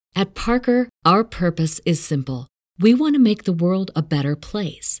At Parker, our purpose is simple. We want to make the world a better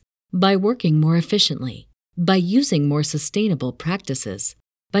place by working more efficiently, by using more sustainable practices,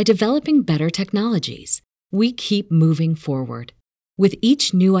 by developing better technologies. We keep moving forward. With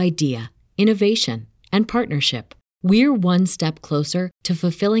each new idea, innovation, and partnership, we're one step closer to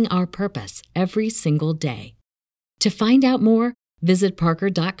fulfilling our purpose every single day. To find out more, visit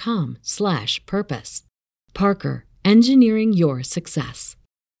parker.com/purpose. Parker, engineering your success.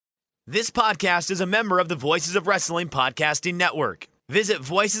 This podcast is a member of the Voices of Wrestling Podcasting Network. Visit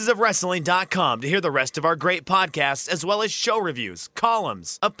voicesofwrestling.com to hear the rest of our great podcasts, as well as show reviews,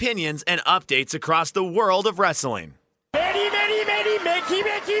 columns, opinions, and updates across the world of wrestling. You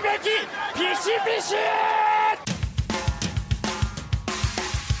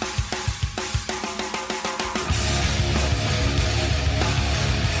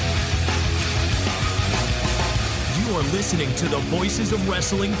are listening to the Voices of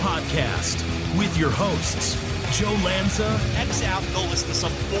Wrestling podcast with your hosts, Joe Lanza. X out and go listen to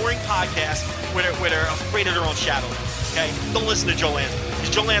some boring podcast where they're afraid of their own shadow. Okay? Don't listen to Joe Lanza, because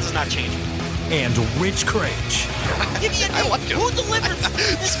Joe Lanza's not changing. And Rich Craich. Give me a name. Who delivers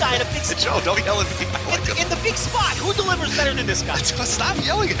this guy in a big spot? Joe, don't yell at me. In the big spot, who delivers better than this guy? Stop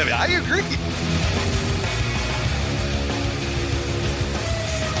yelling at me. I agree.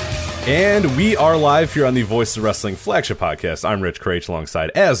 And we are live here on the Voices of Wrestling Flagship podcast. I'm Rich Craich,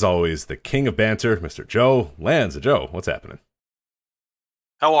 alongside, as always, the king of banter, Mr. Joe Lanza. Joe, what's happening?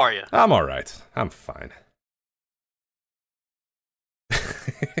 How are you? I'm all right. I'm fine.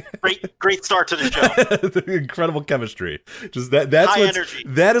 Great start to the show. Incredible chemistry. Just that's high what energy.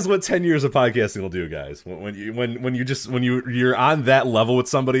 That is what 10 years of podcasting will do, guys. When you're on that level with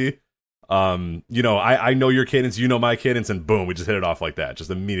somebody. I know your cadence, you know my cadence, and boom, we just hit it off like that. Just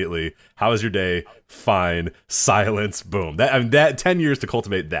immediately, how was your day? Fine. Silence. Boom. That 10 years to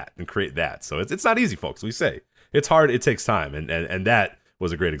cultivate that and create that. So it's not easy, folks. We say it's hard. It takes time, and that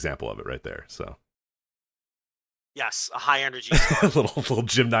was a great example of it right there. So Yes, a high energy. little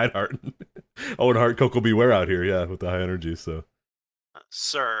Jim Neidhart, Owen Hart, Coco Beware out here, yeah, with the high energy. So,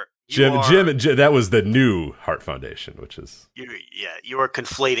 Sir. Jim, that was the new Hart Foundation, which is you are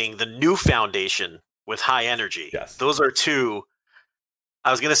conflating the new foundation with high energy. Yes, those are two.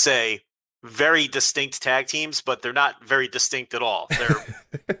 I was gonna say very distinct tag teams, but they're not very distinct at all. They're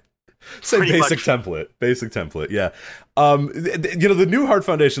basic template. Yeah. The new Hart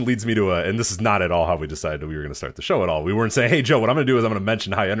Foundation leads me to and this is not at all how we decided we were going to start the show at all. We weren't saying, hey Joe, what I'm going to do is I'm going to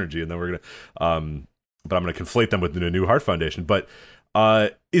mention high energy, and then we're going to, but I'm going to conflate them with the new Hart Foundation. But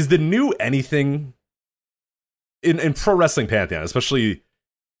is the new anything in pro wrestling pantheon, especially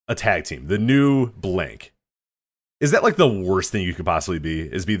a tag team, the new blank? Is that like the worst thing you could possibly be?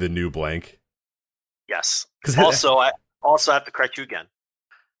 Is be the new blank? Yes. I have to correct you again.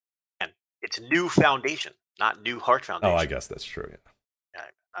 And it's new foundation, not new Hart Foundation. Oh, I guess that's true. Yeah.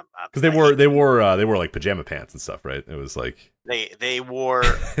 Because they wore like pajama pants and stuff, right? It was like they wore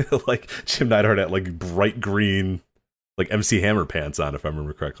like Jim Neidhart had like bright green like MC Hammer pants on, if I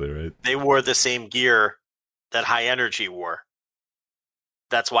remember correctly, right? They wore the same gear that High Energy wore.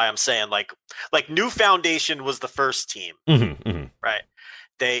 That's why I'm saying like New Foundation was the first team, right?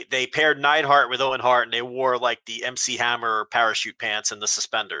 They paired Neidhart with Owen Hart, and they wore like the MC Hammer parachute pants and the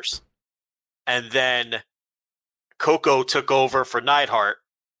suspenders, and then Coco took over for Neidhart,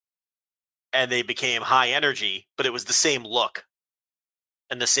 and they became High Energy, but it was the same look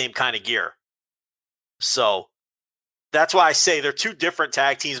and the same kind of gear. So that's why I say they're two different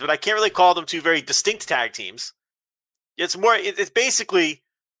tag teams, but I can't really call them two very distinct tag teams. It's basically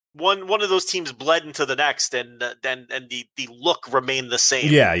one of those teams bled into the next, and the look remained the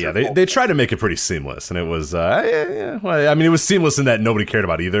same. Yeah. They tried to make it pretty seamless, and it was it was seamless in that nobody cared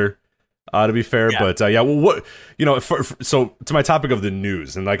about either. To be fair, yeah. But so to my topic of the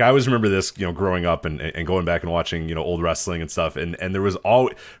news, and like I always remember this, growing up and going back and watching, old wrestling and stuff, and there was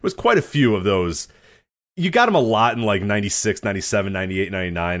quite a few of those. You got them a lot in like 96, 97, 98,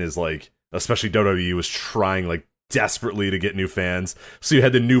 99 is like, especially WWE was trying like desperately to get new fans. So you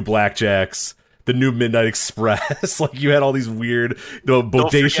had the new Blackjacks, the new Midnight Express, like you had all these weird,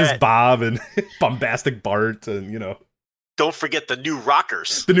 Bodacious Bob and Bombastic Bart, and Don't forget the new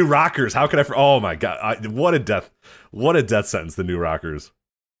Rockers. The new Rockers. How could I? Oh my God! What a death sentence the new Rockers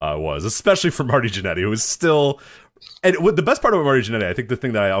was, especially for Marty Jannetty, who was still. And the best part about Marty Jannetty, I think the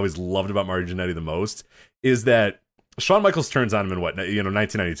thing that I always loved about Marty Jannetty the most is that Shawn Michaels turns on him in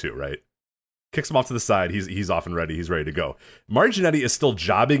 1992, right? kicks him off to the side. He's off and ready. He's ready to go. Marty Jannetty is still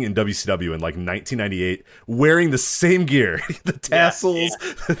jobbing in WCW in like 1998, wearing the same gear, the tassels,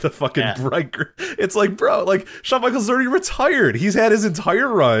 the fucking bright. It's like, bro, like Shawn Michaels is already retired. He's had his entire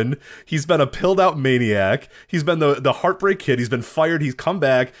run. He's been a pilled out maniac. He's been the heartbreak kid. He's been fired. He's come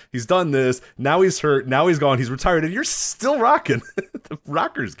back. He's done this. Now he's hurt. Now he's gone. He's retired, and you're still rocking the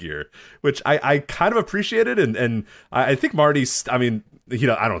Rockers gear, which I kind of appreciated, and I think Marty's. I mean.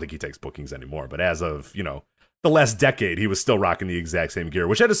 I don't think he takes bookings anymore, but as of, the last decade, he was still rocking the exact same gear,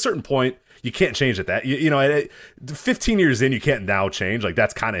 which at a certain point, you can't change it. That, 15 years in, you can't now change. Like,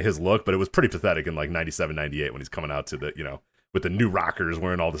 that's kind of his look, but it was pretty pathetic in like 97, 98 when he's coming out to the, with the new Rockers,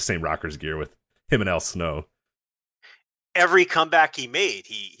 wearing all the same Rockers gear with him and Al Snow. Every comeback he made,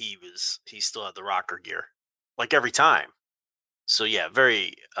 he still had the Rocker gear, like every time. So yeah,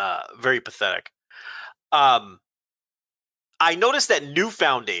 very, very pathetic. I noticed that New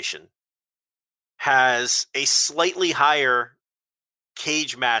Foundation has a slightly higher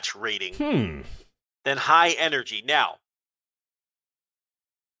cage match rating than High Energy. Now,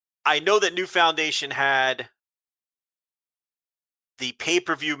 I know that New Foundation had the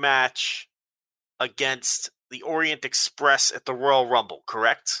pay-per-view match against the Orient Express at the Royal Rumble,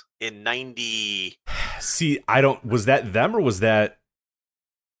 correct? In 90. See, was that them or was that?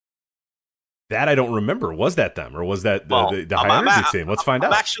 That I don't remember. Was that them or was that the High Energy team? Let's find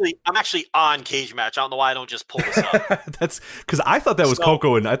out. I'm actually on Cage Match. I don't know why I don't just pull this up. That's because I thought that was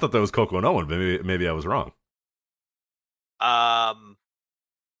Coco and Owen, but maybe I was wrong.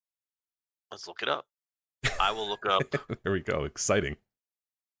 Let's look it up. I will look up. There we go. Exciting.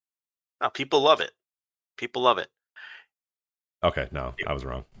 No, people love it. People love it. Okay, no, I was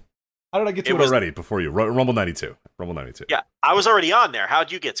wrong. How did I get to it already before you? Rumble 92. Rumble 92. Yeah, I was already on there.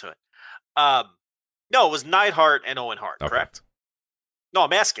 How'd you get to it? No, it was Neidhart and Owen Hart, correct? No,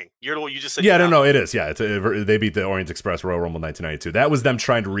 I'm asking. You just said. Yeah, no, it is. Yeah, they beat the Orient Express Royal Rumble 1992. That was them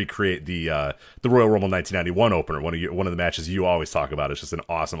trying to recreate the Royal Rumble 1991 opener. One of the matches you always talk about. It's just an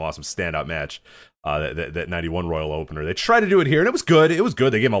awesome standout match. That 91 Royal opener. They tried to do it here, and it was good. It was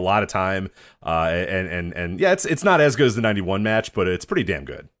good. They gave him a lot of time. And yeah, it's not as good as the 91 match, but it's pretty damn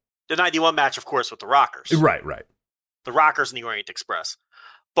good. The 91 match, of course, with the Rockers. Right. The Rockers and the Orient Express,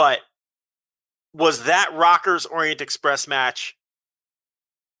 but. Was that Rockers Orient Express match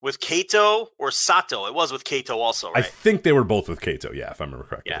with Kato or Sato? It was with Kato also, right? I think they were both with Kato, yeah, if I remember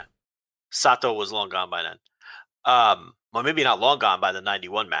correctly. Yeah. Sato was long gone by then. Well, maybe not long gone by the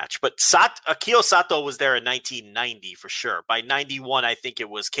 91 match, but Akio Sato was there in 1990 for sure. By 91, I think it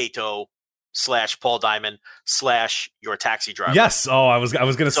was Kato / Paul Diamond / your taxi driver. Yes. Oh, I was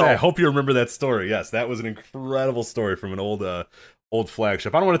going to say, I hope you remember that story. Yes, that was an incredible story from an old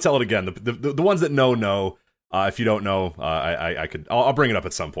Flagship. I don't want to tell it again. The ones that know. If you don't know, I'll bring it up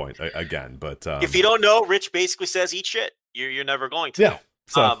at some point again. But if you don't know, Rich basically says eat shit. You're never going to. Yeah.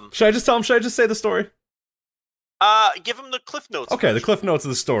 So should I just tell him? Should I just say the story? Give him the cliff notes. Okay, the cliff notes of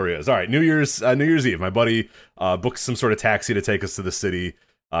the story is all right. New Year's Eve, my buddy booked some sort of taxi to take us to the city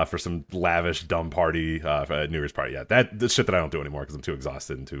for some lavish dumb party, New Year's party. Yeah, that's shit that I don't do anymore because I'm too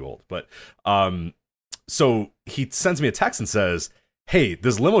exhausted and too old. But so he sends me a text and says, hey,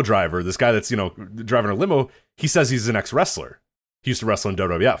 this limo driver, this guy that's, driving a limo, he says he's an ex-wrestler. He used to wrestle in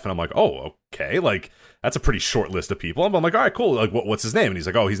WWF. And I'm like, oh, okay. Like, that's a pretty short list of people. I'm like, all right, cool. Like, what's his name? And he's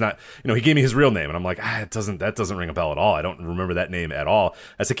like, oh, he's not, he gave me his real name. And I'm like, that doesn't ring a bell at all. I don't remember that name at all.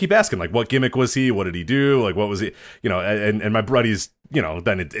 As I keep asking, like, what gimmick was he? What did he do? Like, what was he, and my buddies,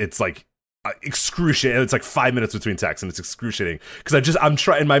 then it's like, excruciating. It's like 5 minutes between texts, and it's excruciating because I'm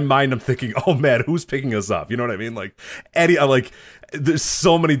trying in my mind. I'm thinking, oh man, who's picking us up? You know what I mean? Like Eddie, there's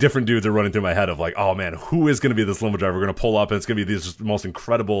so many different dudes are running through my head of like, oh man, who is going to be this limo driver? We're going to pull up, and it's going to be this most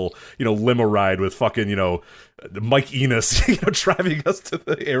incredible, limo ride with fucking, Mike Enos, driving us to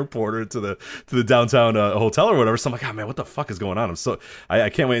the airport or to the downtown hotel or whatever. So I'm like, oh man, what the fuck is going on?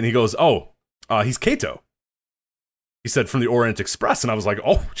 I can't wait. And he goes, he's Kato. He said from the Orient Express, and I was like,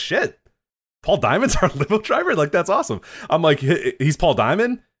 oh shit. Paul Diamond's our limo driver? Like, that's awesome. I'm like, he's Paul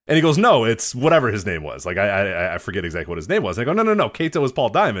Diamond? And he goes, no, it's whatever his name was. Like, I forget exactly what his name was. And I go, no, Kato is Paul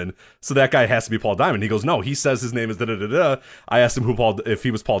Diamond, so that guy has to be Paul Diamond. He goes, no, he says his name is da-da-da-da. I asked him if he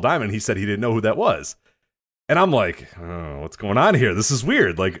was Paul Diamond. He said he didn't know who that was. And I'm like, oh, what's going on here? This is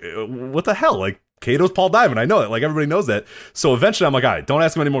weird. Like, what the hell? Like, Kato's Paul Diamond. I know it. Like, everybody knows that. So eventually I'm like, all right, don't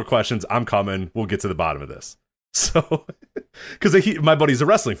ask him any more questions. I'm coming. We'll get to the bottom of this. So, because my buddy's a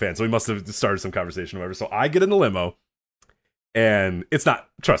wrestling fan, so he must have started some conversation or whatever. So I get in the limo, and it's not,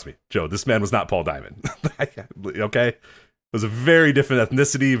 trust me, Joe, this man was not Paul Diamond. Okay? It was a very different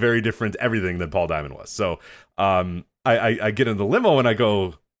ethnicity, very different everything than Paul Diamond was. So I get in the limo, and I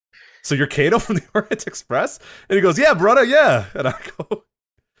go, so you're Kato from the Orient Express? And he goes, yeah, brother, yeah. And I go,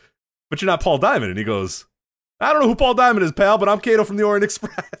 but you're not Paul Diamond. And he goes, I don't know who Paul Diamond is, pal, but I'm Kato from the Orient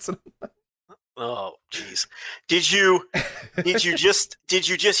Express. Oh, jeez. Did you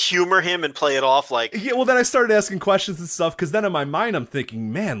just humor him and play it off like? Yeah, well, then I started asking questions and stuff, because then in my mind I'm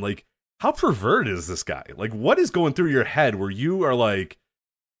thinking, man, like, how perverted is this guy? Like, what is going through your head where you are like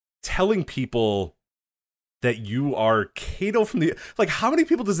telling people that you are Kato from the, like, how many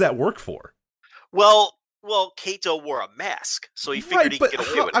people does that work for? Well, Kato wore a mask, so he figured he could get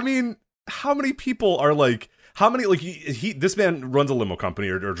away with it. I mean, how many people are like, how many, like, this man runs a limo company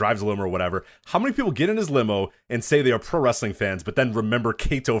or drives a limo or whatever. How many people get in his limo and say they are pro wrestling fans, but then remember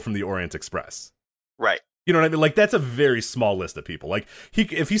Kato from the Orient Express? Right. You know what I mean? Like, that's a very small list of people. Like,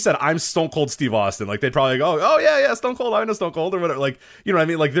 if he said, I'm Stone Cold Steve Austin, like, they'd probably go, oh, yeah, Stone Cold, I know Stone Cold, or whatever. Like, you know what I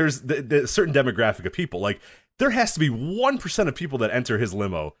mean? Like, there's the certain demographic of people. Like, there has to be 1% of people that enter his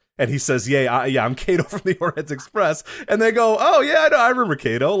limo, and he says, I'm Kato from the Orient Express, and they go, oh, yeah, I remember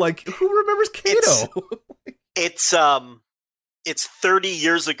Kato. Like, who remembers Kato? It's 30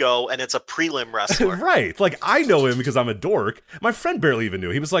 years ago, and it's a prelim wrestler. Right. Like, I know him because I'm a dork. My friend barely even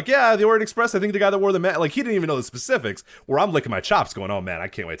knew. He was like, yeah, the Orient Express, I think the guy that wore the mask. Like, he didn't even know the specifics, where I'm licking my chops going, oh, man, I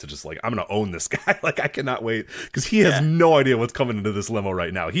can't wait to just, like, I'm going to own this guy. Like, I cannot wait, because he has no idea what's coming into this limo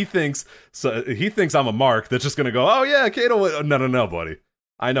right now. He thinks I'm a mark that's just going to go, oh, yeah, Kato. No, buddy.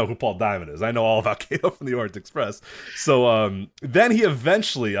 I know who Paul Diamond is. I know all about Kato from the Orient Express. So then he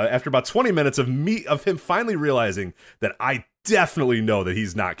eventually, after about 20 minutes of him finally realizing that I definitely know that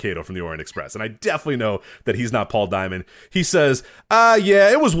he's not Kato from the Orient Express, and I definitely know that he's not Paul Diamond, he says, yeah,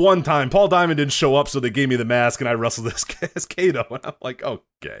 it was one time. Paul Diamond didn't show up, so they gave me the mask, and I wrestled as Kato. And I'm like,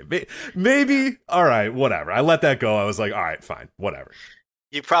 okay, maybe, all right, whatever. I let that go. I was like, all right, fine, whatever.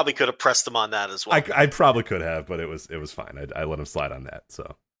 You probably could have pressed him on that as well. I probably could have, but it was fine. I let him slide on that.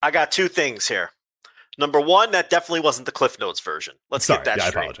 So I got two things here. Number one, that definitely wasn't the Cliff Notes version. Let's get that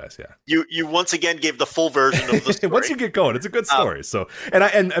straight. I apologize. Yeah, you once again gave the full version of the story. Once you get going, it's a good story. So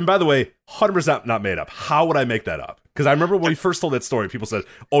and by the way, 100% not made up. How would I make that up? Because I remember when we first told that story, people said,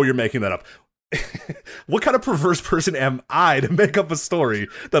 "Oh, you're making that up." What kind of perverse person am I to make up a story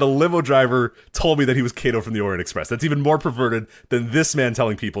that a limo driver told me that he was Kato from the Orient Express? That's even more perverted than this man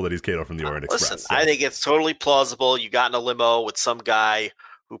telling people that he's Kato from the Orient Express. Listen, I think it's totally plausible. You got in a limo with some guy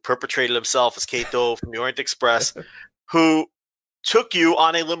who perpetrated himself as Kato from the Orient Express, who took you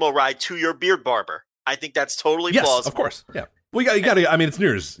on a limo ride to your beard barber. I think that's totally plausible. Yes, of course. Yeah. Well, you got to. I mean, it's New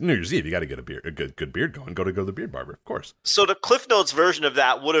Year's Eve. You got to get a good beard going. Go to the beard barber, of course. So the Cliff Notes version of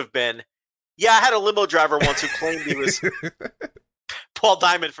that would have been, yeah, I had a limo driver once who claimed he was Paul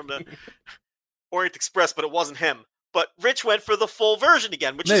Diamond from the Orient Express, but it wasn't him. But Rich went for the full version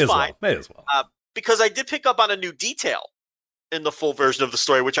again, which is fine. May as well. Because I did pick up on a new detail in the full version of the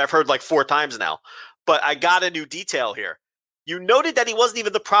story, which I've heard like 4 times now. But I got a new detail here. You noted that he wasn't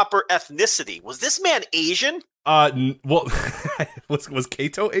even the proper ethnicity. Was this man Asian? Well, was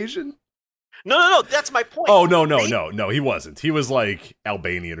Kato Asian? No. That's my point. Oh, no. He wasn't. He was like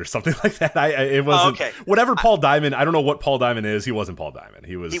Albanian or something like that. It wasn't. Okay. Whatever Paul Diamond. I don't know what Paul Diamond is. He wasn't Paul Diamond.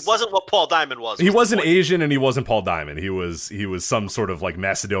 He wasn't what Paul Diamond was. He wasn't Asian, and he wasn't Paul Diamond. He was some sort of like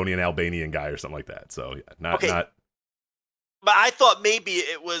Macedonian Albanian guy or something like that. So yeah, not. But I thought maybe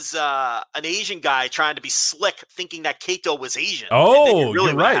it was an Asian guy trying to be slick, thinking that Kato was Asian. Oh,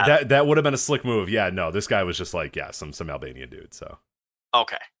 you're right. That would have been a slick move. Yeah, no, this guy was just like, some Albanian dude. So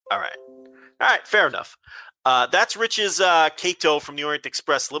okay, all right, fair enough. That's Rich's Kato from the Orient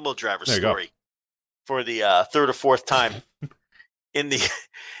Express limo driver story for the third or fourth time in the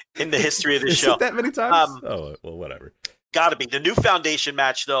history of this show. That many times? Well, whatever. Got to be the new Foundation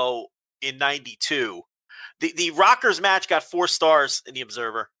match though in '92. The Rockers match got 4 stars in the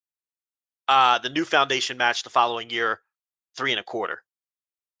Observer. The new Foundation match the following year, 3.25.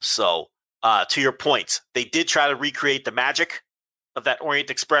 So, to your point, they did try to recreate the magic of that Orient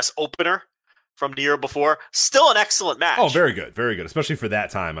Express opener from the year before. Still an excellent match. Oh, very good, especially for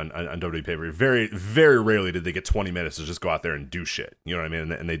that time on WWE pay-per-view. Very, very rarely did they get 20 minutes to just go out there and do shit. You know what I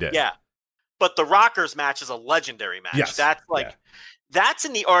mean? And they did. Yeah, but the Rockers match is a legendary match. Yes. That's like. Yeah. That's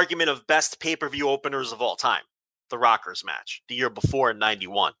in the argument of best pay-per-view openers of all time, the Rockers match, the year before in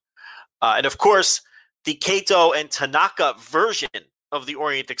 '91. And of course, the Kato and Tanaka version of the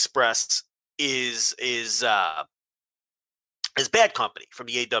Orient Express is Bad Company from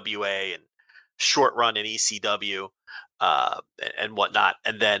the AWA and Short Run in ECW and whatnot.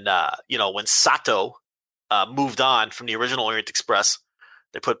 And then, when Sato moved on from the original Orient Express,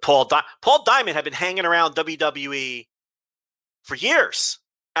 they put Paul Diamond had been hanging around WWE for years.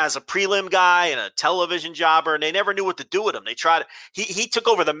 as a prelim guy and a television jobber, and they never knew what to do with him. They tried. He took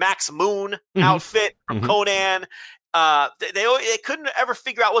over the Max Moon outfit from Conan. They couldn't ever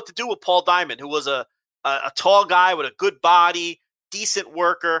figure out what to do with Paul Diamond, who was a tall guy with a good body, decent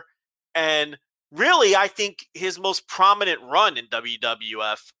worker, and really, I think his most prominent run in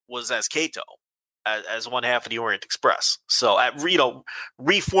WWF was as Kato, as one half of the Orient Express. So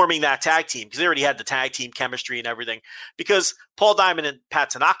reforming that tag team, because they already had the tag team chemistry and everything, because Paul Diamond and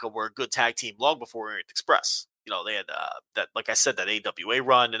Pat Tanaka were a good tag team long before Orient Express. They had that, like I said, that AWA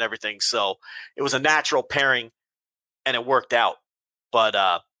run and everything. So it was a natural pairing, and it worked out. But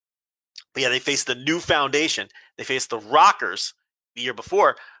yeah, they faced the New Foundation. They faced the Rockers the year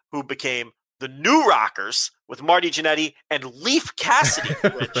before, who became the New Rockers with Marty Jannetty and Leaf Cassidy.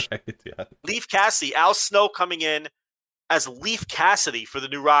 Leaf Cassidy, Al Snow coming in as Leaf Cassidy for the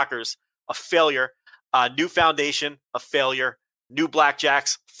New Rockers, a failure. New Foundation, a failure. New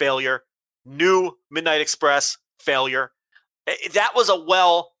Blackjacks, failure. New Midnight Express, failure. That was a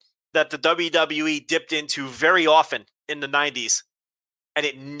well that the WWE dipped into very often in the 90s, and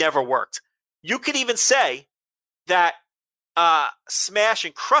it never worked. You could even say that Smash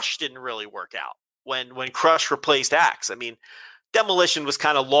and Crush didn't really work out when Crush replaced Axe. I mean, Demolition was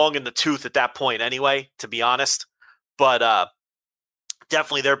kind of long in the tooth at that point anyway, to be honest. But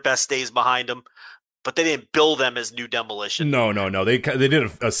definitely their best days behind them. But they didn't bill them as New Demolition. No. They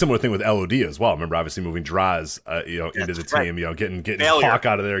did a similar thing with LOD as well. Remember, obviously moving Droz, into the team. Getting Hawk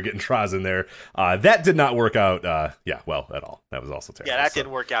out of there, getting Droz in there. That did not work out. At all. That was also terrible. Yeah, that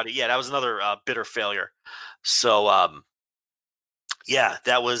didn't work out. Yeah, that was another bitter failure. So, yeah,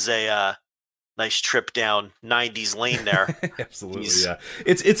 that was a nice trip down 90s lane there. Absolutely, yeah.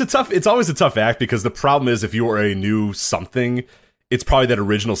 It's always a tough act, because the problem is, if you are a new something, it's probably that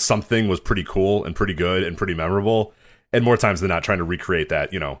original something was pretty cool and pretty good and pretty memorable. And more times than not, trying to recreate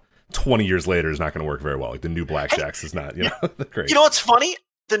that, 20 years later is not going to work very well. Like the New Blackjacks is not, great. You know what's funny?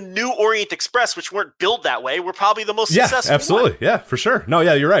 The New Orient Express, which weren't billed that way, were probably the most successful. Absolutely. One. Yeah, for sure. No,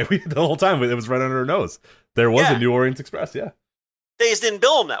 yeah, you're right. The whole time it was right under our nose. There was a New Orient Express, yeah. They just didn't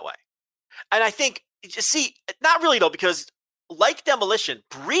bill them that way. And I think, not really though, because like Demolition,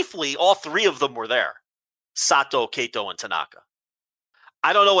 briefly, all three of them were there. Sato, Kato, and Tanaka.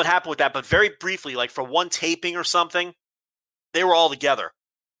 I don't know what happened with that, but very briefly, like for one taping or something, they were all together.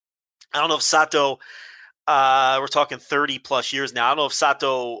 I don't know if Sato, we're talking 30 plus years now. I don't know if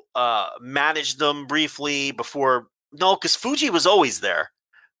Sato managed them briefly before. No, because Fuji was always there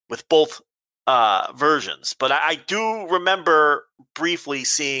with both versions. But I do remember briefly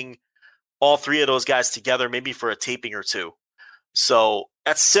seeing all three of those guys together, maybe for a taping or two. So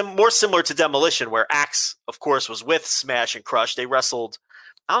that's more similar to Demolition, where Axe, of course, was with Smash and Crush. They wrestled.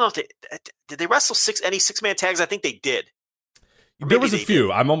 I don't know if did they wrestle any 6-man tags? I think they did. There was a few.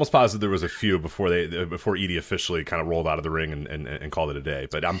 Did. I'm almost positive there was a few before Edie officially kind of rolled out of the ring and called it a day.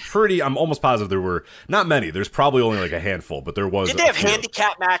 But I'm almost positive there were not many. There's probably only like a handful, but there was. Did they have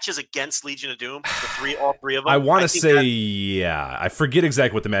handicap matches against Legion of Doom? All three of them. I want to say, yeah. I forget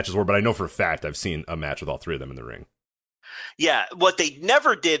exactly what the matches were, but I know for a fact I've seen a match with all three of them in the ring. Yeah, what they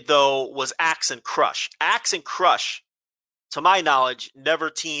never did though was Axe and Crush. Axe and Crush, to my knowledge, never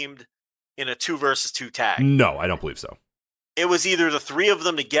teamed in a 2 versus 2 tag. No, I don't believe so. It was either the three of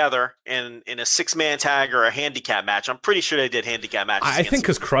them together in a 6-man tag or a handicap match. I'm pretty sure they did handicap matches. I think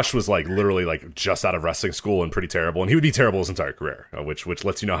because Crush was like literally like just out of wrestling school and pretty terrible, and he would be terrible his entire career, which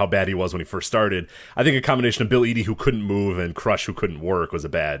lets you know how bad he was when he first started. I think a combination of Bill Eadie, who couldn't move, and Crush, who couldn't work, was a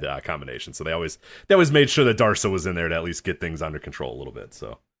bad combination. So they always made sure that Darso was in there to at least get things under control a little bit.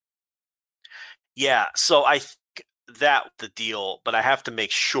 So yeah, so I think that the deal, but I have to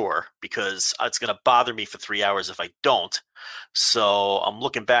make sure, because it's going to bother me for 3 hours if I don't. So I'm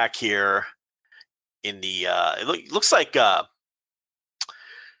looking back here in the it looks like the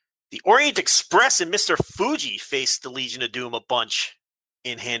Orient Express and Mr. Fuji faced the Legion of Doom a bunch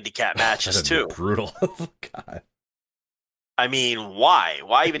in handicap matches too. Brutal. God. I mean, why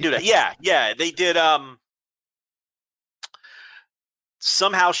even do that? Yeah, they did.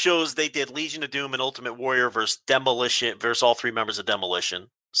 Somehow shows they did Legion of Doom and Ultimate Warrior versus Demolition versus all three members of Demolition.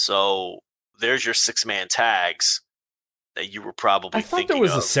 So there's your 6-man tags that you were probably thinking of. I thought there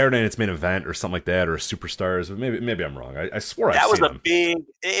was a Saturday Night's Main Event or something like that, or a Superstars. Maybe I'm wrong. I swore that I've was seen a them.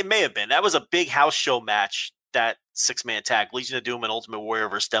 It may have been. That was a big house show match, that 6-man tag, Legion of Doom and Ultimate Warrior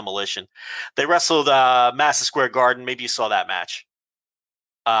versus Demolition. They wrestled Madison Square Garden. Maybe you saw that match.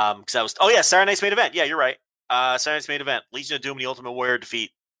 Because that was Saturday Night's Main Event. Yeah, you're right. Saturday Night's Main Event, Legion of Doom and the Ultimate Warrior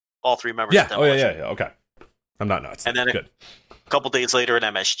defeat all three members of Demolition. Yeah. Okay. I'm not nuts. And then good. A couple days later in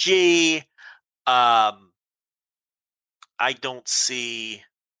MSG, I don't see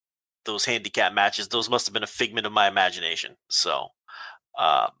those handicap matches. Those must have been a figment of my imagination. So,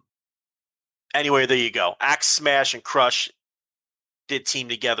 anyway, there you go. Axe, Smash, and Crush did team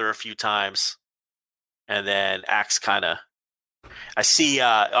together a few times, and then Axe kind of. I see.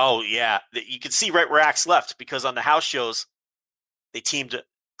 You can see right where Axe left, because on the house shows, they teamed.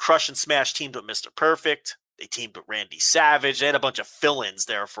 Crush and Smash teamed with Mr. Perfect. They teamed with Randy Savage. They had a bunch of fill-ins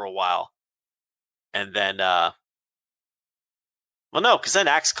there for a while, and then, no, because then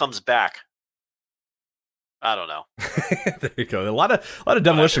Axe comes back. I don't know. There you go. A lot of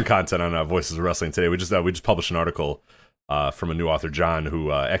demolition content on Voices of Wrestling today. We just published an article from a new author, John,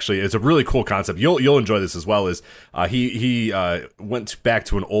 who actually it's a really cool concept. You'll enjoy this as well. Is he went back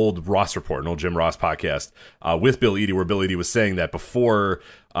to an old Ross report, an old Jim Ross podcast with Bill Eadie, where Bill Eadie was saying that before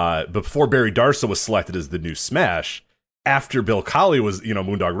Barry Darsow was selected as the new Smash, after Bill Colley was,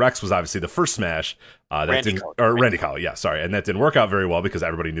 Moondog Rex was obviously the first Smash. Randy Colley, yeah, sorry. And that didn't work out very well because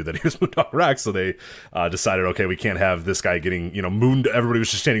everybody knew that he was Moondog Rex, so they decided, okay, we can't have this guy getting, everybody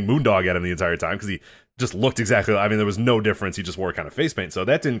was just chanting Moondog at him the entire time because he just looked exactly, there was no difference. He just wore kind of face paint, so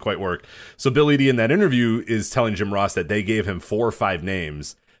that didn't quite work. So Bill Eadie in that interview is telling Jim Ross that they gave him 4 or 5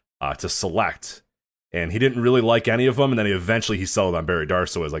 names to select, and he didn't really like any of them, and then he settled on Barry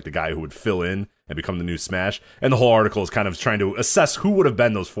Darsow as like the guy who would fill in and become the new Smash. And the whole article is kind of trying to assess who would have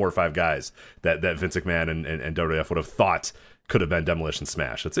been those 4 or 5 guys that Vince McMahon and WWF would have thought could have been Demolition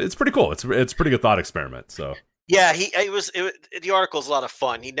Smash. It's pretty cool. It's a pretty good thought experiment. So yeah, the article's a lot of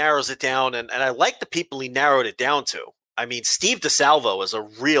fun. He narrows it down, and I like the people he narrowed it down to. I mean, Steve DeSalvo is a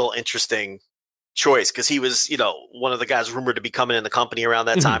real interesting choice because he was, one of the guys rumored to be coming in the company around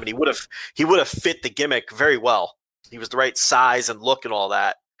that time, and he would have fit the gimmick very well. He was the right size and look and all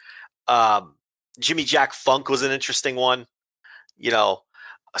that. Jimmy Jack Funk was an interesting one,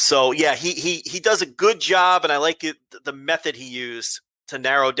 So yeah, he does a good job, and I like the method he used to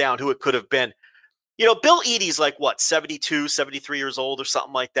narrow down who it could have been. Bill Eadie's like what, 72, 73 years old or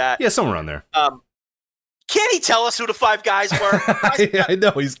something like that. Yeah, somewhere around there. Can't he tell us who the 5 guys were? I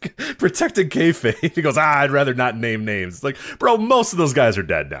know, he's protecting kayfabe. He goes, I'd rather not name names. It's like, bro, most of those guys are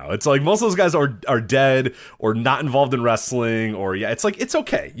dead now. It's like most of those guys are dead or not involved in wrestling, or it's like, it's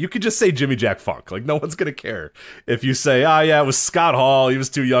okay. You could just say Jimmy Jack Funk. Like, no one's gonna care if you say, it was Scott Hall. He was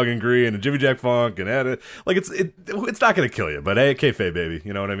too young and green, and Jimmy Jack Funk, and like it's not gonna kill you. But hey, kayfabe, baby.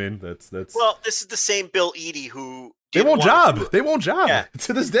 You know what I mean? That's. Well, this is the same Bill Eadie who. They won't job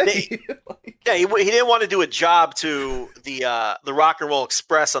to this day. He didn't want to do a job to the Rock and Roll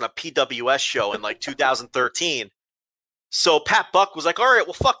Express on a PWS show in like 2013. So Pat Buck was like, all right,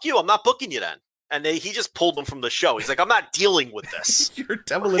 well, fuck you. I'm not booking you then. And he just pulled him from the show. He's like, I'm not dealing with this. You're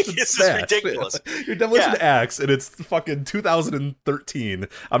Demolition This Smash. is ridiculous. You're Demolition Axe, and it's fucking 2013.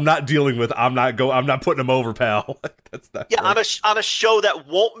 I'm not putting him over, pal. That's not on a show that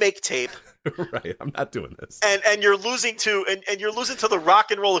won't make tape. Right, I'm not doing this. And you're losing to the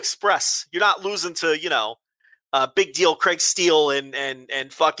Rock and Roll Express. You're not losing to Big Deal Craig Steele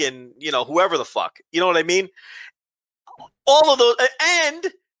and fucking whoever the fuck. You know what I mean? All of those,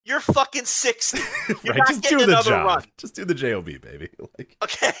 and you're fucking 60. You're right, not just getting do the another job. run. Just do the JOB, baby.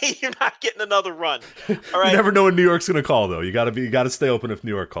 Okay, you're not getting another run. All right. You never know when New York's gonna call, though. You gotta stay open if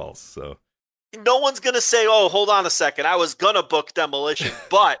New York calls. So no one's gonna say, "Oh, hold on a second, I was gonna book Demolition,"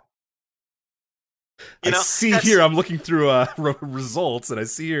 but. I'm looking through results, and I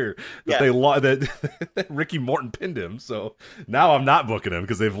see here that that Ricky Morton pinned him. So now I'm not booking him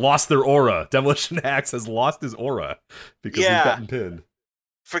because they've lost their aura. Demolition Axe has lost his aura because he's gotten pinned.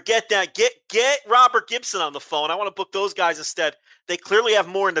 Forget that. Get Robert Gibson on the phone. I want to book those guys instead. They clearly have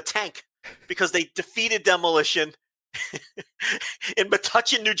more in the tank because they defeated Demolition in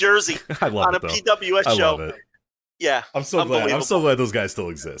Metuchen, New Jersey on a PWS show. Love it. Yeah, I'm so glad those guys still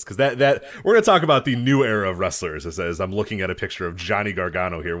exist, because that we're gonna talk about the new era of wrestlers as I'm looking at a picture of Johnny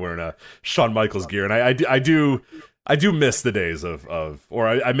Gargano here wearing a Shawn Michaels gear, and I do miss the days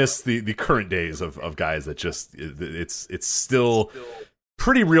I miss the current days of guys that just it's still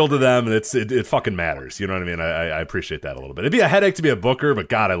pretty real to them, and it fucking matters. You know what I mean? I appreciate that a little bit. It'd be a headache to be a booker, but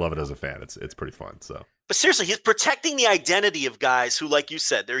God, I love it as a fan. It's pretty fun. So. But seriously, he's protecting the identity of guys who, like you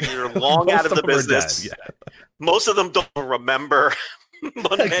said, they're either long out of the business. Most of them don't remember.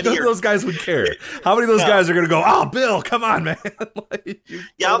 But none of those guys would care. How many of those guys are going to go, oh, Bill, come on, man? I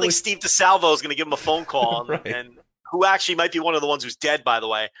don't think Steve DeSalvo is going to give him a phone call, right. and who actually might be one of the ones who's dead, by the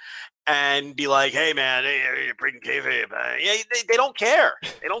way, and be like, hey, man, you're bringing kayfabe. They don't care.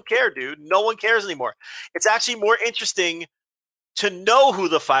 They don't care, dude. No one cares anymore. It's actually more interesting to know who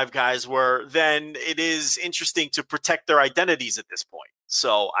the 5 guys were than it is interesting to protect their identities at this point.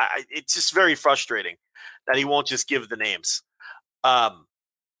 So it's just very frustrating that he won't just give the names.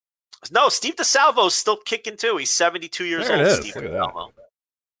 No, Steve DeSalvo's still kicking too. He's 72 years There old. it is. Steve Look at DeSalvo.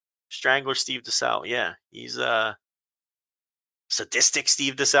 Strangler Steve DeSalvo. Yeah, he's sadistic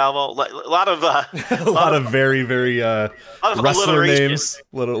Steve DeSalvo. A lot of a lot of very, very wrestler names.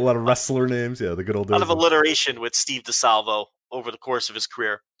 A lot of wrestler names. Yeah, the good old days. A lot of alliteration with Steve DeSalvo over the course of his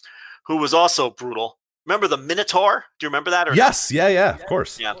career, who was also brutal. Remember the Minotaur? Do you remember that? Or yes. Not? Yeah, of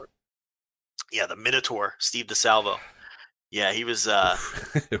course. Yeah. Yeah, the Minotaur, Steve DeSalvo. Yeah, he was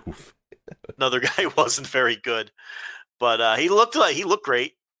another guy who wasn't very good. But he looked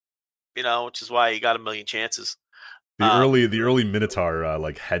great, which is why he got a million chances. The early Minotaur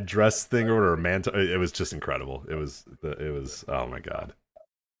like headdress thing or a mantle, it was just incredible. It was oh my god.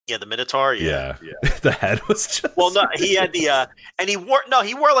 Yeah, the Minotaur. Yeah. The head was just. Well, no, he had the and he wore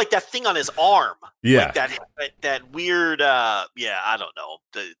like that thing on his arm. Yeah, like that weird. I don't know,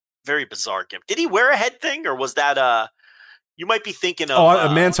 the very bizarre gimmick. Did he wear a head thing, or was that You might be thinking of. Oh,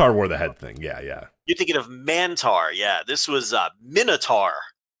 Mantar wore the head thing. Yeah. You're thinking of Mantar. Yeah, this was Minotaur.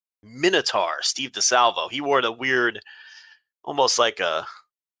 Minotaur, Steve DeSalvo. He wore the weird, almost like I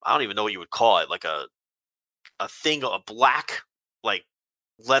don't even know what you would call it, like a thing, a black like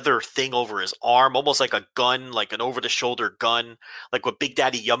leather thing over his arm, almost like a gun, like an over-the-shoulder gun, like what Big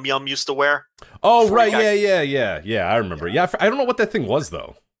Daddy Yum Yum used to wear. Oh, right, yeah. I remember. Yeah, I don't know what that thing was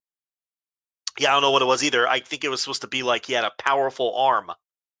though. Yeah, I don't know what it was either. I think it was supposed to be like he had a powerful arm,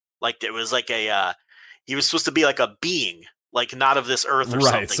 like it was like he was supposed to be like a being. Like not of this earth or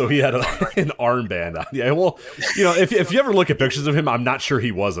something. Right, so he had an armband on. Yeah, well, if you ever look at pictures of him, I'm not sure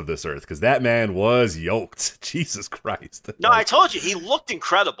he was of this earth because that man was yoked. Jesus Christ. No, I told you, he looked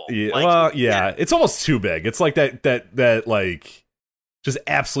incredible. Yeah, it's almost too big. It's like that like just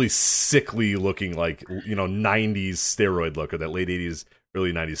absolutely sickly looking like, 90s steroid look or that late 80s,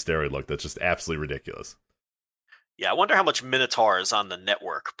 early 90s steroid look that's just absolutely ridiculous. Yeah, I wonder how much Minotaur is on the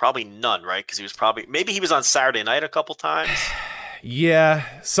network. Probably none, right? Because maybe he was on Saturday night a couple times.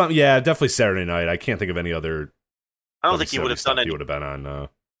 Definitely Saturday night. I can't think of any other. I don't think he would have done any. He would have been on.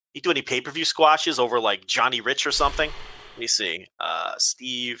 He do any pay-per-view squashes over like Johnny Rich or something? Let me see.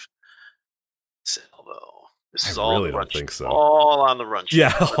 Steve Salvo. This is all. Really don't think so. All on the run sheet.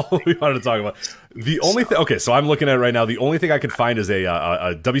 Yeah, all we wanted to talk about. The only thing. Okay, so I'm looking at it right now. The only thing I could find is a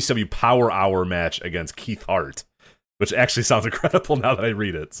WCW Power Hour match against Keith Hart. Which actually sounds incredible now that I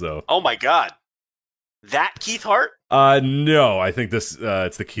read it. So, oh my god, that Keith Hart? No, I think this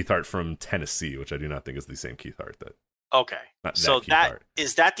it's the Keith Hart from Tennessee, which I do not think is the same Keith Hart that. Okay, so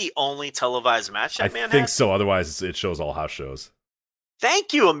is that the only televised match that man had? I think so. Otherwise, it shows all house shows.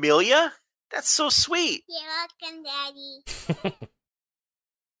 Thank you, Amelia. That's so sweet. You're welcome, Daddy.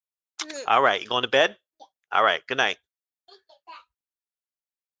 All right, you going to bed? Yeah. All right, good night.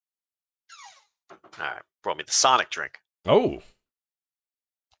 All right. Brought me the Sonic drink. Oh.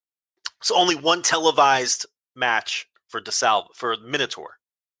 So only one televised match for Minotaur.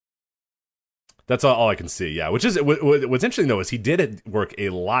 That's all I can see, yeah. Which is what's interesting, though, is he did work a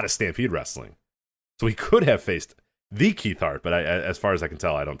lot of Stampede wrestling. So he could have faced the Keith Hart, but as far as I can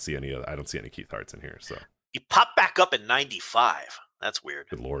tell, I don't see any Keith Harts in here. So he popped back up in 95. That's weird.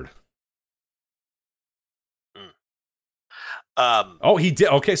 Good Lord. He did.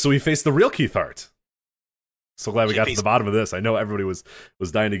 Okay, so he faced the real Keith Hart. So glad we got to the bottom of this. I know everybody was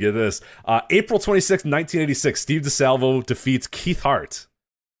dying to get this. April 26th, 1986, Steve DeSalvo defeats Keith Hart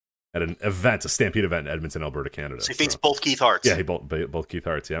at an event, a Stampede event in Edmonton, Alberta, Canada. So he faced both Keith Harts. Yeah, both Keith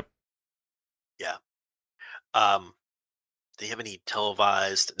Harts, yep. Yeah. Do you have any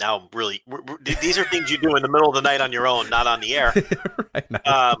televised? Now, really, these are things you do in the middle of the night on your own, not on the air. Right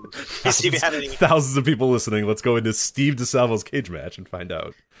now. See if you had any. Thousands of people listening. Let's go into Steve DeSalvo's cage match and find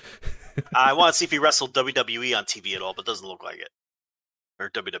out. I want to see if he wrestled WWE on TV at all, but doesn't look like it. Or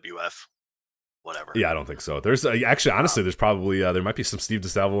WWF. Whatever. Yeah, I don't think so. There's actually, honestly, there's probably there might be some Steve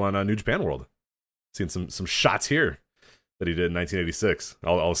DeSalvo on New Japan World. Seen some shots here that he did in 1986.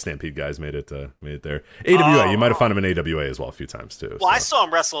 All the Stampede guys made it there. AWA, you might have found him in AWA as well a few times too. Well, so. I saw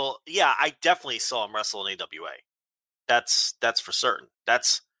him wrestle. Yeah, I definitely saw him wrestle in AWA. That's for certain. I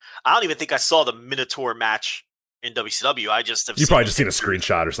don't even think I saw the Minotaur match in WCW. I just have. You probably just seen a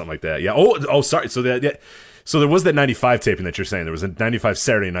screenshot or something like that. Yeah. Oh, sorry. So so there was that 95 taping that you're saying. There was a 95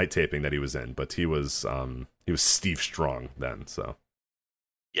 Saturday night taping that he was in, but he was Steve Strong then. So.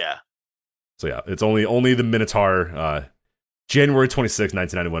 Yeah. So yeah, it's only the Minotaur. January 26,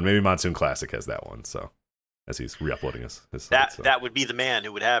 1991. Maybe Monsoon Classic has that one. So as he's re-uploading his that would be the man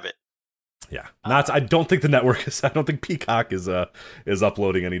who would have it. Yeah, I don't think the network is. I don't think Peacock is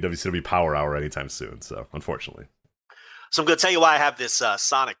uploading any WCW Power Hour anytime soon. So unfortunately, so I'm going to tell you why I have this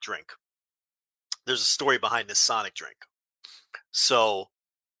Sonic drink. There's a story behind this Sonic drink. So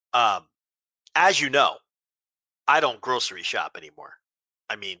As you know, I don't grocery shop anymore.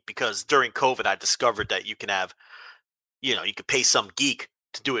 I mean, because during COVID, I discovered that you can have, you could pay some geek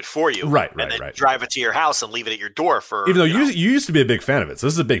to do it for you, right, and then right. drive it to your house and leave it at your door for. Even though you used to be a big fan of it, so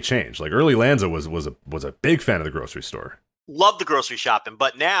this is a big change. Like early Lanza was a big fan of the grocery store. Love the grocery shopping,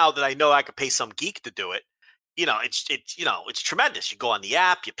 but now that I know I could pay some geek to do it, it's tremendous. You go on the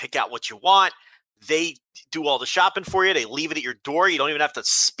app, you pick out what you want. They do all the shopping for you. They leave it at your door. You don't even have to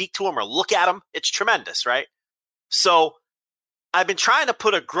speak to them or look at them. It's tremendous, right? So I've been trying to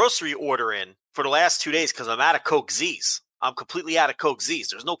put a grocery order in for the last 2 days because I'm out of Coke Z's. I'm completely out of Coke Z's.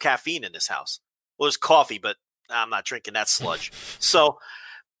 There's no caffeine in this house. Well, there's coffee, but I'm not drinking that sludge. So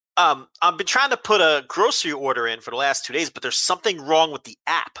I've been trying to put a grocery order in for the last 2 days, but there's something wrong with the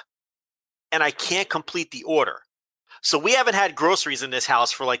app, and I can't complete the order. So we haven't had groceries in this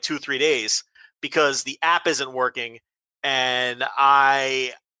house for like 2-3 days because the app isn't working, and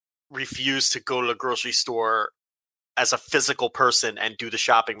I refuse to go to the grocery store as a physical person and do the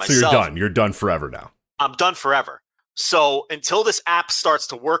shopping myself. So you're done. You're done forever now. I'm done forever. So until this app starts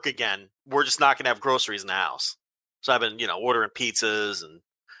to work again, we're just not going to have groceries in the house. So I've been, ordering pizzas and,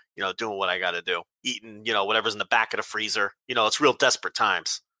 doing what I got to do, eating, whatever's in the back of the freezer. It's real desperate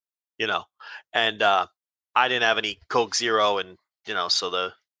times, and I didn't have any Coke Zero, and, so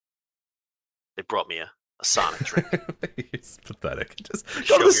they brought me a Sonic drink. It's pathetic. Just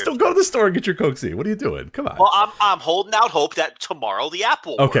go to the store and get your Coke Zero. What are you doing? Come on. Well, I'm holding out hope that tomorrow the app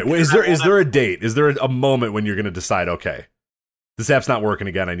will work. Okay, well, is there a date? Is there a moment when you're going to decide, okay, this app's not working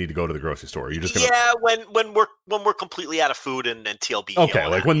again, I need to go to the grocery store? You're just gonna... Yeah, when we're completely out of food and TLB. Okay,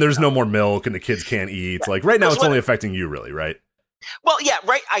 like when there's no more milk and the kids can't eat. Yeah. Like right now it's only affecting you really, right? Well, yeah,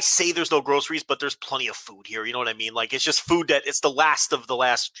 right. I say there's no groceries, but there's plenty of food here. You know what I mean? Like it's just food that it's the last of the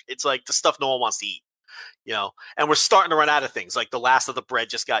last. It's like the stuff no one wants to eat. And we're starting to run out of things. Like the last of the bread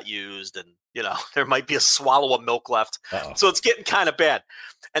just got used, and there might be a swallow of milk left. Uh-oh. So it's getting kind of bad.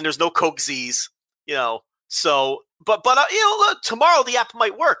 And there's no Coke Z's. So but look, tomorrow the app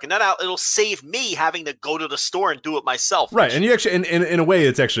might work, and then it'll save me having to go to the store and do it myself. Right, and you actually, in a way,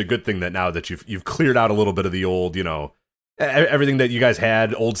 it's actually a good thing that now that you've cleared out a little bit of the old, everything that you guys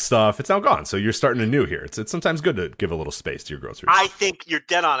had, old stuff, it's now gone. So you're starting anew here. It's sometimes good to give a little space to your groceries. I think you're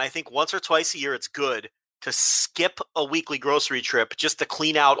dead on. I think once or twice a year, it's good to skip a weekly grocery trip just to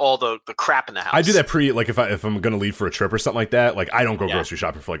clean out all the crap in the house. I do that if I'm going to leave for a trip or something like that. Like I don't go grocery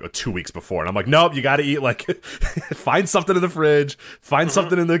shopping for like 2 weeks before, and I'm like, nope, you got to eat. Like, find something in the fridge, find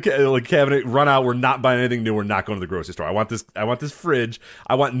something in the cabinet. Run out. We're not buying anything new. We're not going to the grocery store. I want this fridge.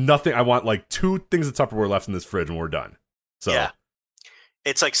 I want nothing. I want like 2 things of Tupperware left in this fridge, and we're done. So yeah,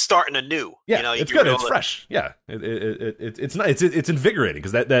 it's like starting anew. Yeah, it's good. It's fresh. Yeah, it's nice. It's invigorating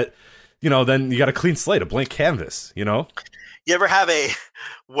because that then you got a clean slate, a blank canvas. You ever have a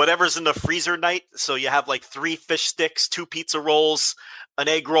whatever's in the freezer night? So you have like 3 fish sticks, 2 pizza rolls, an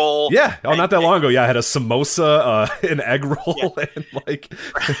egg roll. Yeah. Oh, not that long ago. Yeah, I had a samosa, an egg roll, and like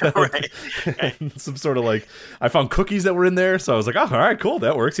and some sort of like I found cookies that were in there. So I was like, oh, all right, cool,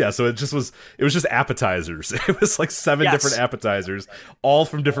 that works. Yeah. So it was just appetizers. It was like 7 different appetizers, all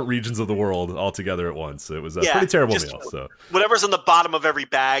from different regions of the world, all together at once. It was a pretty terrible meal. So whatever's in the bottom of every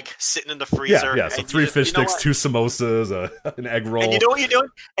bag, sitting in the freezer. Yeah. So 3 fish sticks, 2 samosas, an egg roll. And you know what you're doing?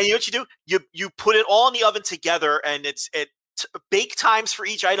 And you know what you do? You put it all in the oven together, and bake times for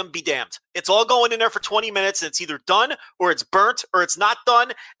each item be damned. It's all going in there for 20 minutes, and it's either done or it's burnt or it's not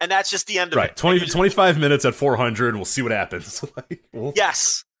done, and that's just the end of it. Right, 25 minutes at 400, and we'll see what happens.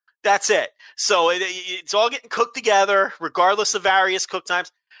 Yes, that's it. So it's all getting cooked together, regardless of various cook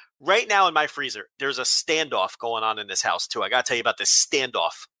times. Right now in my freezer, there's a standoff going on in this house, too. I got to tell you about this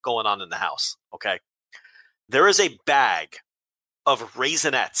standoff going on in the house, okay? There is a bag of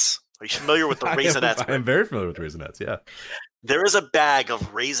Raisinets. Are you familiar with the Raisinets? I am very familiar with Raisinets, yeah. There is a bag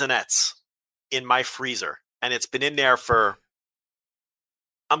of Raisinets in my freezer, and it's been in there for,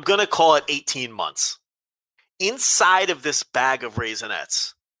 I'm going to call it 18 months. Inside of this bag of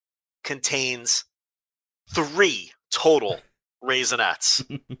Raisinets contains 3 total Raisinets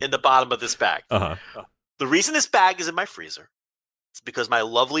in the bottom of this bag. Uh-huh. The reason this bag is in my freezer is because my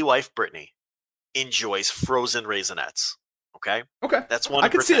lovely wife, Brittany, enjoys frozen Raisinets. Okay. That's one. I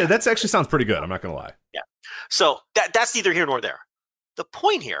can see that. That actually sounds pretty good. I'm not going to lie. Yeah. So that's neither here nor there. The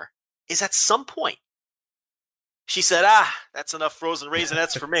point here is at some point, she said, that's enough frozen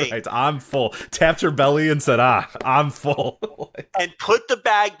Raisinets for me. Right, I'm full. Tapped her belly and said, I'm full. And put the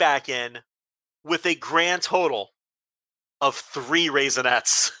bag back in with a grand total of 3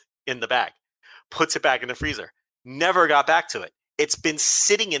 Raisinets in the bag. Puts it back in the freezer. Never got back to it. It's been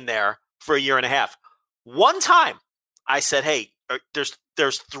sitting in there for a year and a half. One time, I said, hey, there's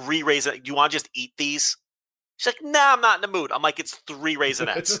there's 3 raisins. Do you want to just eat these? She's like, nah, I'm not in the mood. I'm like, it's 3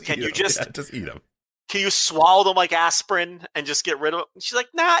 Raisinets. Can you just eat them? Can you swallow them like aspirin and just get rid of them? And she's like,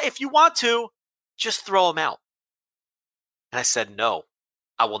 nah, if you want to, just throw them out. And I said, no,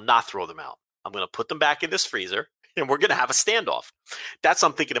 I will not throw them out. I'm going to put them back in this freezer and we're going to have a standoff. That's what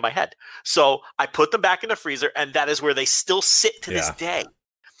I'm thinking in my head. So I put them back in the freezer, and that is where they still sit to this day.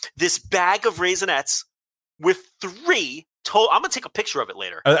 This bag of Raisinets with 3 total. I'm going to take a picture of it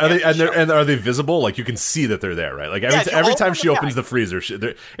later. Are they visible? Like, you can see that they're there, right? Like, every time she opens the freezer,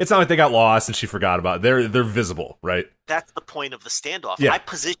 it's not like they got lost and she forgot about it. They're visible, right? That's the point of the standoff. Yeah. I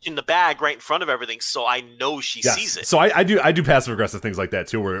position the bag right in front of everything so I know she sees it. So I do passive aggressive things like that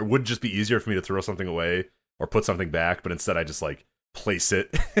too, where it would just be easier for me to throw something away or put something back, but instead I just like place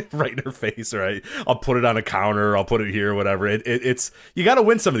it right in her face, right? I'll put it on a counter, I'll put it here, whatever. It's you got to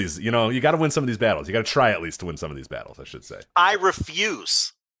win some of these, you got to win some of these battles. You got to try at least to win some of these battles, I should say. I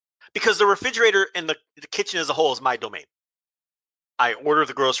refuse, because the refrigerator and the kitchen as a whole is my domain. I order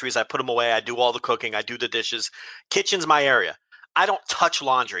the groceries, I put them away, I do all the cooking, I do the dishes. Kitchen's my area. I don't touch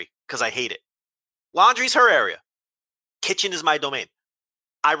laundry because I hate it. Laundry's her area. Kitchen is my domain.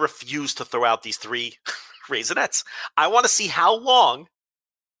 I refuse to throw out these 3 Raisinets. I want to see how long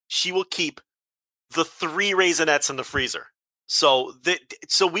she will keep the 3 Raisinets in the freezer. So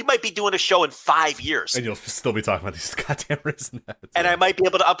we might be doing a show in 5 years. And you'll still be talking about these goddamn Raisinets. And I might be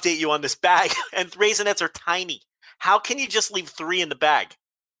able to update you on this bag. And Raisinets are tiny. How can you just leave 3 in the bag?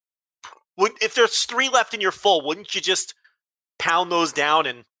 If there's 3 left and you're full, wouldn't you just pound those down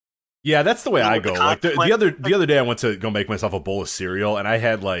and... Yeah, that's the way I go. Like the other day, I went to go make myself a bowl of cereal, and I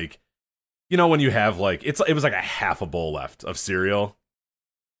had like, when you have like it was like a half a bowl left of cereal,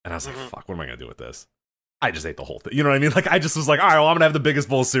 and I was like, fuck, what am I gonna do with this? I just ate the whole thing. You know what I mean? Like, I just was like, all right, well, I'm gonna have the biggest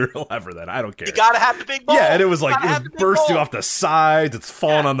bowl of cereal ever. Then I don't care. You gotta have the big bowl. Yeah, and it was like it was bursting off the sides. It's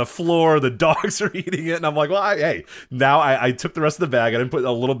falling on the floor. The dogs are eating it, and I'm like, well, hey, now I took the rest of the bag. I didn't put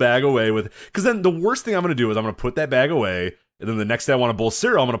a little bag away because then the worst thing I'm gonna do is I'm gonna put that bag away. And then the next day I want a bowl of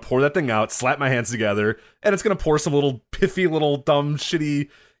cereal, I'm going to pour that thing out, slap my hands together, and it's going to pour some little piffy, little dumb, shitty,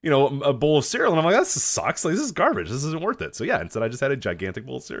 a bowl of cereal. And I'm like, this sucks. Like, this is garbage. This isn't worth it. So yeah, instead I just had a gigantic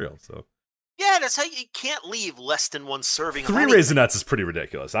bowl of cereal. So yeah, that's how you can't leave less than 1 serving. 3 Raisinets is pretty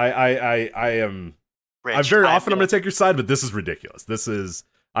ridiculous. I am. Rich, I'm going to take your side, but this is ridiculous. This is.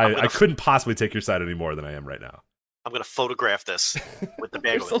 I couldn't possibly take your side any more than I am right now. I'm going to photograph this with the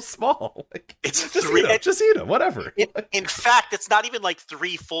bag. They're so small. Like, it's just 3. Just eat them. Whatever. In fact, it's not even like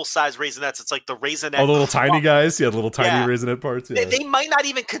 3 full-size Raisinets. It's like the Raisinette. Oh, the little tiny guys? Yeah, the little tiny Raisinette parts. Yeah. They might not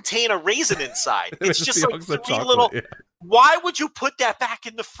even contain a raisin inside. It's just like 3 chocolate, little... Yeah. Why would you put that back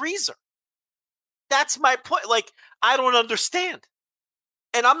in the freezer? That's my point. Like, I don't understand.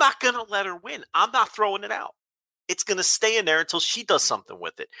 And I'm not going to let her win. I'm not throwing it out. It's going to stay in there until she does something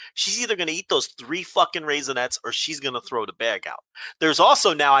with it. She's either going to eat those 3 fucking Raisinets or she's going to throw the bag out. There's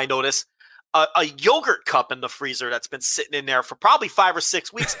also now, I notice, a yogurt cup in the freezer that's been sitting in there for probably 5 or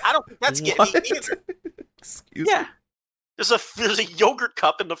 6 weeks. I don't think that's getting eaten either. Excuse me? There's a yogurt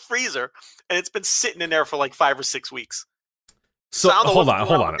cup in the freezer, and it's been sitting in there for like 5 or 6 weeks. So hold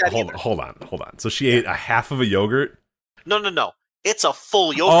on. So she ate a half of a yogurt? No. It's a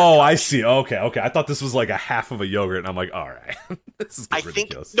full yogurt. Oh, cup. I see. Okay. I thought this was like a half of a yogurt, and I'm like, all right. This is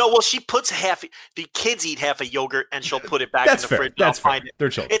ridiculous. She puts half. The kids eat half a yogurt, and she'll put it back in the fridge. That's fair. Find it. They're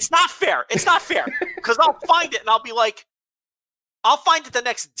children. It's not fair. Because I'll find it, and I'll be like, I'll find it the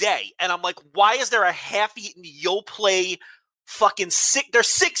next day, and I'm like, why is there a half-eaten Yoplait fucking sick? They're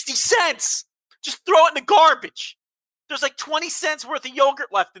 60 cents. Just throw it in the garbage. There's like 20 cents worth of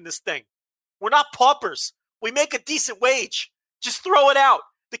yogurt left in this thing. We're not paupers. We make a decent wage. Just throw it out.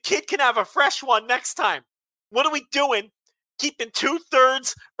 The kid can have a fresh one next time. What are we doing? Keeping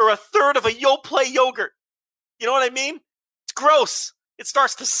 2/3 or 1/3 of a Yoplait yogurt. You know what I mean? It's gross. It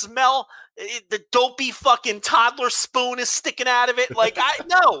starts to smell. The dopey fucking toddler spoon is sticking out of it. Like,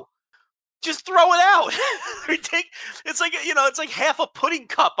 no. Just throw it out. It's like, it's like half a pudding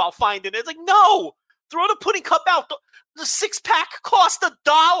cup I'll find in it. It's like, no. Throw the pudding cup out. The 6-pack cost $1.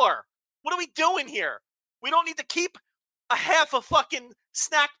 What are we doing here? We don't need to keep a half a fucking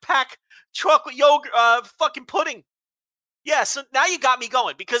snack pack chocolate yogurt fucking pudding. Yeah, so now you got me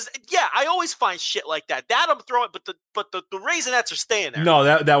going because I always find shit like that. That I'm throwing, but the Raisinets are staying there. No,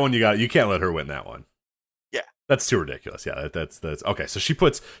 that one you can't let her win that one. Yeah. That's too ridiculous. Yeah, that's okay. So she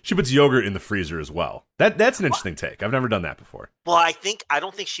puts yogurt in the freezer as well. That's an interesting take. I've never done that before. Well, I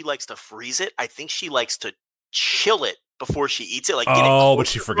don't think she likes to freeze it. I think she likes to chill it before she eats it. Like, but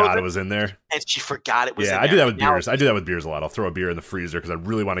she forgot it was in there. And she forgot it was in there. Yeah, I do that with beers. I do that with beers a lot. I'll throw a beer in the freezer because I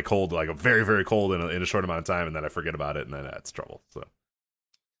really want it cold, like a very, very cold in a short amount of time, and then I forget about it, and then it's trouble. So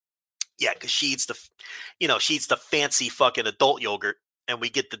Yeah, because she eats the fancy fucking adult yogurt, and we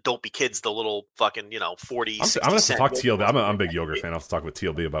get the dopey kids the little fucking 40. I'm gonna have to talk TLB. I'm a big yogurt fan. I'll have to talk with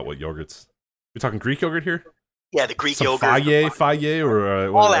TLB about what yogurts. We talking Greek yogurt here? Yeah, the Greek some yogurt, Faye,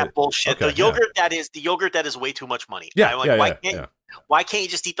 or all that bullshit. Okay, the yogurt that is way too much money. Yeah, why can't you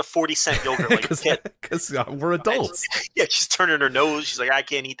just eat the 40-cent yogurt like a kid? Because we're adults. Yeah, she's turning her nose. She's like, I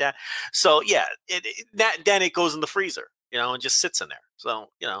can't eat that. So yeah, then it goes in the freezer, and just sits in there. So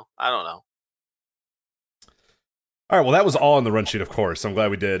I don't know. All right, well, that was all on the run sheet, of course. I'm glad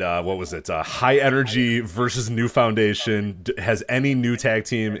we did, what was it, High Energy versus New Foundation. Has any new tag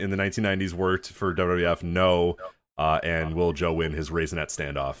team in the 1990s worked for WWF? No. And will Joe win his Raisinette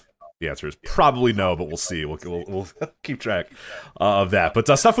standoff? The answer is probably no, but we'll see. We'll keep track of that.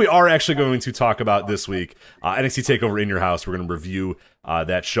 But stuff we are actually going to talk about this week, NXT TakeOver In Your House. We're going to review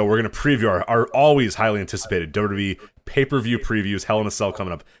that show. We're going to preview our always highly anticipated WWE pay-per-view previews. Hell in a Cell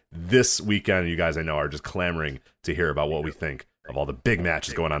coming up this weekend. You guys, I know, are just clamoring to hear about what we think of all the big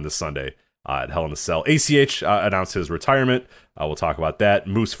matches going on this Sunday at Hell in a Cell. ACH announced his retirement. We'll talk about that.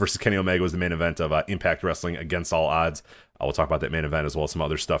 Moose versus Kenny Omega was the main event of Impact Wrestling Against All Odds. We'll talk about that main event as well as some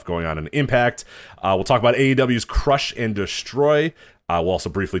other stuff going on in Impact. We'll talk about AEW's Crush and Destroy. We'll also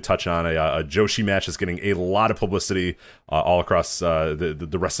briefly touch on a Joshi match that's getting a lot of publicity all across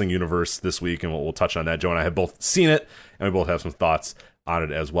the wrestling universe this week, and we'll touch on that. Joe and I have both seen it, and we both have some thoughts on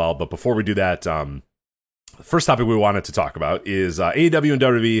it as well. But before we do that, the first topic we wanted to talk about is AEW and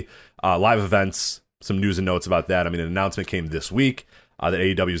WWE live events, some news and notes about that. I mean, an announcement came this week that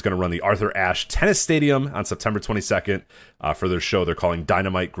AEW is going to run the Arthur Ashe Tennis Stadium on September 22nd for their show they're calling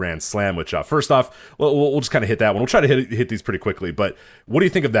Dynamite Grand Slam, which first off, we'll just kind of hit that one. We'll try to hit these pretty quickly, but what do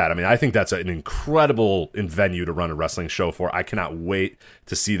you think of that? I mean, I think that's an incredible venue to run a wrestling show for. I cannot wait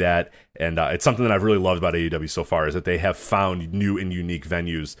to see that, and it's something that I've really loved about AEW so far is that they have found new and unique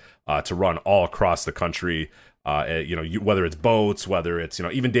venues to run all across the country. Whether it's boats, whether it's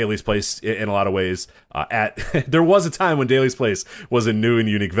even Daly's Place in a lot of ways. There was a time when Daly's Place was a new and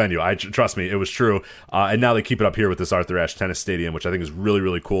unique venue. Trust me, it was true. And now they keep it up here with this Arthur Ashe Tennis Stadium, which I think is really,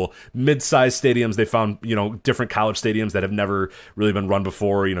 really cool. Mid-sized stadiums, they found different college stadiums that have never really been run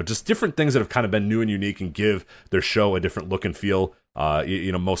before. Just different things that have kind of been new and unique and give their show a different look and feel.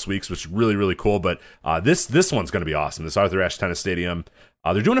 Most weeks, which is really, really cool. But this one's going to be awesome. This Arthur Ashe Tennis Stadium.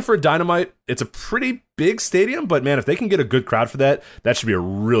 They're doing it for a Dynamite. It's a pretty big stadium, but man, if they can get a good crowd for that, that should be a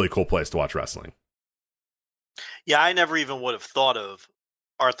really cool place to watch wrestling. Yeah, I never even would have thought of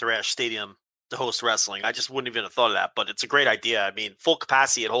Arthur Ashe Stadium to host wrestling. I just wouldn't even have thought of that, but it's a great idea. I mean, full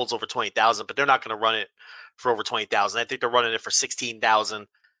capacity, it holds over 20,000, but they're not going to run it for over 20,000. I think they're running it for 16,000.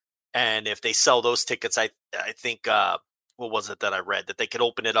 And if they sell those tickets, I think, what was it that I read? That they could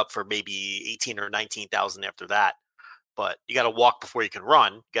open it up for maybe 18 or 19,000 after that. But you got to walk before you can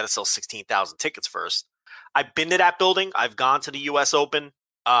run. You got to sell 16,000 tickets first. I've been to that building. I've gone to the U.S. Open.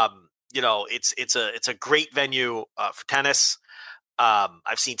 It's a great venue for tennis.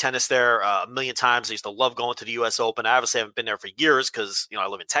 I've seen tennis there a million times. I used to love going to the U.S. Open. I obviously haven't been there for years because I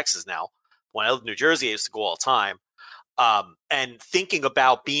live in Texas now. When I lived in New Jersey, I used to go all the time. And thinking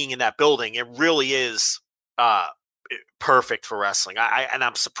about being in that building, it really is perfect for wrestling.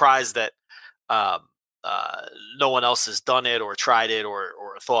 I'm surprised that no one else has done it or tried it or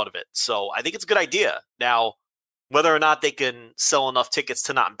thought of it. So I think it's a good idea. Now, whether or not they can sell enough tickets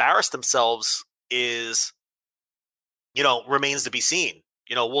to not embarrass themselves is, remains to be seen.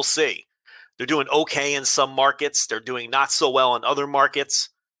 We'll see. They're doing okay in some markets. They're doing not so well in other markets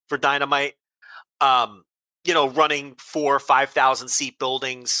for Dynamite. Running 4,000 or 5,000 seat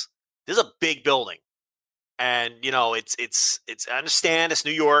buildings. This is a big building. And, it's I understand it's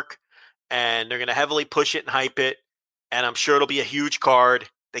New York. And they're going to heavily push it and hype it. And I'm sure it'll be a huge card.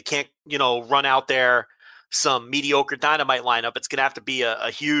 They can't, run out there some mediocre Dynamite lineup. It's going to have to be a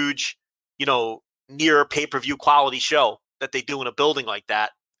huge, near pay-per-view quality show that they do in a building like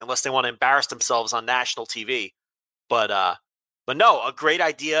that, unless they want to embarrass themselves on national TV. But no, a great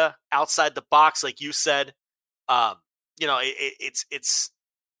idea outside the box, like you said. It's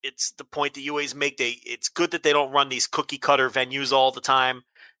the point that you always make. It's good that they don't run these cookie cutter venues all the time.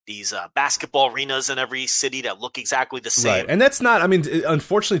 These basketball arenas in every city that look exactly the same. Right. And that's not,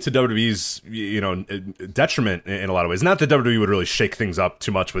 unfortunately to WWE's, detriment in a lot of ways. Not that WWE would really shake things up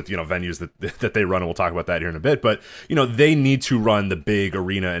too much with, venues that they run, and we'll talk about that here in a bit. But, they need to run the big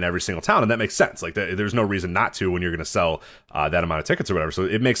arena in every single town, and that makes sense. Like, there's no reason not to when you're going to sell that amount of tickets or whatever. So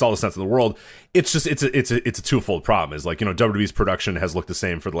it makes all the sense in the world. It's just, it's a twofold problem. Is like, WWE's production has looked the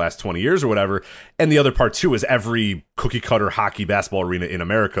same for the last 20 years or whatever. And the other part, too, is every cookie cutter hockey basketball arena in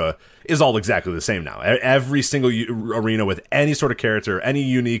America America is all exactly the same now. Every single arena with any sort of character, any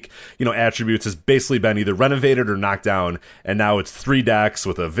unique, attributes has basically been either renovated or knocked down, and now it's 3 decks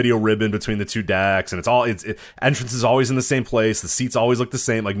with a video ribbon between the 2 decks, and entrance is always in the same place, the seats always look the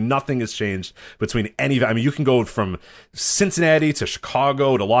same, like nothing has changed between any. I mean, you can go from Cincinnati to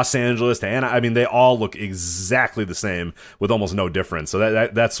Chicago to Los Angeles to Anaheim. I mean, they all look exactly the same with almost no difference. So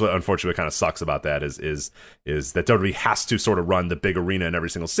that's what unfortunately kind of sucks about that is that WWE has to sort of run the big arena in every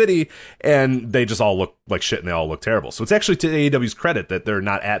single city, and they just all look like shit and they all look terrible. So it's actually to AEW's credit that they're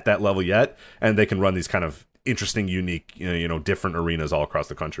not at that level yet, and they can run these kind of interesting, unique, different arenas all across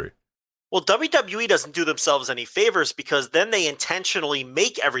the country. Well, WWE doesn't do themselves any favors because then they intentionally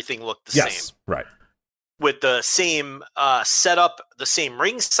make everything look the same. Right. With the same setup, the same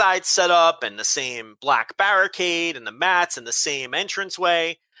ringside setup, and the same black barricade, and the mats, and the same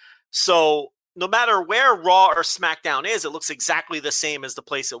entranceway. So no matter where Raw or SmackDown is, it looks exactly the same as the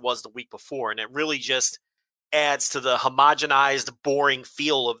place it was the week before, and it really just adds to the homogenized, boring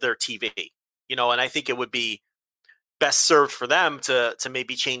feel of their TV. And I think it would be best served for them to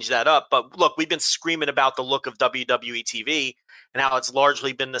maybe change that up. But look, we've been screaming about the look of WWE TV and how it's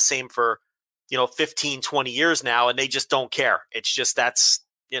largely been the same for 15, 20 years now, and they just don't care. It's just that's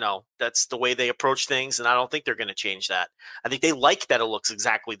the way they approach things, and I don't think they're going to change that. I think they like that it looks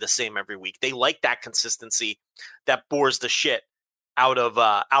exactly the same every week. They like that consistency that bores the shit out of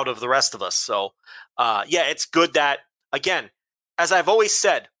the rest of us. So, it's good that, again, as I've always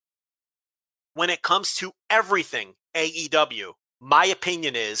said, when it comes to everything AEW, my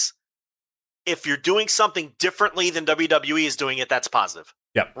opinion is if you're doing something differently than WWE is doing it, that's positive.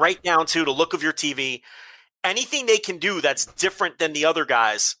 Yep. Right down to the look of your TV. Anything they can do that's different than the other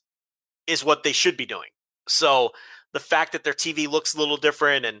guys is what they should be doing. So the fact that their TV looks a little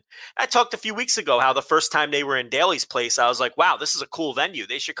different, and I talked a few weeks ago how the first time they were in Daly's place, I was like, wow, this is a cool venue.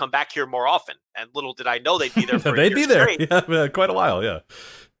 They should come back here more often. And little did I know they'd be there for they'd be there. Straight. Yeah, quite a while, yeah.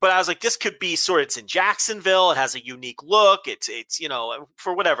 But I was like, this could be it's in Jacksonville. It has a unique look. It's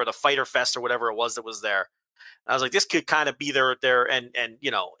for whatever, the Fighter Fest or whatever it was that was there. I was like, this could kind of be their and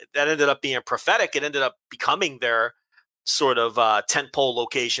that ended up being prophetic. It ended up becoming their sort of tentpole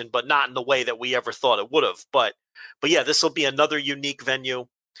location, but not in the way that we ever thought it would have. But yeah, this will be another unique venue,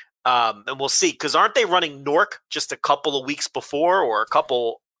 and we'll see. Because aren't they running Newark just a couple of weeks before, or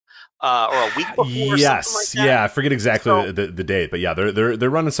a week before? Yes, or something like that? Yeah, I forget exactly the date, but yeah, they're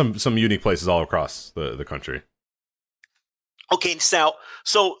running some unique places all across the country. Okay, so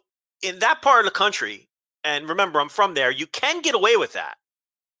in that part of the country. And remember, I'm from there. You can get away with that,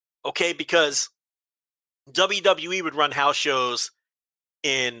 okay? Because WWE would run house shows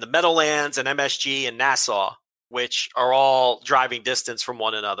in the Meadowlands and MSG and Nassau, which are all driving distance from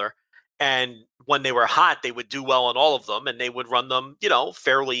one another. And when they were hot, they would do well on all of them, and they would run them,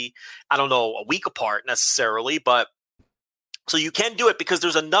 fairly, I don't know, a week apart necessarily. But so you can do it because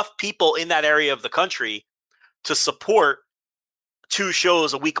there's enough people in that area of the country to support 2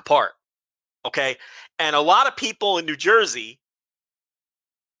 shows a week apart. Okay. And a lot of people in New Jersey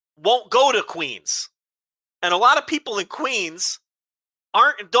won't go to Queens. And a lot of people in Queens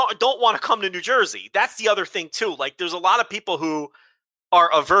don't want to come to New Jersey. That's the other thing too. Like there's a lot of people who are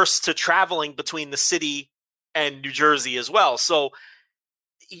averse to traveling between the city and New Jersey as well. So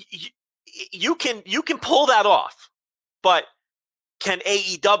you can pull that off. But can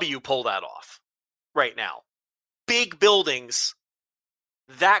AEW pull that off right now? Big buildings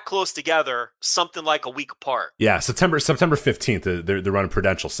that close together, something like a week apart. Yeah, September 15th, they're running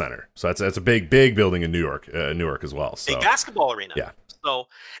Prudential Center, so that's a big building in Newark as well. So. Big basketball arena. Yeah. So,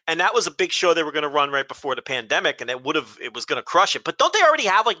 and that was a big show they were going to run right before the pandemic, and it was going to crush it. But don't they already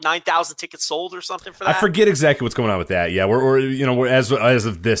have like 9,000 tickets sold or something for that? I forget exactly what's going on with that. Yeah, we're as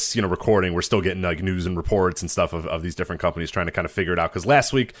of this recording, we're still getting like news and reports and stuff of these different companies trying to kind of figure it out. Because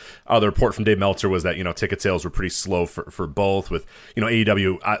last week, the report from Dave Meltzer was that ticket sales were pretty slow for both, with AEW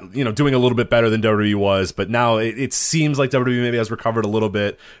doing a little bit better than WWE was, but now it seems like WWE maybe has recovered a little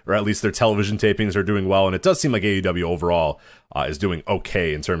bit, or at least their television tapings are doing well, and it does seem like AEW overall is doing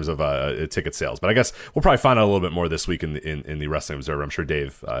okay in terms of ticket sales. But I guess we'll probably find out a little bit more this week in the Wrestling Observer. I'm sure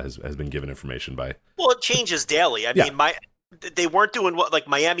Dave has been given information by. Well, it changes daily. I mean, they weren't doing well. Like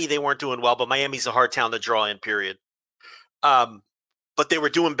Miami, they weren't doing well, but Miami's a hard town to draw in. Period. But they were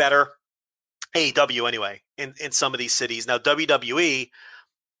doing better. AEW anyway in some of these cities. Now WWE,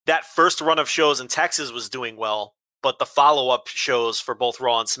 that first run of shows in Texas was doing well, but the follow-up shows for both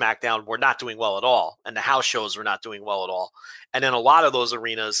Raw and SmackDown were not doing well at all, and the house shows were not doing well at all. And in a lot of those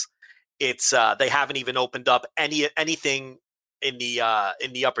arenas, it's they haven't even opened up anything in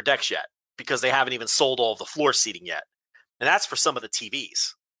the upper decks yet, because they haven't even sold all the floor seating yet, and that's for some of the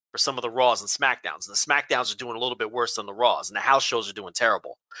TVs. for some of the Raws and SmackDowns. And the SmackDowns are doing a little bit worse than the Raws, and the house shows are doing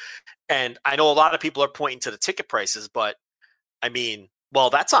terrible. And I know a lot of people are pointing to the ticket prices, but I mean, well,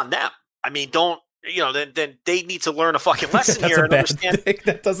 that's on them. I mean, then they need to learn a fucking lesson here and understand. Thing.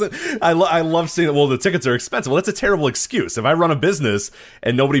 That doesn't. I love seeing that. Well, the tickets are expensive. Well, that's a terrible excuse. If I run a business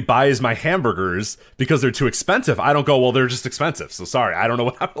and nobody buys my hamburgers because they're too expensive, I don't go, well, they're just expensive. So sorry, I don't know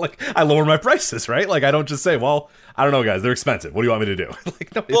what I'm like. I lower my prices, right? Like I don't just say, well, I don't know, guys, they're expensive. What do you want me to do?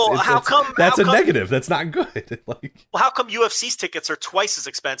 Like, no, well, how come that's a negative? That's not good. Like, well, how come UFC's tickets are twice as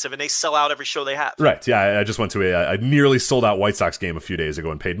expensive and they sell out every show they have? Right. Yeah, I just went to a nearly sold out White Sox game a few days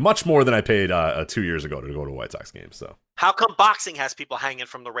ago and paid much more than I paid 2 years ago to go to a White Sox game. So how come boxing has people hanging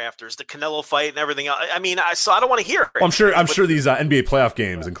from the rafters, the Canelo fight and everything else? I mean, I don't want to hear it. Well, I'm sure these NBA playoff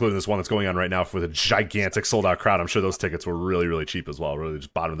games, including this one that's going on right now with a gigantic sold out crowd, I'm sure those tickets were really, really cheap as well. Really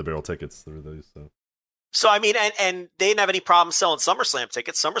just bottom of the barrel tickets. So I mean, and they didn't have any problem selling SummerSlam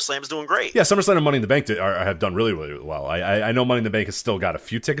tickets. SummerSlam's doing great. Yeah, SummerSlam and Money in the Bank have done really, really well. I know Money in the Bank has still got a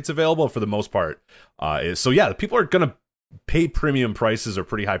few tickets available for the most part. So yeah, people are going to pay premium prices or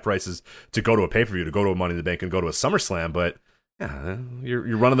pretty high prices to go to a pay-per-view, to go to a Money in the Bank and go to a SummerSlam, but yeah,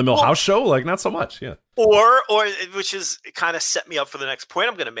 you're run-of-the-mill house show, like not so much, yeah. Or which is kind of set me up for the next point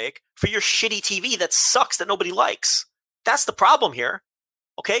I'm going to make, for your shitty TV that sucks that nobody likes. That's the problem here,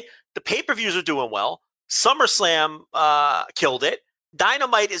 okay? The pay-per-views are doing well. SummerSlam killed it.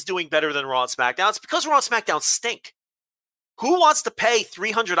 Dynamite is doing better than Raw and SmackDown. It's because Raw and SmackDown stink. Who wants to pay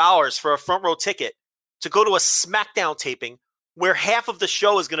 $300 for a front row ticket to go to a SmackDown taping where half of the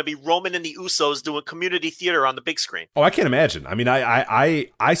show is going to be Roman and the Usos doing community theater on the big screen? Oh, I can't imagine. I mean,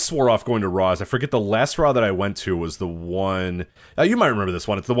 I swore off going to Raws. I forget the last Raw that I went to was the one. You might remember this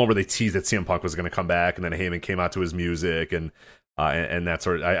one. It's the one where they teased that CM Punk was going to come back, and then Heyman came out to his music and that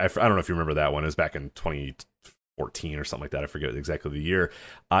sort of. I don't know if you remember that one. It was back in 2014 or something like that. I forget exactly the year.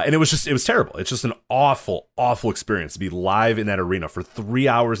 And it was terrible. It's just an awful experience to be live in that arena for 3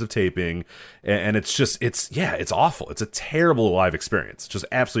 hours of taping. And it's awful. It's a terrible live experience. Just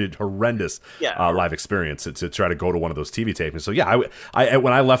absolutely horrendous live experience to try to go to one of those TV tapings. So yeah, I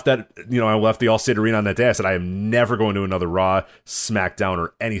when I left that, I left the Allstate Arena on that day, I said, I am never going to another Raw, SmackDown,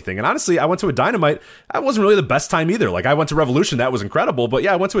 or anything. And honestly, I went to a Dynamite. That wasn't really the best time either. Like I went to Revolution. That was incredible. But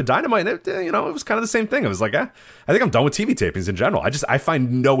yeah, I went to a Dynamite and it was kind of the same thing. I was like, I think I'm done with TV tapings in general. I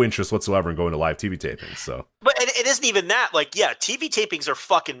find no interest whatsoever in going to live TV tapings. So, but it isn't even that. Like, yeah, TV tapings are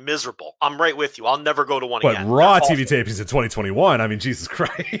fucking miserable. I'm right with you. I'll never go to one again. But Raw TV tapings in 2021. I mean, Jesus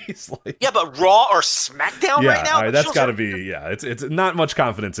Christ. Yeah, but Raw or SmackDown right now. That's got to be. Yeah, it's not much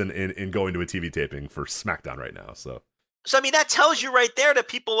confidence in going to a TV taping for SmackDown right now. So I mean, that tells you right there that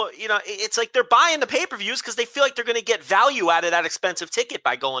people, it's like they're buying the pay-per-views because they feel like they're going to get value out of that expensive ticket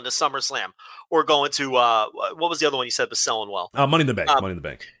by going to SummerSlam or going to, what was the other one you said was selling well? Money in the Bank. Money in the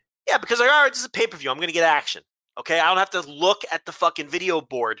Bank. Yeah, because like, all right, this is a pay-per-view. I'm going to get action. Okay, I don't have to look at the fucking video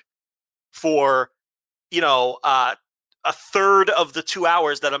board for, a third of the 2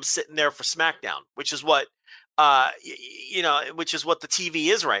 hours that I'm sitting there for SmackDown, which is what, which is what the TV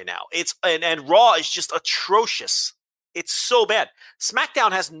is right now. It's and Raw is just atrocious. It's so bad.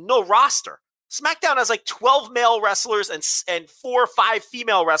 SmackDown has no roster. SmackDown has like 12 male wrestlers and 4 or 5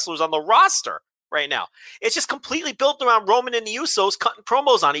 female wrestlers on the roster right now. It's just completely built around Roman and the Usos cutting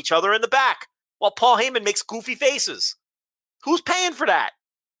promos on each other in the back while Paul Heyman makes goofy faces. Who's paying for that?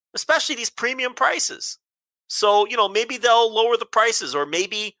 Especially these premium prices. So, maybe they'll lower the prices, or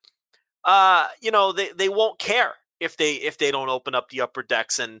maybe, they won't care if they don't open up the upper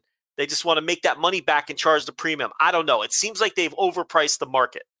decks and they just want to make that money back and charge the premium. I don't know. It seems like they've overpriced the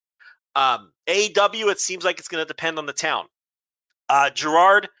market. AEW, it seems like it's going to depend on the town.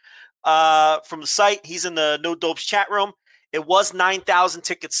 Gerard from the site, he's in the No Dopes chat room. It was 9,000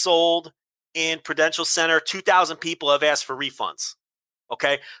 tickets sold in Prudential Center. 2,000 people have asked for refunds.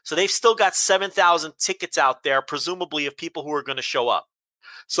 Okay, so they've still got 7,000 tickets out there, presumably of people who are going to show up.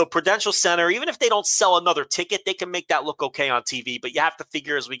 So Prudential Center, even if they don't sell another ticket, they can make that look okay on TV. But you have to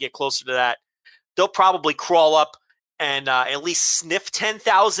figure as we get closer to that, they'll probably crawl up and at least sniff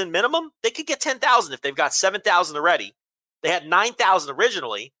 10,000 minimum. They could get 10,000 if they've got 7,000 already. They had 9,000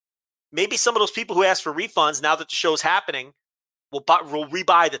 originally. Maybe some of those people who asked for refunds, now that the show's happening, will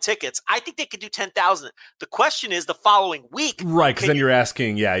rebuy the tickets. I think they could do 10,000. The question is the following week. Right, because then you're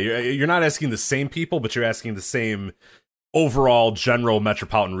asking, you're not asking the same people, but you're asking the same overall general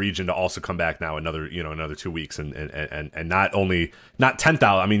metropolitan region to also come back now another 2 weeks and not 10,000,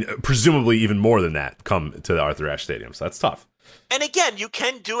 I mean presumably even more than that come to the Arthur Ashe Stadium. So that's tough. And again, you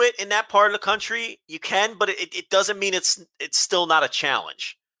can do it in that part of the country. You can, but it doesn't mean it's still not a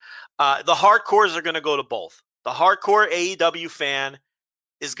challenge. The hardcores are going to go to both. The hardcore AEW fan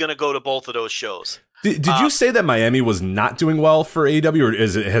is going to go to both of those shows. Did you say that Miami was not doing well for AEW, or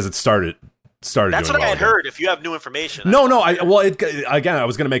has it started? That's what well I had again? heard. If you have new information, No. Again, I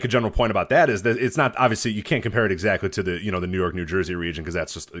was going to make a general point about that. Is that it's not, obviously you can't compare it exactly to the the New York, New Jersey region, because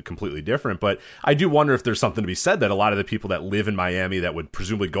that's just completely different. But I do wonder if there's something to be said that a lot of the people that live in Miami that would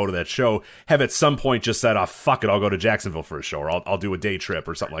presumably go to that show have at some point just said, "Oh, fuck it, I'll go to Jacksonville for a show, or I'll do a day trip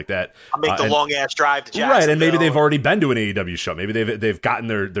or something like that." I'll make the long ass drive to Jacksonville. Right, and maybe they've already been to an AEW show. Maybe they've gotten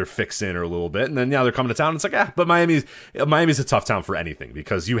their fix in or a little bit, and then now they're coming to town. And it's like, but Miami's a tough town for anything,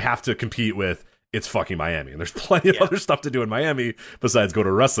 because you have to compete with. It's fucking Miami, and there's plenty of other stuff to do in Miami besides go to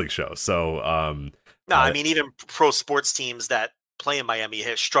a wrestling show. So, I mean, even pro sports teams that play in Miami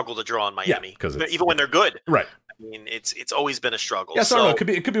have struggled to draw in Miami, because even when they're good. Right. I mean, it's always been a struggle. Yeah, so I don't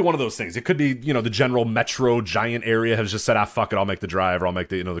know. It could be one of those things. It could be the general metro giant area has just said, fuck it, I'll make the drive, or I'll make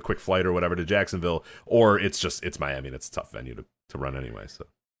the the quick flight or whatever to Jacksonville, or it's Miami and it's a tough venue to run anyway. So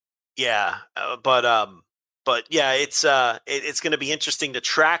yeah, But yeah, it's going to be interesting to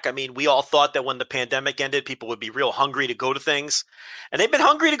track. I mean, we all thought that when the pandemic ended, people would be real hungry to go to things, and they've been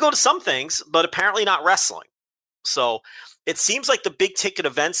hungry to go to some things, but apparently not wrestling. So it seems like the big ticket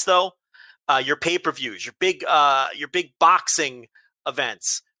events, though, your pay-per-views, your big boxing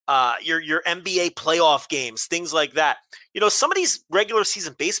events, your NBA playoff games, things like that. Some of these regular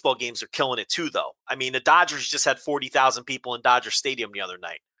season baseball games are killing it too, though. I mean, the Dodgers just had 40,000 people in Dodger Stadium the other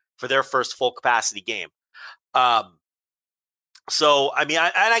night for their first full capacity game. So, I mean,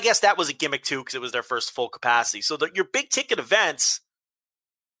 I guess that was a gimmick too, because it was their first full capacity. So your big ticket events,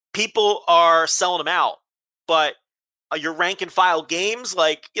 people are selling them out, but your rank and file games,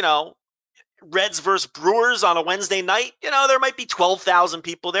 like, Reds versus Brewers on a Wednesday night, there might be 12,000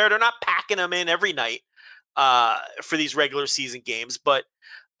 people there. They're not packing them in every night, for these regular season games. But,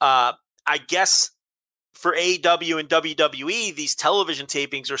 I guess for AEW and WWE, these television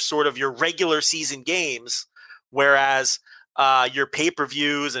tapings are sort of your regular season games. Whereas your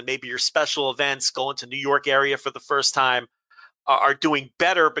pay-per-views and maybe your special events going to New York area for the first time are doing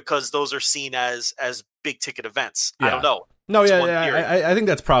better, because those are seen as big ticket events. Yeah. I don't know. No, I think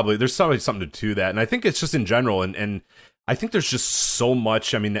that's there's probably something to that. And I think it's just in general. And I think there's just so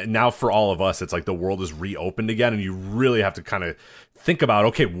much. I memean, now for all of us, it's like the world is reopened again, and you really have to kind of think about,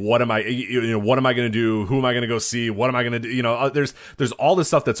 okay, what am I going to do? Who am I going to go see? What am I going to do? There's all this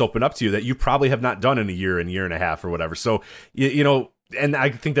stuff that's opened up to you that you probably have not done in a year and a half or whatever. So, and I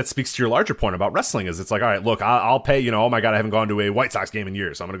think that speaks to your larger point about wrestling, is it's like, all right, look, I'll pay, oh my God, I haven't gone to a White Sox game in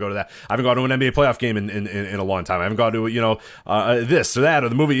years, so I'm going to go to that. I haven't gone to an NBA playoff game in a long time. I haven't gone to, this or that, or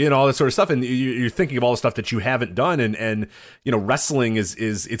the movie, all that sort of stuff. And you're thinking of all the stuff that you haven't done. And wrestling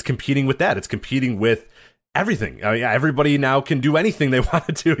it's competing with that. It's competing with everything. I mean, everybody now can do anything they want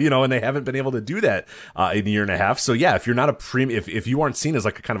to do, and they haven't been able to do that in a year and a half. So yeah, if you're not a premium, if you aren't seen as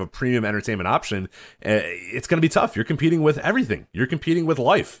like a kind of a premium entertainment option, it's going to be tough. You're competing with everything. You're competing with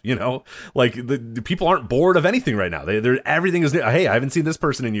life. Like the people aren't bored of anything right now. They're everything is new. Hey, I haven't seen this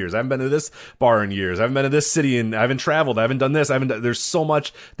person in years. I haven't been to this bar in years. I haven't been to this city, and I haven't traveled. I haven't done this. There's so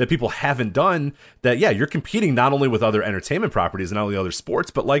much that people haven't done that. Yeah, you're competing not only with other entertainment properties and not only other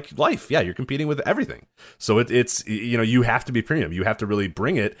sports, but like life. Yeah, you're competing with everything. So it's you have to be premium. You have to really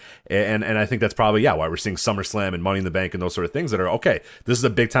bring it, and I think that's probably why we're seeing SummerSlam and Money in the Bank and those sort of things that are okay. This is a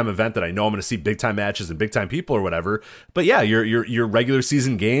big time event that I know I'm going to see big time matches and big time people or whatever. But yeah, your regular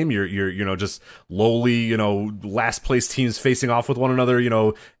season game, your just lowly last place teams facing off with one another,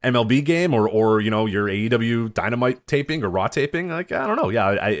 MLB game or your AEW Dynamite taping or Raw taping. Like, I don't know. Yeah,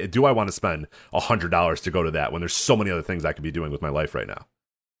 I want to spend $100 to go to that when there's so many other things I could be doing with my life right now.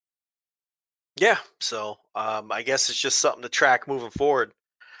 Yeah, so I guess it's just something to track moving forward.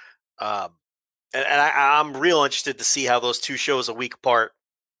 And I'm real interested to see how those two shows a week apart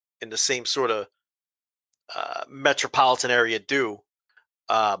in the same sort of metropolitan area do.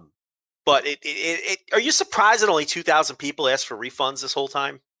 But are you surprised that only 2,000 people asked for refunds this whole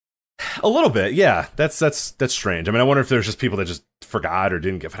time? A little bit, yeah. That's strange. I mean, I wonder if there's just people that just forgot or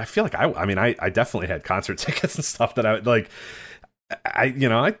didn't get. But I feel like I definitely had concert tickets and stuff that I like.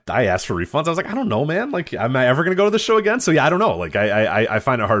 I asked for refunds. I was like, I don't know, man. Like, am I ever going to go to the show again? So yeah, I don't know. Like, I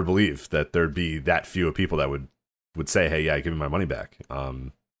find it hard to believe that there'd be that few of people that would say, hey, yeah, give me my money back. I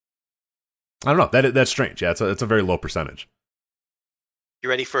don't know. That's strange. Yeah, it's a very low percentage. You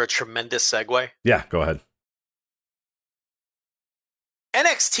ready for a tremendous segue? Yeah, go ahead.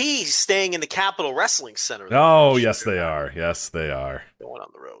 NXT staying in the Capitol Wrestling Center. Oh, yes, they are. Yes, they are. Going on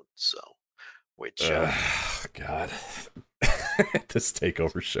the road. So, which God. This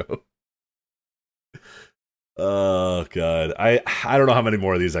takeover show. Oh God, I don't know how many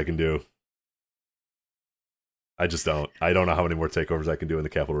more of these I can do. I just don't. I don't know how many more takeovers I can do in the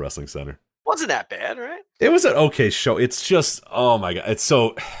Capitol Wrestling Center. Wasn't that bad, right? It was an okay show. It's just, oh my God. It's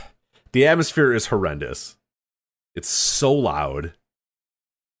so, the atmosphere is horrendous. It's so loud.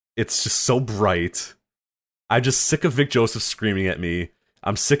 It's just so bright. I'm just sick of Vic Joseph screaming at me.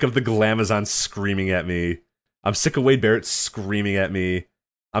 I'm sick of the Glamazon screaming at me. I'm sick of Wade Barrett screaming at me.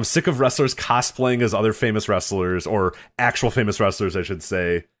 I'm sick of wrestlers cosplaying as other famous wrestlers, or actual famous wrestlers, I should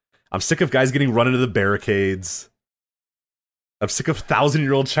say. I'm sick of guys getting run into the barricades. I'm sick of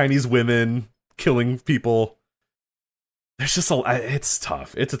 1,000-year-old Chinese women killing people. There's just it's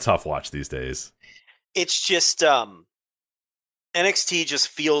tough. It's a tough watch these days. It's just NXT just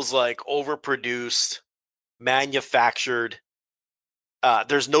feels like overproduced, manufactured.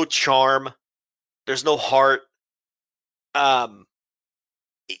 There's no charm. There's no heart.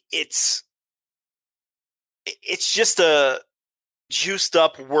 It's just a juiced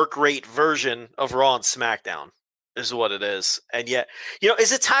up work rate version of Raw and SmackDown is what it is. And yet,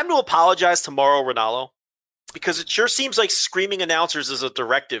 is it time to apologize to Mauro Ranallo? Because it sure seems like screaming announcers is a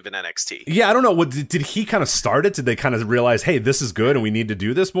directive in NXT. Yeah, I don't know. Did he kind of start it? Did they kind of realize, hey, this is good and we need to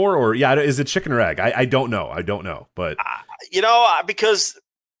do this more? Or, is it chicken or egg? I don't know. I don't know. But, because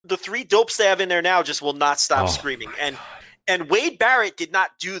the 3 dopes they have in there now just will not stop screaming. And Wade Barrett did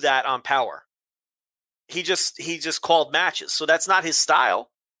not do that on Power. He just called matches. So that's not his style.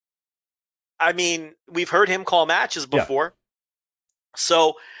 I mean, we've heard him call matches before. Yeah.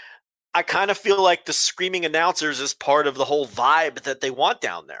 So I kind of feel like the screaming announcers is part of the whole vibe that they want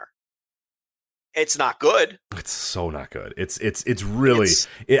down there. It's not good. It's so not good. It's really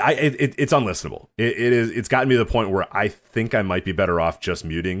it's unlistenable. It's gotten me to the point where I think I might be better off just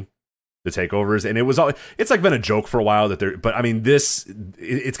muting the takeovers. And it's like been a joke for a while but I mean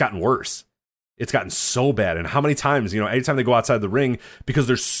it's gotten worse. It's gotten so bad. And how many times, anytime they go outside the ring, because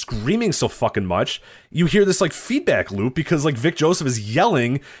they're screaming so fucking much, you hear this like feedback loop because like Vic Joseph is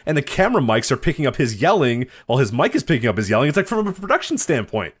yelling and the camera mics are picking up his yelling while his mic is picking up his yelling. It's like from a production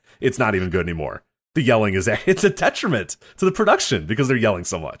standpoint, it's not even good anymore. The yelling it's a detriment to the production because they're yelling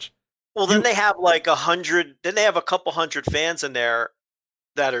so much. Well, then they have like 100, then they have a couple hundred fans in there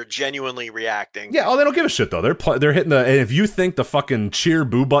that are genuinely reacting. Yeah, they don't give a shit though. They're hitting and if you think the fucking cheer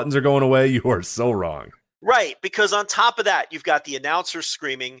boo buttons are going away, you are so wrong. Right, because on top of that, you've got the announcers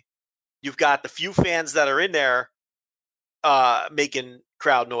screaming, you've got the few fans that are in there making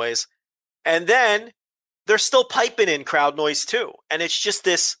crowd noise, and then they're still piping in crowd noise too. And it's just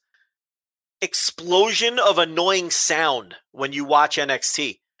this explosion of annoying sound when you watch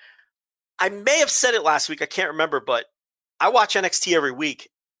NXT. I may have said it last week, I can't remember, but I watch NXT every week,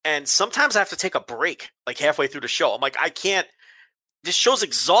 and sometimes I have to take a break, like halfway through the show. I'm like, I can't. This show's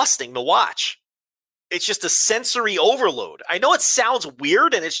exhausting to watch. It's just a sensory overload. I know it sounds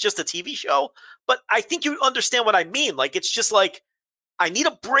weird, and it's just a TV show, but I think you understand what I mean. Like, it's just like, I need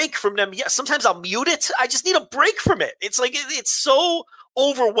a break from them. Yeah, sometimes I'll mute it. I just need a break from it. It's like, it's so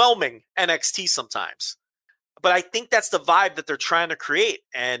overwhelming, NXT sometimes. But I think that's the vibe that they're trying to create,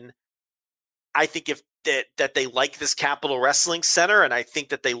 and I think if that they like this Capitol Wrestling Center, and I think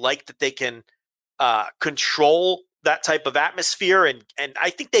that they like that they can control that type of atmosphere, and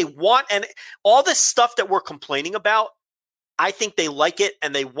I think they want, and all this stuff that we're complaining about, I think they like it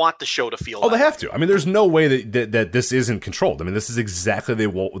and they want the show to feel. They have to. I mean, there's no way that this isn't controlled. I mean, this is exactly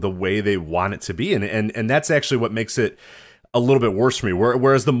the way they want it to be, and that's actually what makes it a little bit worse for me.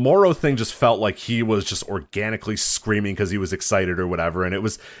 Whereas the Mauro thing just felt like he was just organically screaming because he was excited or whatever, and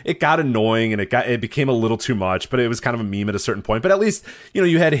it got annoying and it became a little too much. But it was kind of a meme at a certain point. But at least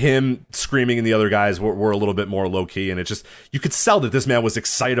you had him screaming and the other guys were a little bit more low key, and it just, you could sell that this man was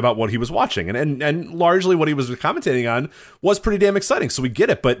excited about what he was watching, and largely what he was commentating on was pretty damn exciting. So we get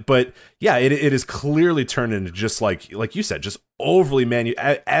it, but yeah, it is clearly turned into just like you said, just overly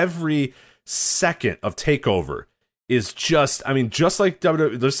every second of TakeOver is just, I mean, just like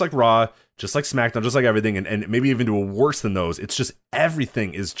WWE, just like Raw, just like SmackDown, just like everything, and maybe even do a worse than those. It's just,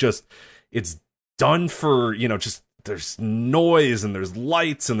 everything is just, it's done for, just, there's noise and there's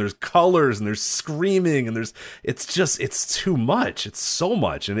lights and there's colors and there's screaming and it's too much. It's so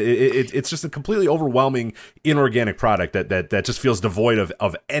much. And it's just a completely overwhelming, inorganic product that just feels devoid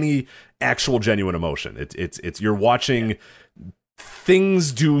of any actual genuine emotion. It's you're watching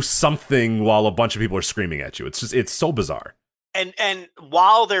things do something while a bunch of people are screaming at you. It's so bizarre. And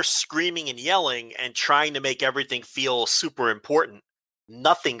while they're screaming and yelling and trying to make everything feel super important,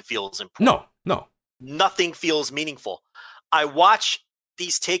 nothing feels important. No. Nothing feels meaningful. I watch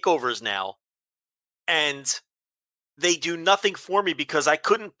these takeovers now, and they do nothing for me because I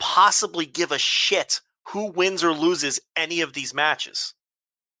couldn't possibly give a shit who wins or loses any of these matches.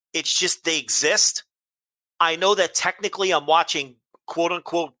 It's just, they exist. I know that technically I'm watching quote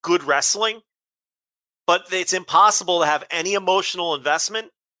unquote good wrestling, but it's impossible to have any emotional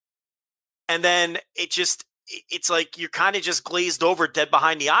investment. And then it's like you're kind of just glazed over, dead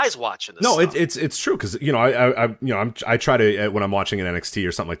behind the eyes watching this. No, stuff. it's true, because I try to, when I'm watching an NXT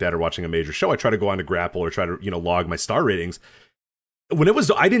or something like that, or watching a major show, I try to go on to Grapple or try to log my star ratings. When it was,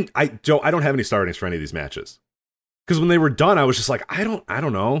 I don't have any star ratings for any of these matches, because when they were done, I was just like, I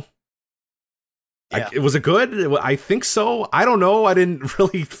don't know. Yeah. Was it good? I think so. I don't know. I didn't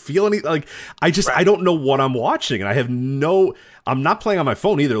really feel any, like, I don't know what I'm watching, and I'm not playing on my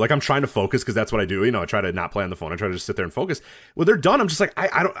phone either. Like, I'm trying to focus, because that's what I do. I try to not play on the phone. I try to just sit there and focus. When they're done, I'm just like,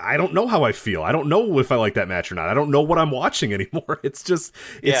 I don't know how I feel. I don't know if I like that match or not. I don't know what I'm watching anymore. It's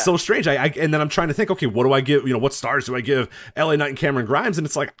so strange. And then I'm trying to think, okay, what do I give, what stars do I give LA Knight and Cameron Grimes? And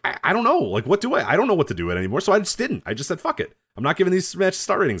it's like, I don't know. Like, I don't know what to do it anymore. So I just didn't. I just said, fuck it. I'm not giving these matches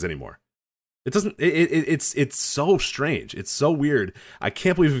star ratings anymore. It doesn't. It's so strange. It's so weird. I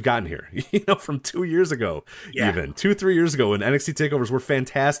can't believe we've gotten here. From 2 years ago, even 2-3 years ago, when NXT takeovers were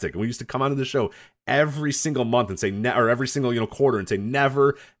fantastic, and we used to come onto the show every single month and say, or every single quarter, and say,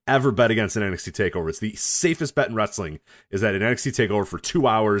 never ever bet against an NXT takeover. It's the safest bet in wrestling. Is that an NXT takeover for 2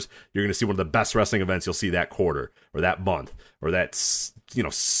 hours, you're going to see one of the best wrestling events you'll see that quarter or that month or that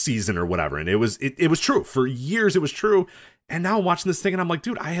season or whatever. And it was true for years. It was true. And now I'm watching this thing and I'm like,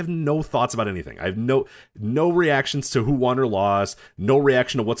 dude, I have no thoughts about anything. I have no reactions to who won or lost, no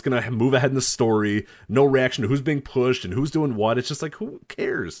reaction to what's going to move ahead in the story, no reaction to who's being pushed and who's doing what. It's just like, who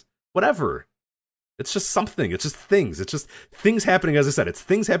cares? Whatever. It's just something. It's just things. It's just things happening. As I said, it's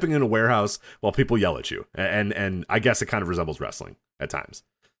things happening in a warehouse while people yell at you. And I guess it kind of resembles wrestling at times.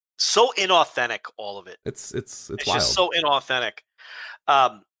 So inauthentic, all of it. It's wild. Just so inauthentic.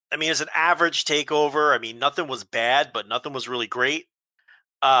 As an average takeover, nothing was bad, but nothing was really great.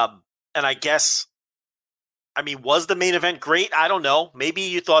 And I guess, was the main event great? I don't know. Maybe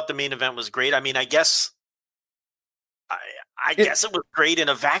you thought the main event was great. I guess it was great in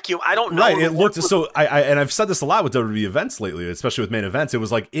a vacuum. I don't know. Right. It looked so. I've said this a lot with WWE events lately, especially with main events. It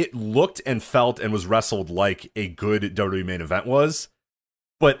was like it looked and felt and was wrestled like a good WWE main event was.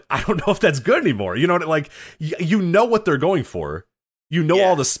 But I don't know if that's good anymore. Like what they're going for.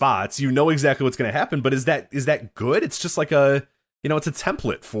 All the spots, exactly what's going to happen, but is that good? It's just like it's a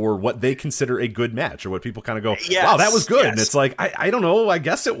template for what they consider a good match, or what people kind of go, wow, that was good. Yes. And it's like, I don't know, I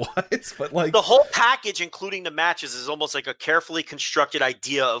guess it was, but like the whole package, including the matches, is almost like a carefully constructed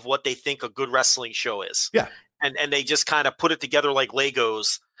idea of what they think a good wrestling show is. Yeah. And they just kind of put it together like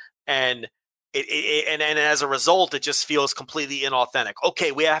Legos, and and as a result, it just feels completely inauthentic.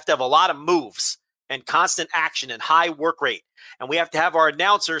 Okay, we have to have a lot of moves and constant action and high work rate. And we have to have our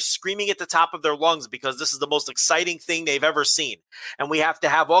announcers screaming at the top of their lungs because this is the most exciting thing they've ever seen. And we have to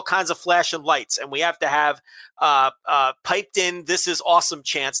have all kinds of flashing lights. And we have to have piped in "this is awesome"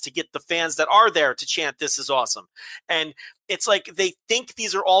 chants to get the fans that are there to chant "this is awesome." And it's like they think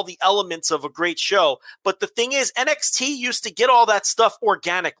these are all the elements of a great show. But the thing is, NXT used to get all that stuff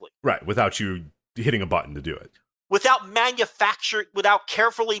organically. Right, without you hitting a button to do it. Without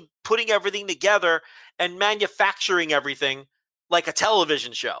carefully putting everything together and manufacturing everything like a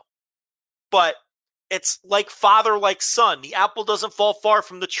television show. But it's like father, like son. The apple doesn't fall far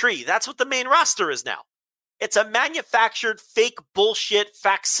from the tree. That's what the main roster is now. It's a manufactured, fake bullshit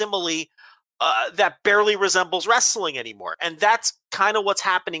facsimile that barely resembles wrestling anymore. And that's kind of what's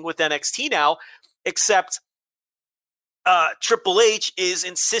happening with NXT now, except Triple H is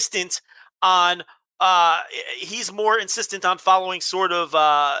insistent on he's more insistent on following sort of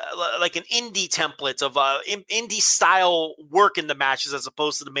like an indie template of indie style work in the matches as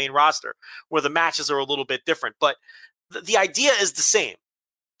opposed to the main roster, where the matches are a little bit different. But the idea is the same: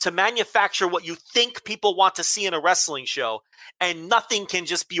 to manufacture what you think people want to see in a wrestling show, and nothing can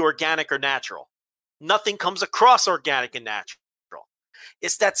just be organic or natural. Nothing comes across organic and natural.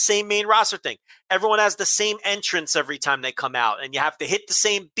 It's that same main roster thing. Everyone has the same entrance every time they come out, and you have to hit the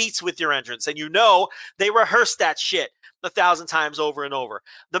same beats with your entrance. And they rehearse that shit 1,000 times over and over.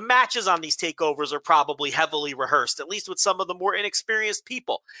 The matches on these takeovers are probably heavily rehearsed, at least with some of the more inexperienced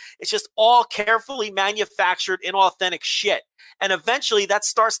people. It's just all carefully manufactured, inauthentic shit. And eventually that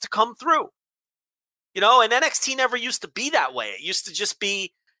starts to come through. And NXT never used to be that way. It used to just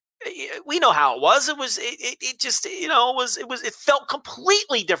be, we know how it was. It felt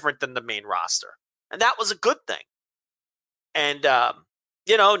completely different than the main roster. And that was a good thing. And,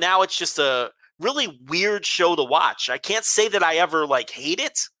 now it's just a really weird show to watch. I can't say that I ever hate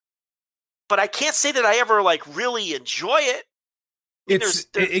it, but I can't say that I ever really enjoy it.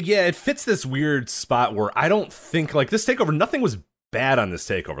 It fits this weird spot where I don't think this takeover, nothing was bad on this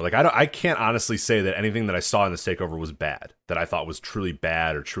takeover. Like I can't honestly say that anything that I saw in this takeover was bad, that I thought was truly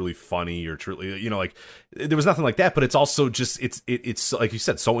bad or truly funny or truly, like there was nothing like that. But it's also just it's like you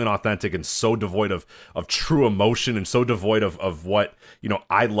said, so inauthentic and so devoid of true emotion and so devoid of what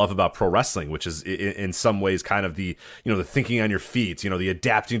I love about pro wrestling, which is in some ways kind of the the thinking on your feet, the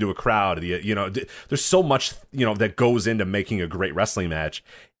adapting to a crowd, there's so much that goes into making a great wrestling match.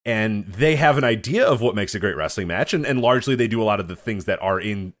 And they have an idea of what makes a great wrestling match, and largely they do a lot of the things that are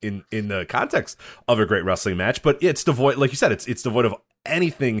in the context of a great wrestling match. But it's devoid, like you said, it's devoid of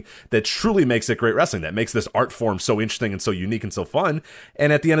anything that truly makes it great wrestling, that makes this art form so interesting and so unique and so fun.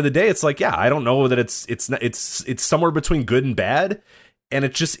 And at the end of the day, it's like, yeah, I don't know that it's somewhere between good and bad, and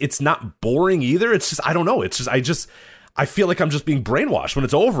it's not boring either. It's just, I don't know. It's just I feel like I'm just being brainwashed. When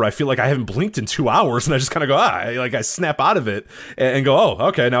it's over, I feel like I haven't blinked in 2 hours, and I just kind of go, I snap out of it and go, oh,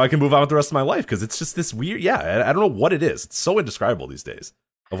 okay, now I can move on with the rest of my life, because it's just this weird, I don't know what it is. It's so indescribable these days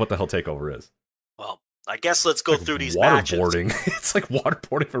of what the hell TakeOver is. Well, I guess let's go through these matches. Waterboarding. It's like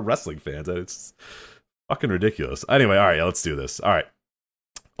waterboarding for wrestling fans. It's fucking ridiculous. Anyway, all right, let's do this. All right.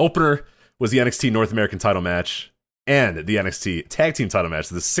 Opener was the NXT North American title match and the NXT Tag Team title match.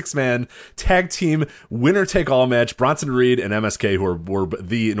 The 6-man tag team winner-take-all match. Bronson Reed and MSK, who were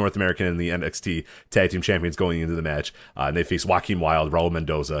the North American and the NXT Tag Team champions going into the match. And they faced Joaquin Wilde, Raul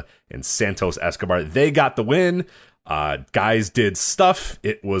Mendoza, and Santos Escobar. They got the win. Guys did stuff.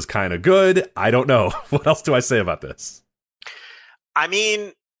 It was kind of good. I don't know. What else do I say about this? I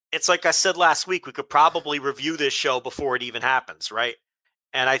mean, it's like I said last week, we could probably review this show before it even happens, right?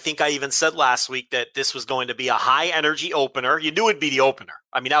 And I think I even said last week that this was going to be a high-energy opener. You knew it'd be the opener.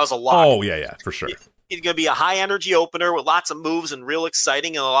 I mean, that was a lot. Oh, yeah, for sure. It's going to be a high-energy opener with lots of moves and real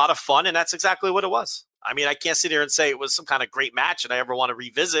exciting and a lot of fun, and that's exactly what it was. I mean, I can't sit here and say it was some kind of great match and I ever want to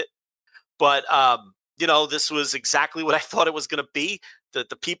revisit, but, this was exactly what I thought it was going to be. The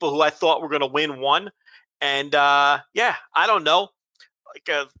people who I thought were going to win won, and, I don't know, like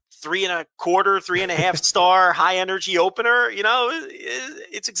a 3.25, 3.5 star high energy opener.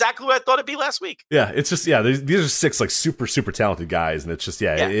 It's exactly what I thought it'd be last week. Yeah, it's just, these are 6 like super, super talented guys. And it's just,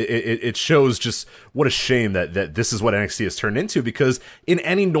 it shows just what a shame that this is what NXT has turned into, because in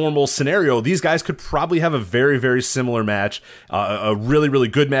any normal scenario, these guys could probably have a very, very similar match, a really, really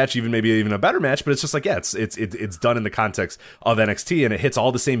good match, maybe even a better match. But it's just like, it's done in the context of NXT, and it hits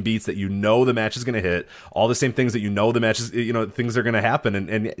all the same beats that the match is going to hit, all the same things that the match is, things are going to happen.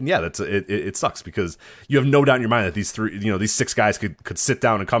 And it sucks, because you have no doubt in your mind that these 6 guys could sit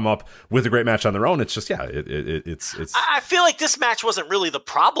down and come up with a great match on their own. It's just, it's. I feel like this match wasn't really the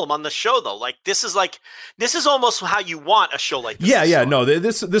problem on the show, though. Like, this is almost how you want a show like this. No,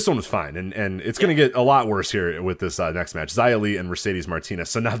 this one was fine, and it's going to get a lot worse here with this next match, Xia Li and Mercedes Martinez.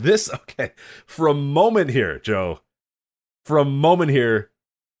 So now for a moment here, Joe, NXT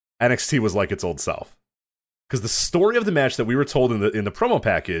was like its old self. Because the story of the match that we were told in the promo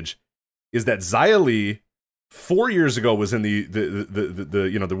package is that Xia Li 4 years ago was in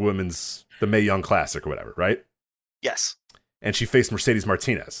the women's, the Mae Young Classic or whatever, right? Yes. And she faced Mercedes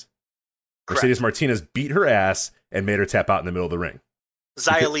Martinez. Correct. Mercedes Martinez beat her ass and made her tap out in the middle of the ring.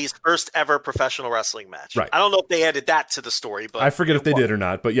 Xia Li's first ever professional wrestling match. Right. I don't know if they added that to the story, but I forget if they did or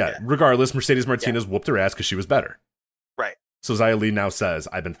not. But regardless, Mercedes Martinez whooped her ass because she was better. Right. So Xia Li now says,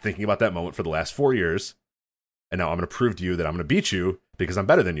 I've been thinking about that moment for the last 4 years. And now I'm going to prove to you that I'm going to beat you because I'm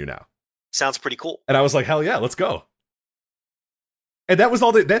better than you now. Sounds pretty cool. And I was like, hell yeah, let's go. And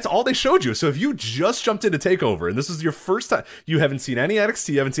that's all they showed you. So if you just jumped into TakeOver and this is your first time, you haven't seen any NXT,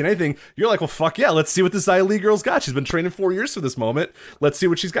 you haven't seen anything, you're like, well, fuck yeah, let's see what this Xia Li girl's got. She's been training 4 years for this moment. Let's see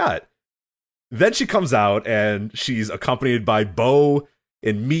what she's got. Then she comes out and she's accompanied by Bo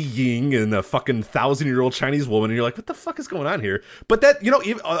and Mi Ying and a fucking 1,000-year-old Chinese woman, and you're like, what the fuck is going on here? But that,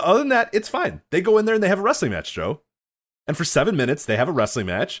 even, other than that, it's fine. They go in there and they have a wrestling match, Joe. And for 7 minutes, they have a wrestling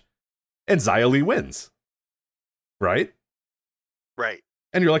match, and Xia Li wins. Right? Right.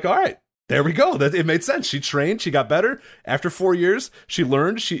 And you're like, all right, there we go. It made sense. She trained, she got better. After 4 years, she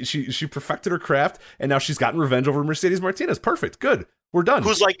learned, she perfected her craft, and now she's gotten revenge over Mercedes Martinez. Perfect, good. We're done.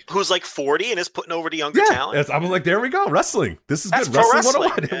 Who's like 40 and is putting over the younger talent. I'm like, there we go. Wrestling. This is That's good. Wrestling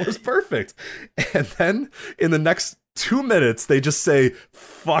 101. It was perfect. And then in the next 2 minutes, they just say,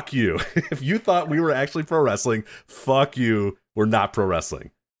 fuck you. If you thought we were actually pro wrestling, fuck you. We're not pro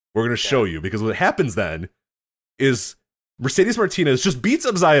wrestling. We're going to show you. Because what happens then is Mercedes Martinez just beats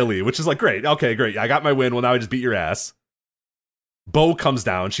up Xia Li, which is like, great. Okay, great. I got my win. Well, now I just beat your ass. Bo comes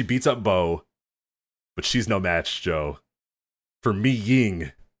down. She beats up Bo. But she's no match, Joe, for Mi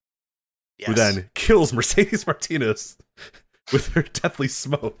Ying, who then kills Mercedes Martinez with her deathly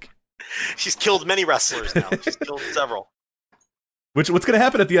smoke. She's killed many wrestlers now. She's killed several. What's going to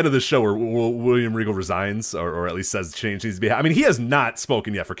happen at the end of the show where William Regal resigns, or at least says change needs to be? I mean, he has not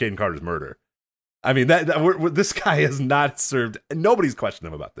spoken yet for Caden Carter's murder. I mean, this guy has not served. Nobody's questioned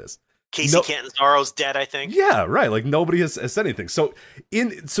him about this. Casey Catanzaro's dead, I think. Yeah, right. Like nobody has said anything. So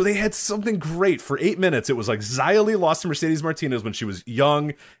they had something great for 8 minutes. It was like Xia Li lost to Mercedes Martinez when she was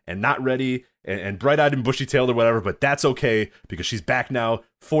young and not ready and bright-eyed and bushy-tailed or whatever, but that's okay because she's back now.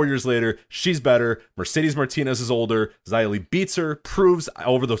 4 years later, she's better. Mercedes Martinez is older. Xia Li beats her, proves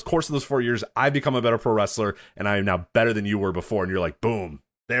over the course of those 4 years, I've become a better pro wrestler, and I am now better than you were before. And you're like, boom,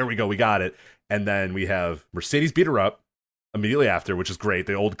 there we go, we got it. And then we have Mercedes beat her up immediately after, which is great.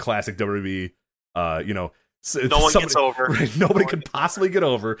 The old classic WWE, no one gets over. Right, nobody could possibly get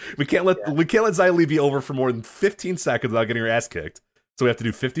over. We can't let Xia Li be over for more than 15 seconds without getting her ass kicked. So we have to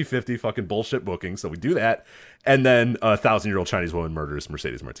do 50-50 fucking bullshit booking. So we do that. And then a 1,000-year-old Chinese woman murders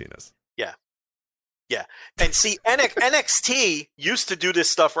Mercedes Martinez. Yeah. Yeah. And see, NXT used to do this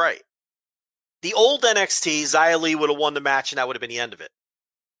stuff right. The old NXT, Xia Li would have won the match and that would have been the end of it.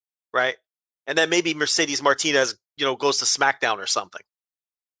 Right? And then maybe Mercedes Martinez, goes to SmackDown or something.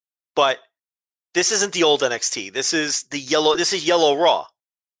 But this isn't the old NXT. This is Yellow Raw.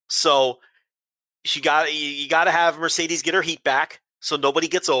 So you got to have Mercedes get her heat back so nobody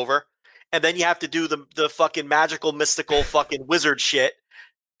gets over. And then you have to do the fucking magical, mystical fucking wizard shit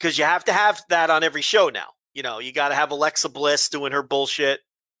because you have to have that on every show now. You got to have Alexa Bliss doing her bullshit.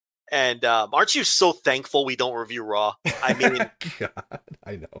 And aren't you so thankful we don't review Raw? I mean, God,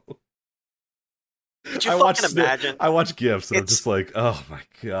 I know. Could you fucking imagine? I watch GIFs and I'm just like, oh my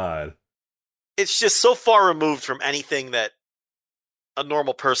God. It's just so far removed from anything that a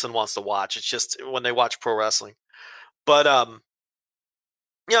normal person wants to watch. It's just when they watch pro wrestling. But,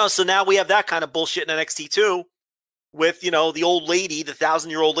 so now we have that kind of bullshit in NXT too with, the old lady, the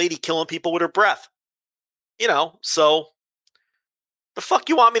 1,000-year-old lady killing people with her breath. So the fuck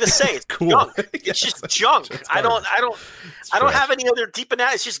you want me to say? It's cool. Junk. It's just junk. I don't have any other deep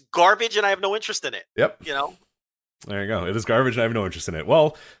analysis. It's just garbage and I have no interest in it. Yep. There you go. It is garbage and I have no interest in it.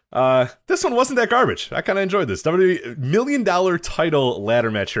 Well, this one wasn't that garbage. I kind of enjoyed this. WWE $1 million title ladder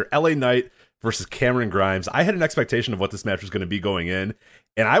match here. LA Knight versus Cameron Grimes. I had an expectation of what this match was going to be going in.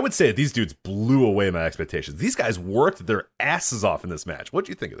 And I would say that these dudes blew away my expectations. These guys worked their asses off in this match. What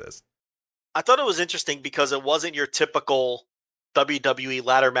do you think of this? I thought it was interesting because it wasn't your typical WWE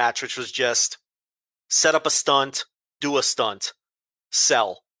ladder match, which was just set up a stunt, do a stunt,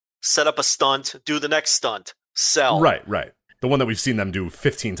 sell. Set up a stunt, do the next stunt, sell. Right. The one that we've seen them do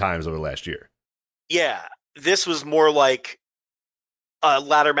 15 times over the last year. Yeah. This was more like a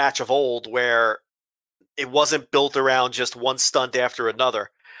ladder match of old where it wasn't built around just one stunt after another.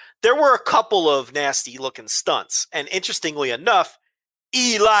 There were a couple of nasty looking stunts. And interestingly enough,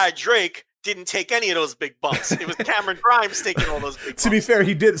 Eli Drake didn't take any of those big bumps. It was Cameron Grimes taking all those big bumps. To be fair,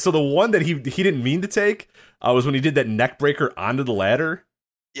 he did. So the one that he didn't mean to take was when he did that neck breaker onto the ladder.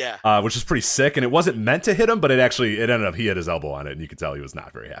 Yeah. Which is pretty sick. And it wasn't meant to hit him, but it ended up, he hit his elbow on it. And you could tell he was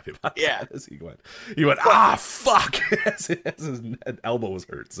not very happy about it. Yeah. He went, fuck. as his elbow was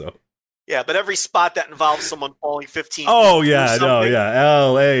hurt. So. Yeah, but every spot that involves someone falling 15 Oh, yeah, no, yeah.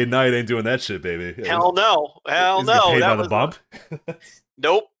 LA Knight ain't doing that shit, baby. Hell no. Hell no. Paid by the bump?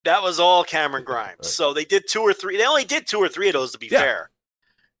 Nope. That was all Cameron Grimes. Right. So they did 2 or 3. They only did 2 or 3 of those, to be fair.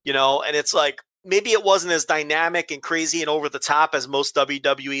 And it's like, maybe it wasn't as dynamic and crazy and over the top as most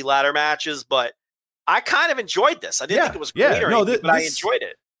WWE ladder matches, but I kind of enjoyed this. I didn't think it was great or anything, but I enjoyed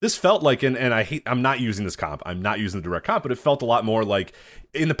it. This felt like, and I'm not using this comp. I'm not using the direct comp, but it felt a lot more like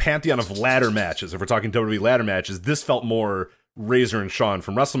in the pantheon of ladder matches. If we're talking WWE ladder matches, this felt more Razor and Shawn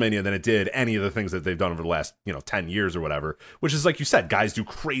from WrestleMania than it did any of the things that they've done over the last, 10 years or whatever, which is like you said, guys do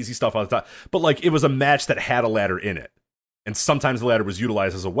crazy stuff all the time. But like it was a match that had a ladder in it. And sometimes the ladder was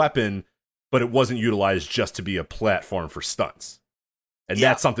utilized as a weapon, but it wasn't utilized just to be a platform for stunts. And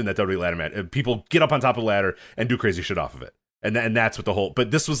that's something that WWE ladder match, people get up on top of the ladder and do crazy shit off of it. And that's what the whole,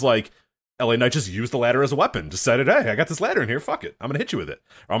 but this was like, LA Knight just used the ladder as a weapon. Decided, hey, I got this ladder in here. Fuck it, I'm gonna hit you with it,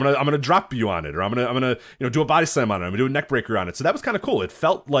 or I'm gonna drop you on it, or I'm gonna do a body slam on it. I'm gonna do a neck breaker on it. So that was kind of cool. It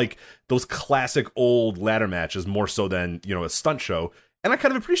felt like those classic old ladder matches more so than a stunt show. And I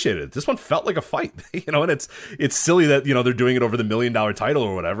kind of appreciated it. This one felt like a fight, and it's silly that, they're doing it over the $1 million title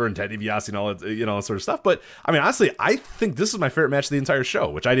or whatever, and Ted DiBiase and all that, all that sort of stuff. But I mean, honestly, I think this is my favorite match of the entire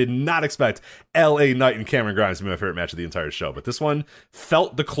show, which I did not expect LA Knight and Cameron Grimes to be my favorite match of the entire show. But this one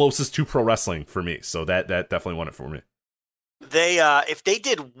felt the closest to pro wrestling for me. So that definitely won it for me. They, if they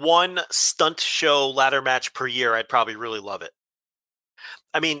did one stunt show ladder match per year, I'd probably really love it.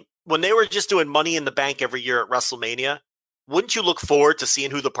 I mean, when they were just doing Money in the Bank every year at WrestleMania, wouldn't you look forward to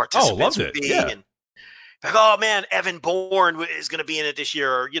seeing who the participants would be? Yeah. And like, oh man, Evan Bourne is going to be in it this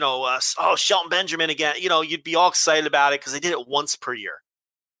year, or Shelton Benjamin again. You'd be all excited about it because they did it once per year.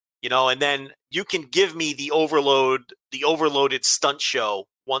 And then you can give me the overloaded stunt show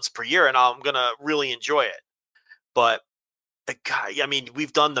once per year, and I'm going to really enjoy it. But I mean,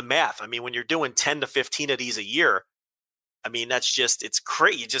 we've done the math. I mean, when you're doing 10 to 15 of these a year, I mean, it's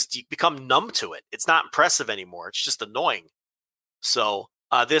crazy. You become numb to it. It's not impressive anymore. It's just annoying. So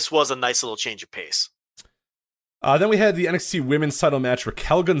this was a nice little change of pace. Then we had the NXT Women's Title match,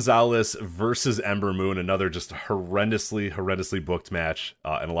 Raquel Gonzalez versus Ember Moon, another just horrendously booked match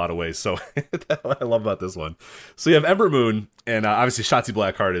in a lot of ways. So what I love about this one. So you have Ember Moon, and obviously Shotzi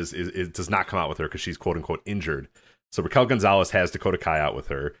Blackheart is does not come out with her because she's quote unquote injured. So Raquel Gonzalez has Dakota Kai out with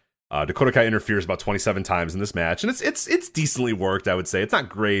her. Dakota Kai interferes about 27 times in this match, and it's decently worked, I would say. It's not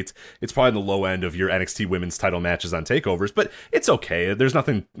great. It's probably on the low end of your NXT Women's Title matches on takeovers, but it's okay. There's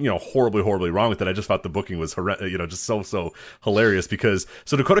nothing, horribly wrong with it. I just thought the booking was, just so hilarious because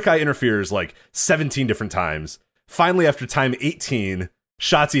Dakota Kai interferes like 17 different times. Finally, after time 18,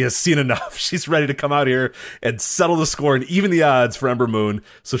 Shotzi has seen enough. She's ready to come out here and settle the score and even the odds for Ember Moon.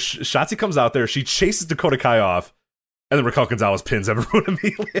 So Shotzi comes out there. She chases Dakota Kai off. And then Raquel Gonzalez pins Ember Moon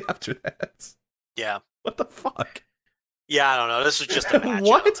immediately after that. Yeah. What the fuck? Yeah, I don't know. This was just a match.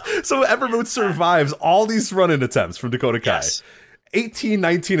 What? So Ember Moon survives all these run-in attempts from Dakota Kai. Yes. 18,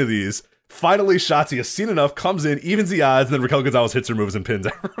 19 of these. Finally, Shotzi has seen enough, comes in, evens the odds, and then Raquel Gonzalez hits her moves and pins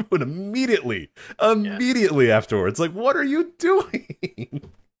Ember Moon immediately afterwards. Like, what are you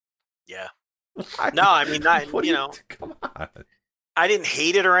doing? Yeah. Why? No, I mean, come on. I didn't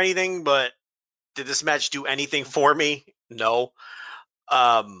hate it or anything, but did this match do anything for me? No.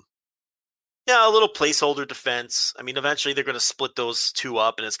 A little placeholder defense. I mean, eventually they're going to split those two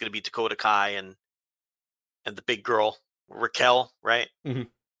up, and it's going to be Dakota Kai and the big girl, Raquel, right? Mm-hmm.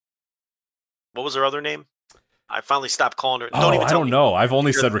 What was her other name? I finally stopped calling her. I don't know. I've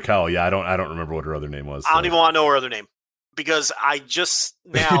only said Raquel. Yeah, I don't remember what her other name was. I don't even want to know her other name because I just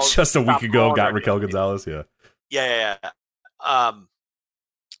now just a week ago got Raquel Gonzalez. Yeah. Yeah.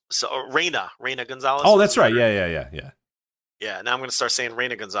 So Reina Gonzalez. Oh, that's right. Yeah. Yeah. Now I'm going to start saying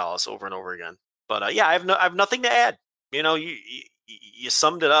Reina Gonzalez over and over again. But I have nothing to add. You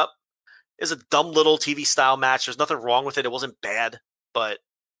summed it up. It's a dumb little TV style match. There's nothing wrong with it. It wasn't bad, but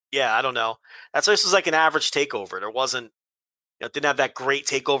yeah, I don't know. That's why this was like an average takeover. There wasn't, it didn't have that great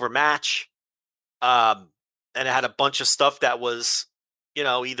takeover match. And it had a bunch of stuff that was,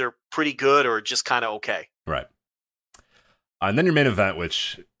 either pretty good or just kind of okay. Right. And then your main event,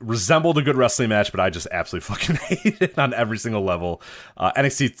 which resembled a good wrestling match, but I just absolutely fucking hate it on every single level.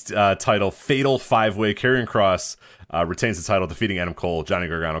 NXT title, Fatal 5-Way. Karrion Kross retains the title, defeating Adam Cole, Johnny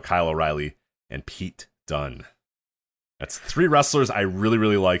Gargano, Kyle O'Reilly, and Pete Dunne. That's 3 wrestlers I really,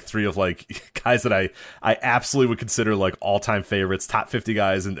 really like. 3 of guys that I absolutely would consider all-time favorites, top 50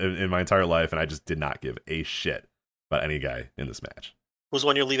 guys in my entire life, and I just did not give a shit about any guy in this match. Who's the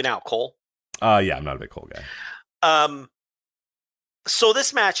one you're leaving out, Cole? Yeah, I'm not a big Cole guy. So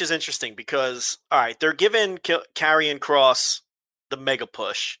this match is interesting because, all right, they're giving Karrion Kross the mega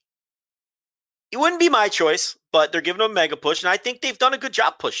push. It wouldn't be my choice, but they're giving him a mega push, and I think they've done a good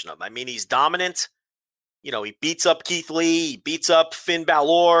job pushing him. I mean, he's dominant. He beats up Keith Lee, he beats up Finn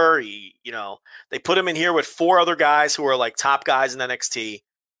Balor. They put him in here with 4 other guys who are top guys in NXT.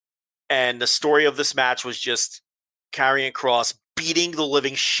 And the story of this match was just Karrion Kross beating the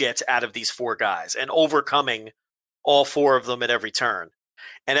living shit out of these 4 guys and overcoming all 4 of them at every turn.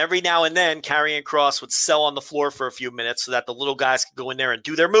 And every now and then, Karrion Kross would sell on the floor for a few minutes so that the little guys could go in there and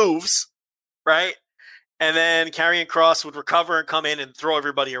do their moves, right? And then Karrion Kross would recover and come in and throw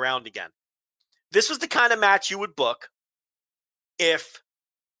everybody around again. This was the kind of match you would book if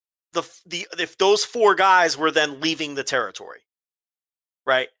if those 4 guys were then leaving the territory,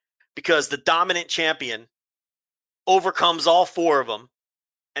 right? Because the dominant champion overcomes all 4 of them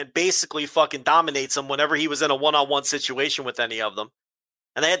and basically fucking dominates them whenever he was in a one-on-one situation with any of them.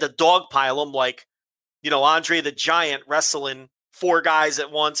 And they had to dogpile him like, Andre the Giant wrestling 4 guys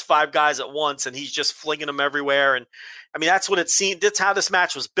at once, 5 guys at once, and he's just flinging them everywhere. And I mean, that's what it seemed. That's how this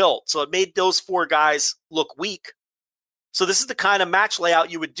match was built. So it made those 4 guys look weak. So this is the kind of match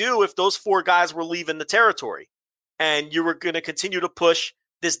layout you would do if those 4 guys were leaving the territory and you were going to continue to push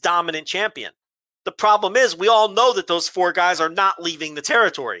this dominant champion. The problem is we all know that those 4 guys are not leaving the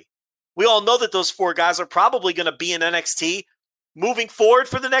territory. We all know that those 4 guys are probably going to be in NXT moving forward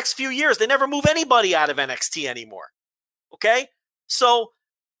for the next few years. They never move anybody out of NXT anymore. Okay? So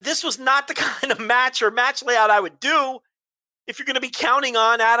this was not the kind of match or match layout I would do if you're going to be counting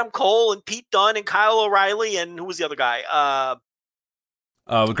on Adam Cole and Pete Dunne and Kyle O'Reilly and who was the other guy?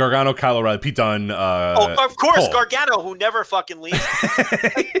 Gargano, Kyle O'Reilly, Pete Dunne. Of course, Cole. Gargano, who never fucking leaves.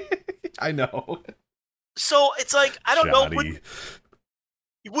 I know. So it's like, I don't know.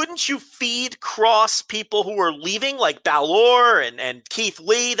 Wouldn't you feed Cross people who are leaving, like Balor and Keith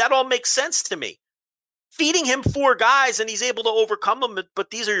Lee? That all makes sense to me. Feeding him 4 guys and he's able to overcome them,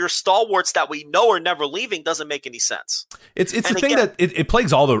 but these are your stalwarts that we know are never leaving doesn't make any sense. It's the thing that it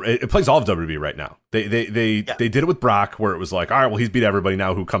plagues all of WWE right now. They did it with Brock, where it was like, all right, well, he's beat everybody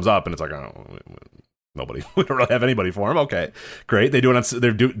now who comes up, and it's like, oh, nobody. We don't really have anybody for him. Okay, great. They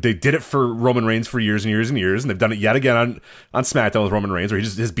did it for Roman Reigns for years and years and years, and they've done it yet again on SmackDown with Roman Reigns, where he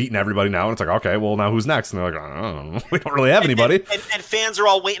just has beaten everybody now, and it's like, okay, well, now who's next? And they're like, I don't know. We don't really have anybody. And fans are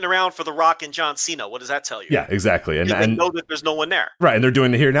all waiting around for The Rock and John Cena. What does that tell you? Yeah, exactly. And they know that there's no one there. Right, and they're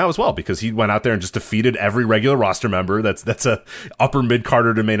doing it here now as well, because he went out there and just defeated every regular roster member that's a upper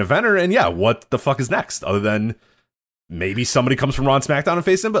mid-carder to main eventer, and yeah, what the fuck is next? Other than maybe somebody comes from Raw and SmackDown and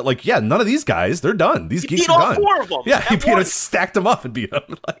face him, but like, yeah, none of these guys, they're done. These geeks are done. He beat all 4 of them. Yeah, he beat them, stacked them up and beat them.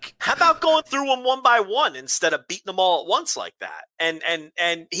 Like, how about going through them one by one instead of beating them all at once like that?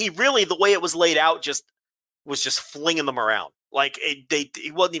 And he really, the way it was laid out, was just flinging them around. Like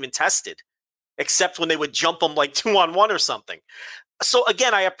he wasn't even tested, except when they would jump them like 2-on-1 or something. So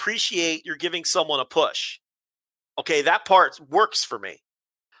again, I appreciate you're giving someone a push. Okay, that part works for me.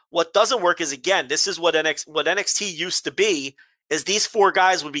 What doesn't work is, again, this is what NXT used to be, is these 4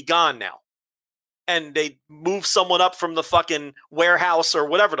 guys would be gone now. And they move someone up from the fucking warehouse or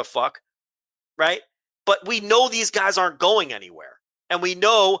whatever the fuck, right? But we know these guys aren't going anywhere. And we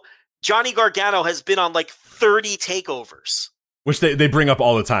know Johnny Gargano has been on like 30 takeovers. Which they bring up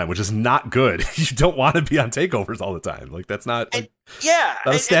all the time, which is not good. You don't want to be on takeovers all the time. Like, that's not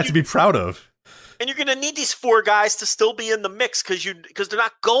a stat to be proud of. And you're going to need these 4 guys to still be in the mix because they're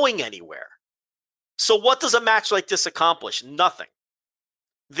not going anywhere. So what does a match like this accomplish? Nothing.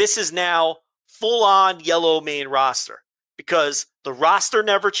 This is now full-on yellow main roster because the roster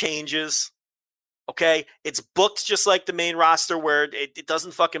never changes. Okay? It's booked just like the main roster where it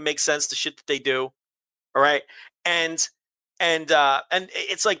doesn't fucking make sense, the shit that they do. All right? And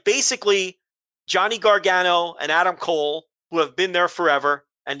it's like basically Johnny Gargano and Adam Cole, who have been there forever,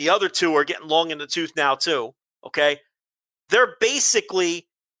 and the other 2 are getting long in the tooth now too, okay? They're basically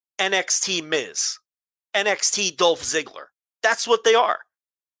NXT Miz, NXT Dolph Ziggler. That's what they are.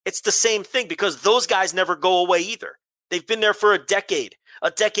 It's the same thing because those guys never go away either. They've been there for a decade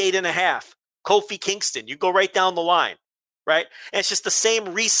and a half. Kofi Kingston, you go right down the line, right? And it's just the same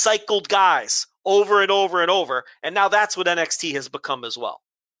recycled guys over and over and over, and now that's what NXT has become as well.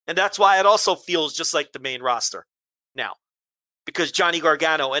 And that's why it also feels just like the main roster now. Because Johnny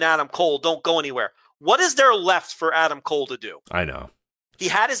Gargano and Adam Cole don't go anywhere. What is there left for Adam Cole to do? I know. He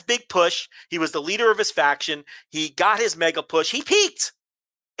had his big push. He was the leader of his faction. He got his mega push. He peaked.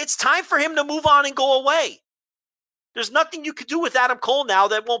 It's time for him to move on and go away. There's nothing you could do with Adam Cole now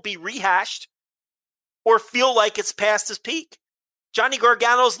that won't be rehashed or feel like it's past his peak. Johnny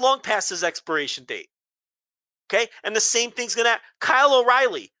Gargano's long past his expiration date. Okay? And the same thing's going to happen. Kyle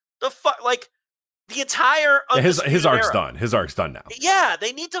O'Reilly. The fuck, like, the entire his arc's era. done. His arc's done now. Yeah,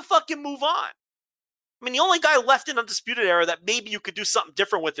 they need to fucking move on. I mean, the only guy left in Undisputed Era that maybe you could do something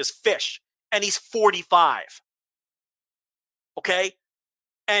different with is Fish, and he's 45. Okay?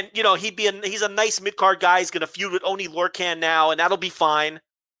 And, you know, he's a nice mid-card guy. He's going to feud with Oni Lorcan now, and that'll be fine.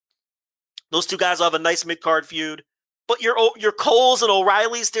 Those 2 guys will have a nice mid-card feud. But your Coles and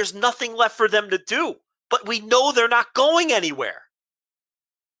O'Reillys, there's nothing left for them to do. But we know they're not going anywhere.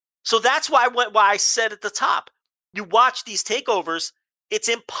 So that's why I said at the top, you watch these takeovers, it's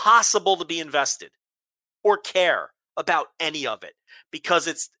impossible to be invested or care about any of it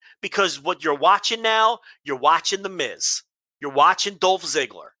because what you're watching now, you're watching The Miz, you're watching Dolph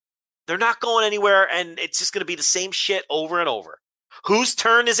Ziggler. They're not going anywhere, and it's just going to be the same shit over and over. Whose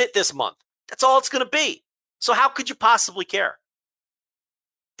turn is it this month? That's all it's going to be. So how could you possibly care?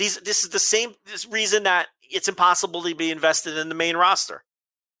 This is the same reason that it's impossible to be invested in the main roster.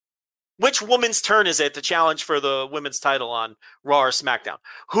 Which woman's turn is it to challenge for the women's title on Raw or SmackDown?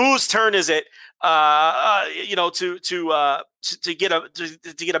 Whose turn is it, to get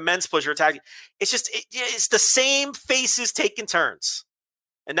a men's push or tag? It's just it's the same faces taking turns,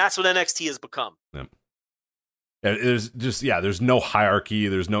 and that's what NXT has become. Yeah. There's no hierarchy.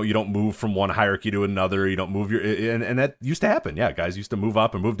 You don't move from one hierarchy to another. You don't move and that used to happen. Yeah, guys used to move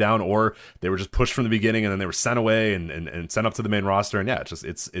up and move down, or they were just pushed from the beginning and then they were sent away and sent up to the main roster. And yeah,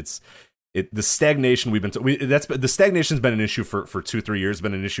 the stagnation the stagnation's been an issue for 2-3 years.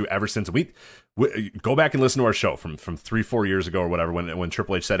 Been an issue ever since we go back and listen to our show from 3-4 years ago or whatever when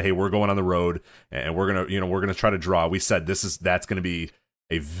Triple H said, "Hey, we're going on the road and we're gonna try to draw." We said that's gonna be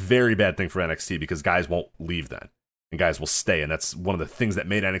a very bad thing for NXT because guys won't leave then. And guys will stay, and that's one of the things that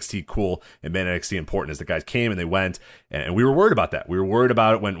made NXT cool and made NXT important is that guys came and they went, and we were worried about that. We were worried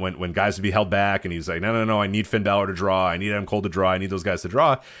about it when guys would be held back, and he was like, no, I need Finn Balor to draw, I need Adam Cole to draw, I need those guys to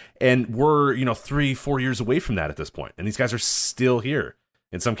draw, and we're 3-4 years away from that at this point, and these guys are still here.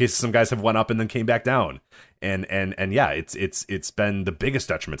 In some cases, some guys have went up and then came back down, and yeah, it's been the biggest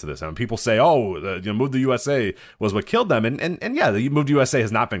detriment to this. I mean, people say, Move the USA was what killed them, and yeah, the Move to USA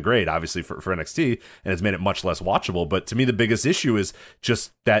has not been great, obviously for NXT, and has made it much less watchable. But to me, the biggest issue is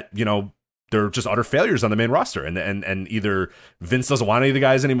just that they're just utter failures on the main roster, and either Vince doesn't want any of the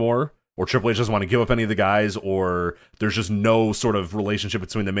guys anymore, or Triple H doesn't want to give up any of the guys, or there's just no sort of relationship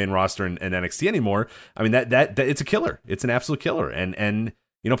between the main roster and NXT anymore. I mean, that it's a killer. It's an absolute killer, and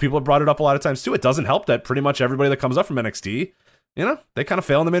people have brought it up a lot of times too. It doesn't help that pretty much everybody that comes up from NXT, they kind of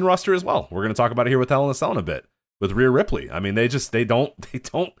fail in the main roster as well. We're going to talk about it here with Hell in a Cell in a bit with Rhea Ripley. I mean, they don't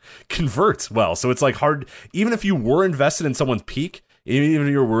convert well. So it's like hard, even if you were invested in someone's peak, even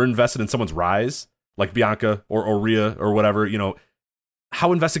if you were invested in someone's rise, like Bianca or Rhea or whatever,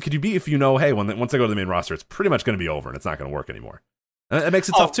 how invested could you be if hey, once they go to the main roster, it's pretty much going to be over and it's not going to work anymore. And it makes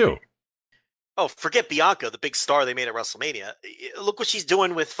it tough too. Oh, forget Bianca, the big star they made at WrestleMania. Look what she's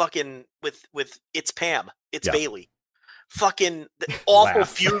doing with fucking with it's Pam, it's Bailey, fucking awful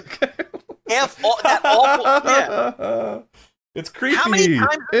feud. That awful. Yeah. It's creepy.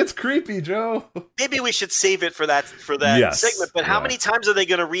 It's creepy, Joe. Maybe we should save it for that segment. But how many times are they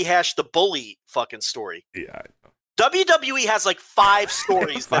going to rehash the bully fucking story? Yeah. WWE has like 5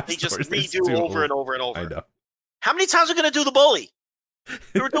 stories that they just redo over and over and over. I know. How many times are we going to do the bully?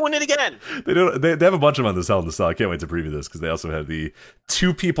 They were doing it again. They have a bunch of them on this Hell in the Cell. I can't wait to preview this because they also have the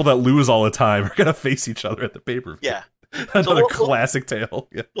 2 people that lose all the time are going to face each other at the pay-per-view. Yeah. Another classic tale.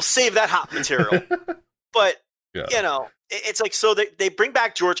 Yeah. We'll save that hot material. But, it's like, so they bring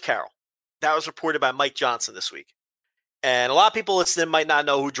back George Carroll. That was reported by Mike Johnson this week. And a lot of people listening might not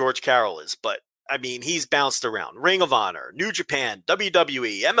know who George Carroll is, but, I mean, he's bounced around. Ring of Honor, New Japan,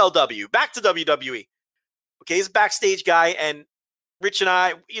 WWE, MLW, back to WWE. Okay, he's a backstage guy, and Rich and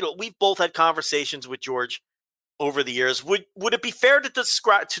I, we've both had conversations with George over the years. Would it be fair to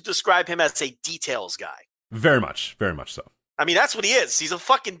describe him as a details guy? Very much so. I mean, that's what he is. He's a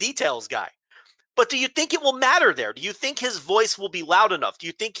fucking details guy. But do you think it will matter there? Do you think his voice will be loud enough? Do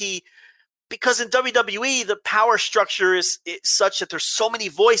you think because in WWE, the power structure is such that there's so many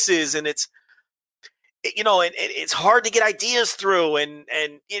voices and it's hard to get ideas through and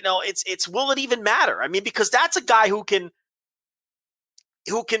it's will it even matter? I mean, because that's a guy who can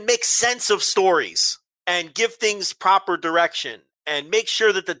make sense of stories and give things proper direction and make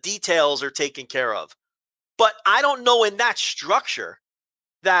sure that the details are taken care of. But I don't know in that structure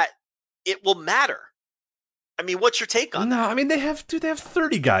that it will matter. I mean, what's your take on that? No, I mean, they have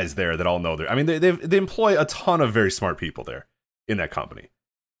 30 guys there that all know I mean, they employ a ton of very smart people there in that company.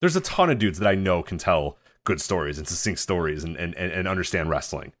 There's a ton of dudes that I know can tell good stories and succinct stories and understand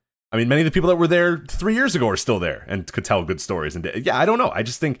wrestling. I mean, many of the people that were there 3 years ago are still there and could tell good stories. And yeah, I don't know. I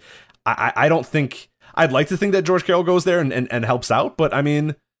just think, I don't think, I'd like to think that George Carroll goes there and helps out. But I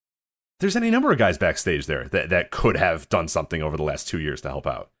mean, there's any number of guys backstage there that could have done something over the last 2 years to help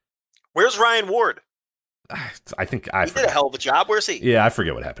out. Where's Ryan Ward? I think he did a hell of a job. Where's he? Yeah, I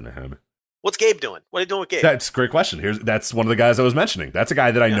forget what happened to him. What's Gabe doing? What are you doing with Gabe? That's a great question. That's one of the guys I was mentioning. That's a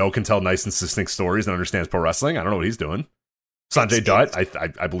guy that I know can tell nice and succinct stories and understands pro wrestling. I don't know what he's doing. Sanjay Dutt,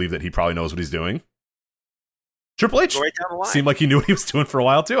 I believe that he probably knows what he's doing. Triple H seemed like he knew what he was doing for a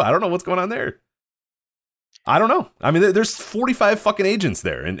while too. I don't know what's going on there. I don't know. I mean, there's 45 fucking agents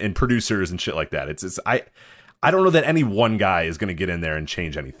there and producers and shit like that. I don't know that any one guy is going to get in there and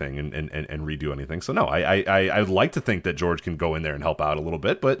change anything and redo anything. So no, I'd like to think that George can go in there and help out a little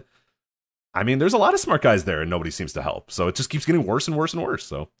bit, but I mean, there's a lot of smart guys there and nobody seems to help. So it just keeps getting worse and worse and worse.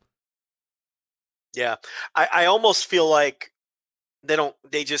 So yeah, I almost feel like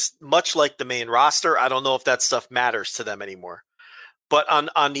they just, much like the main roster, I don't know if that stuff matters to them anymore. But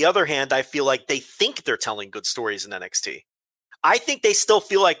on the other hand, I feel like they think they're telling good stories in NXT. I think they still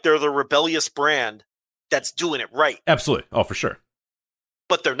feel like they're the rebellious brand that's doing it right. Absolutely. Oh, for sure.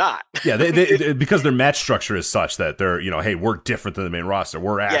 But they're not. Yeah, they because their match structure is such that they're, hey, we're different than the main roster.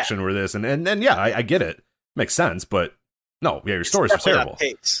 We're action, we're this. And yeah, I get it. Makes sense. But no, yeah, your stories are terrible.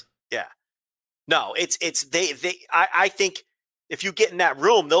 Yeah. No, I think if you get in that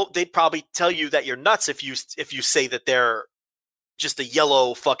room, they'd probably tell you that you're nuts if you say that they're just a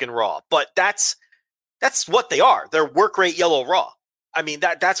yellow fucking Raw. But that's what they are. They're work rate yellow Raw. I mean,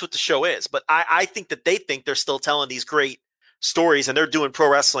 that's what the show is. But I think that they think they're still telling these great stories and they're doing pro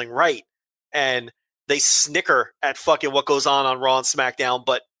wrestling right. And they snicker at fucking what goes on Raw and SmackDown,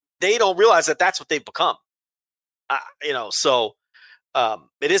 but they don't realize that that's what they've become. So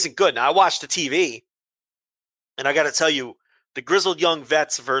it isn't good. Now I watched the TV, and I got to tell you, the Grizzled Young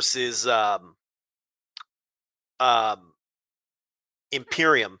Vets versus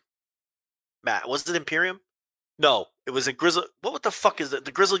Imperium. Matt, was it Imperium? No, it was a Grizzled. What the fuck is it?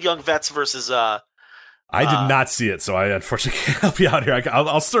 The Grizzled Young Vets versus. I did not see it, so I unfortunately can't help you out here.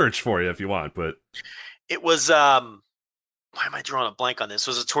 I'll search for you if you want, but it was. Why am I drawing a blank on this?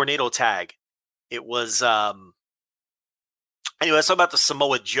 It was a tornado tag. It was. Anyway, let's talk about the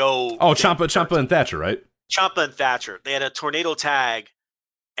Samoa Joe. Oh, Ciampa and Thatcher, right? Ciampa and Thatcher. They had a tornado tag,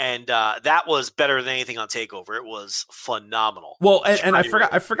 and that was better than anything on TakeOver. It was phenomenal. Well, and I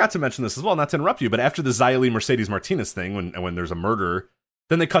forgot to mention this as well, not to interrupt you, but after the Xia Li Mercedes Martinez thing, when there's a murder,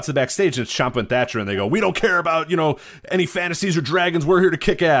 then they cut to the backstage and it's Ciampa and Thatcher, and they go, "We don't care about any fantasies or dragons. We're here to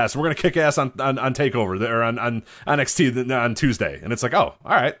kick ass. We're gonna kick ass on TakeOver or on NXT on Tuesday." And it's like, oh,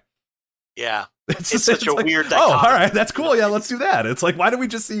 all right. Yeah, it's such a weird dichotomy. Oh, all right, that's cool. Yeah, let's do that. It's like, why did we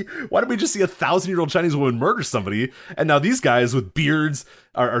just see a 1,000-year-old Chinese woman murder somebody, and now these guys with beards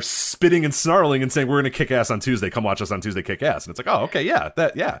are spitting and snarling and saying, "We're going to kick ass on Tuesday. Come watch us on Tuesday, kick ass." And it's like, oh, okay, yeah,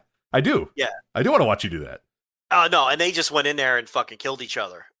 I do. Yeah, I do want to watch you do that. No, and they just went in there and fucking killed each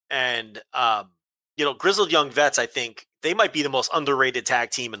other. And Grizzled Young Vets, I think they might be the most underrated tag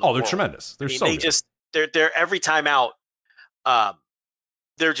team in the world. Oh, they're tremendous. They're so good. They're every time out.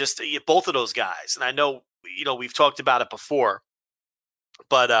 They're just both of those guys, and I know we've talked about it before,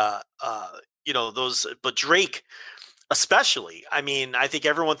 but but Drake especially. I mean, I think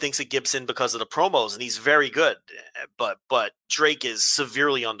everyone thinks of Gibson because of the promos, and he's very good, but Drake is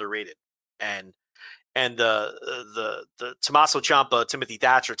severely underrated, and the Tommaso Ciampa, Timothy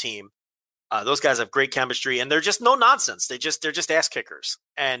Thatcher team, those guys have great chemistry, and they're just no nonsense. They're just ass kickers,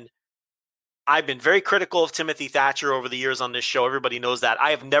 and I've been very critical of Timothy Thatcher over the years on this show. Everybody knows that. I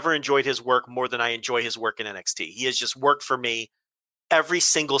have never enjoyed his work more than I enjoy his work in NXT. He has just worked for me every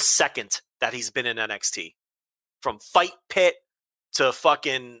single second that he's been in NXT. From Fight Pit to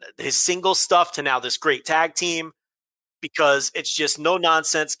fucking his single stuff to now this great tag team, because it's just no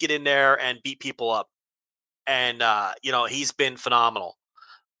nonsense. Get in there and beat people up. And, he's been phenomenal.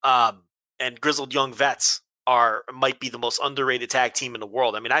 And Grizzled Young Vets might be the most underrated tag team in the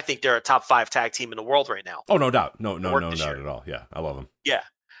world. I mean, I think they're a top 5 tag team in the world right now. Oh, no doubt. No doubt at all. Yeah, I love them. Yeah.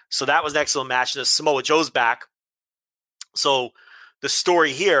 So that was an excellent match. The Samoa Joe's back. So the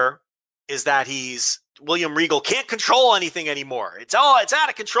story here is that William Regal can't control anything anymore. It's out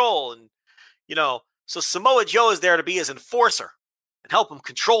of control. And, so Samoa Joe is there to be his enforcer and help him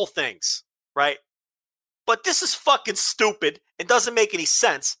control things, right? But this is fucking stupid. It doesn't make any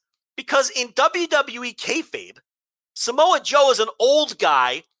sense. Because in WWE kayfabe, Samoa Joe is an old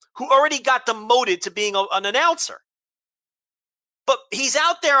guy who already got demoted to being an announcer. But he's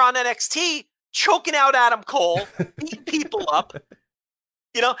out there on NXT choking out Adam Cole, beating people up,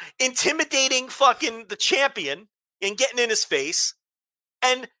 intimidating fucking the champion and getting in his face.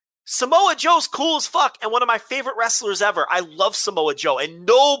 And Samoa Joe's cool as fuck and one of my favorite wrestlers ever. I love Samoa Joe. And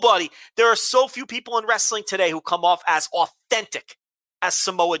there are so few people in wrestling today who come off as authentic as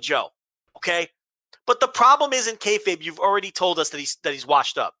Samoa Joe, okay? But the problem is in kayfabe, you've already told us that he's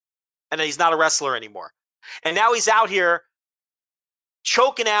washed up and that he's not a wrestler anymore. And now he's out here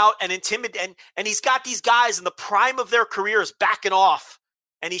choking out and intimidating, and he's got these guys in the prime of their careers backing off,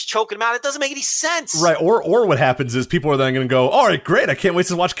 and he's choking them out. It doesn't make any sense. Right, or what happens is people are then going to go, all right, great, I can't wait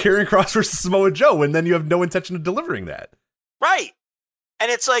to watch Karrion Kross versus Samoa Joe, and then you have no intention of delivering that. Right. And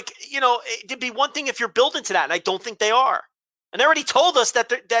it's like, it'd be one thing if you're building to that, and I don't think they are. And they already told us that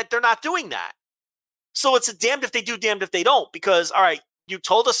they're not doing that. So it's a damned if they do, damned if they don't. Because, all right, you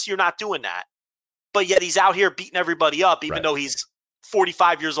told us you're not doing that. But yet he's out here beating everybody up, even though he's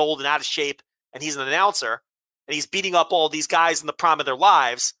 45 years old and out of shape, and he's an announcer. And he's beating up all these guys in the prime of their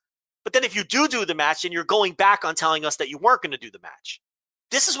lives. But then if you do the match, and you're going back on telling us that you weren't going to do the match.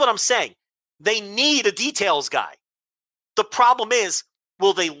 This is what I'm saying. They need a details guy. The problem is,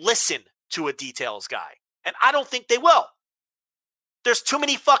 will they listen to a details guy? And I don't think they will. There's too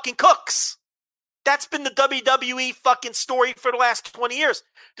many fucking cooks. That's been the WWE fucking story for the last 20 years.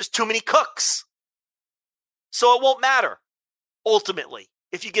 There's too many cooks. So it won't matter, ultimately,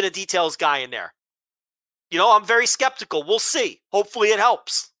 if you get a details guy in there. I'm very skeptical. We'll see. Hopefully it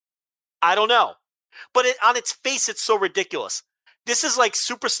helps. I don't know. But on its face, it's so ridiculous. This is like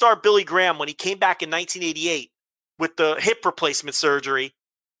superstar Billy Graham when he came back in 1988 with the hip replacement surgery,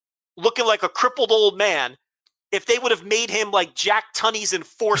 looking like a crippled old man, if they would have made him like Jack Tunney's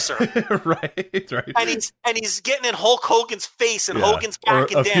enforcer. right. And he's getting in Hulk Hogan's face, and Hogan's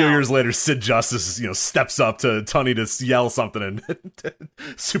backing down. A down. few years later, Sid Justice, steps up to Tunney to yell something, and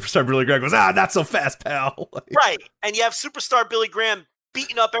Superstar Billy Graham goes, not so fast, pal. Right. And you have Superstar Billy Graham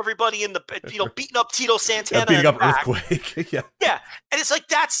beating up everybody beating up Tito Santana. Beating up Earthquake. Yeah. And it's like,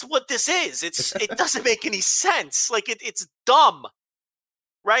 that's what this is. It doesn't make any sense. Like, it's dumb.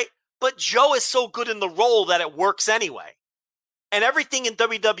 Right? But Joe is so good in the role that it works anyway. And everything in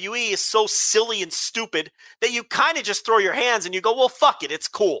WWE is so silly and stupid that you kind of just throw your hands and you go, well, fuck it. It's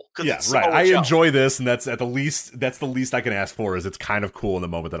cool. Yeah, it's right. I Joe. enjoy this, and that's the least I can ask for, is it's kind of cool in the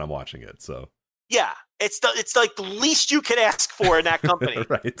moment that I'm watching it. So yeah, it's like the least you can ask for in that company.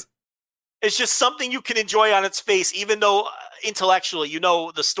 Right. It's just something you can enjoy on its face, even though intellectually,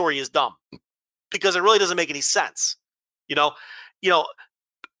 the story is dumb because it really doesn't make any sense. They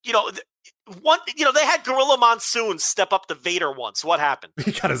had Gorilla Monsoon step up to Vader once. What happened?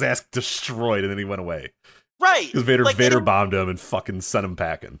 He got his ass destroyed, and then he went away. Right. Because Vader bombed him and fucking sent him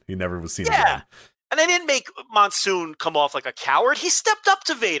packing. He never was seen again. Yeah. And they didn't make Monsoon come off like a coward. He stepped up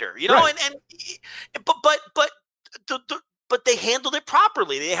to Vader, right. but they handled it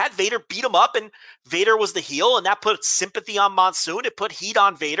properly. They had Vader beat him up, and Vader was the heel, and that put sympathy on Monsoon. It put heat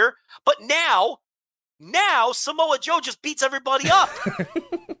on Vader. But now Samoa Joe just beats everybody up.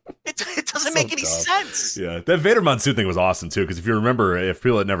 It doesn't make any sense. Yeah, that Vader Monsoon thing was awesome too, because if you remember, if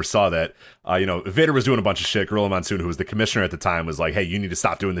people that never saw that, Vader was doing a bunch of shit. Gorilla Monsoon, who was the commissioner at the time, was like, "Hey, you need to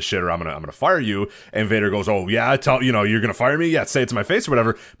stop doing this shit, or I'm gonna fire you." And Vader goes, "Oh yeah, you're gonna fire me? Yeah, say it to my face or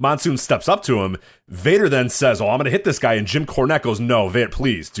whatever." Monsoon steps up to him. Vader then says, "Oh, I'm gonna hit this guy," and Jim Cornette goes, "No, Vader,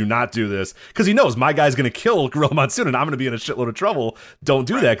 please do not do this," because he knows my guy's gonna kill Gorilla Monsoon, and I'm gonna be in a shitload of trouble. Don't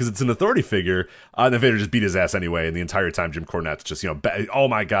do that, because it's an authority figure. And then Vader just beat his ass anyway, and the entire time Jim Cornette's just oh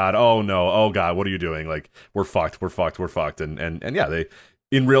my god, oh no, oh god, what are you doing? Like, we're fucked, and yeah,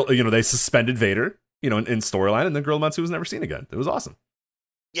 they suspended Vader, in storyline, and then Gorilla Monsoon was never seen again. It was awesome.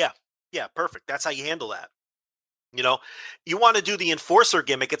 Yeah, perfect. That's how you handle that. You want to do the enforcer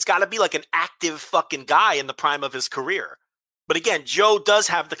gimmick, it's got to be like an active fucking guy in the prime of his career. But again, Joe does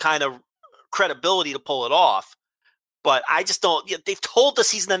have the kind of credibility to pull it off, but I just don't. They've told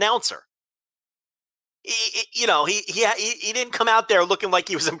us he's an announcer. He didn't come out there looking like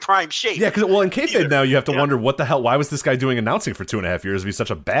he was in prime shape. Yeah, because in kayfabe now you have to wonder what the hell. Why was this guy doing announcing for 2.5 years if he's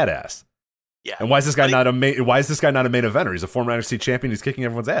such a badass? Yeah, and why is this guy not a main eventer? He's a former NXT champion. He's kicking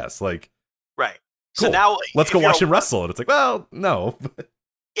everyone's ass. Like, right. Cool. So now let's go watch him wrestle. And it's like, well, no.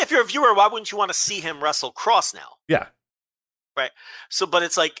 If you're a viewer, why wouldn't you want to see him wrestle Cross now? Yeah. Right. So, but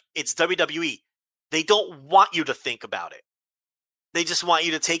it's like, it's WWE. They don't want you to think about it. They just want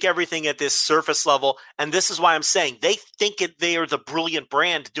you to take everything at this surface level. And this is why I'm saying they think they are the brilliant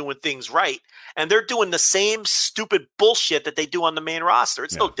brand doing things right. And they're doing the same stupid bullshit that they do on the main roster.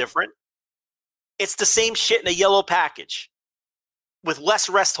 It's no different. It's the same shit in a yellow package with less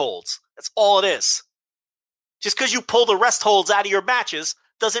rest holds. That's all it is. Just because you pull the rest holds out of your matches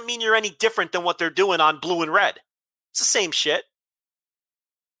doesn't mean you're any different than what they're doing on blue and red. It's the same shit.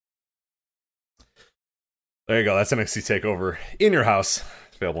 There you go. That's NXT TakeOver in your house.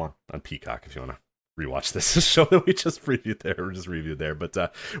 It's available on Peacock if you want to rewatch this show that we just reviewed there.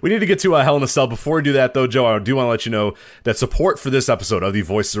 But we need to get to Hell in a Cell. Before we do that, though, Joe, I do want to let you know that support for this episode of the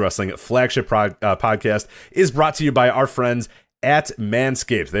Voices of Wrestling Flagship podcast is brought to you by our friends at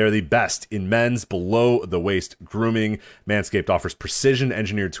Manscaped. They are the best in men's below-the-waist grooming. Manscaped offers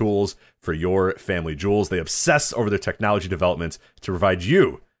precision-engineered tools for your family jewels. They obsess over their technology developments to provide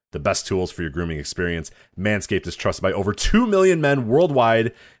you the best tools for your grooming experience. Manscaped is trusted by over 2 million men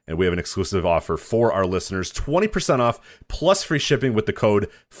worldwide, and we have an exclusive offer for our listeners, 20% off plus free shipping with the code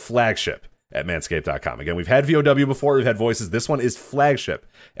FLAGSHIP at manscaped.com. Again, we've had VOW before, we've had Voices. This one is Flagship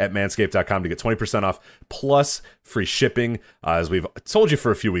at manscaped.com to get 20% off plus free shipping. As we've told you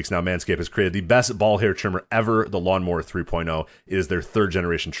for a few weeks now, Manscaped has created the best ball hair trimmer ever, the Lawnmower 3.0. It is their third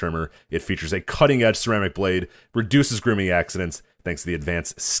generation trimmer. It features a cutting edge ceramic blade, reduces grooming accidents thanks to the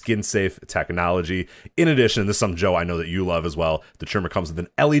advanced skin-safe technology. In addition, this is something, Joe, I know that you love as well. The trimmer comes with an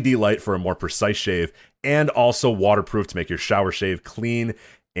LED light for a more precise shave and also waterproof to make your shower shave clean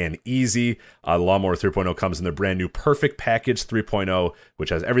and easy. The Lawnmower 3.0 comes in their brand new Perfect Package 3.0, which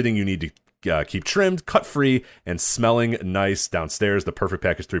has everything you need to keep trimmed, cut free, and smelling nice downstairs. The Perfect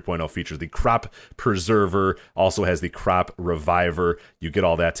Package 3.0 features the Crop Preserver, also has the Crop Reviver. You get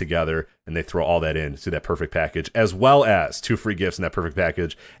all that together, and they throw all that into that Perfect Package, as well as 2 free gifts in that Perfect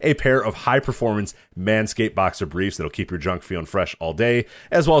Package: a pair of high-performance Manscaped boxer briefs that'll keep your junk feeling fresh all day,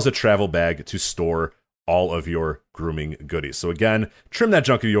 as well as a travel bag to store all of your grooming goodies. So again, trim that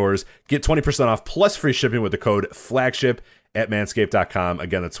junk of yours. Get 20% off plus free shipping with the code FLAGSHIP at manscaped.com.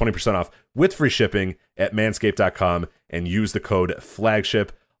 Again, that's 20% off with free shipping at manscaped.com, and use the code FLAGSHIP.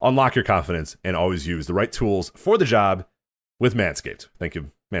 Unlock your confidence and always use the right tools for the job with Manscaped. Thank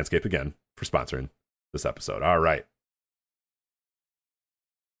you, Manscaped, again, for sponsoring this episode. All right.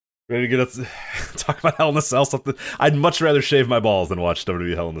 Ready to get us talk about Hell in a Cell? Something I'd much rather shave my balls than watch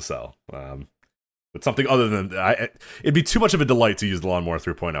WWE Hell in a Cell. But something other than it'd be too much of a delight to use the Lawnmower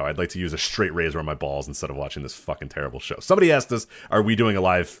 3.0. I'd like to use a straight razor on my balls instead of watching this fucking terrible show. Somebody asked us, are we doing a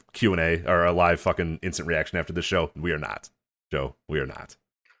live Q&A or a live fucking instant reaction after this show? We are not, Joe. We are not.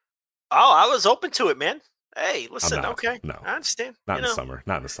 Oh, I was open to it, man. Hey, listen, okay. No. I understand. Not in the summer.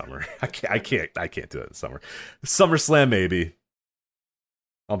 Not in the summer. I can't do it in the summer. SummerSlam, maybe.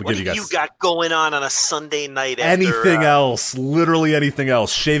 What do you got going on a Sunday night? Anything else? Literally anything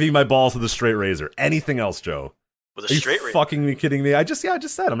else? Shaving my balls with a straight razor. Anything else, Joe? With a straight razor? Fucking me, kidding me? I just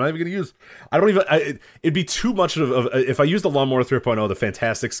said I'm not even gonna use. I don't even. It'd be too much of if I use the Lawnmower 3.0, the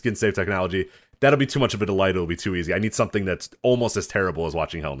fantastic skin safe technology. That'll be too much of a delight. It'll be too easy. I need something that's almost as terrible as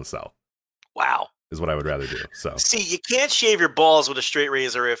watching Hell in a Cell. Wow. Is what I would rather do. So see, you can't shave your balls with a straight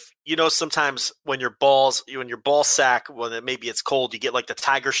razor if sometimes when your ball sack, maybe it's cold, you get like the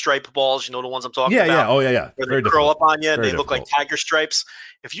tiger stripe balls. You know the ones I'm talking about. Yeah. Oh yeah. Where they curl up on you and they look like tiger stripes.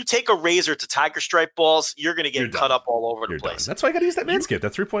 If you take a razor to tiger stripe balls, you're gonna get cut up all over the place. That's why I gotta use that Manscaped.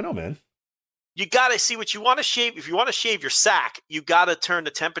 That 3.0, man. You gotta see what you want to shave. If you want to shave your sack, you gotta turn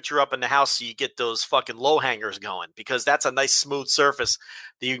the temperature up in the house so you get those fucking low hangers going, because that's a nice smooth surface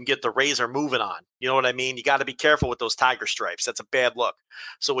that you can get the razor moving on. You know what I mean? You got to be careful with those tiger stripes. That's a bad look.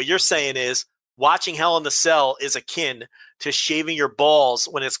 So what you're saying is watching Hell in the Cell is akin to shaving your balls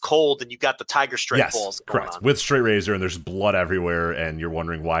when it's cold and you got the tiger stripe balls going correct. on. With straight razor, and there's blood everywhere, and you're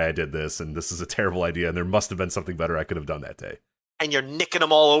wondering why I did this, and this is a terrible idea, and there must have been something better I could have done that day. And you're nicking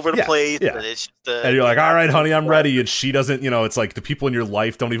them all over the place. Yeah. And, it's and you're like, all right, honey, I'm ready. And she doesn't, it's like the people in your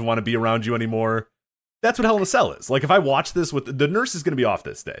life don't even want to be around you anymore. That's what Hell in a Cell is. Like, if I watch this the nurse is going to be off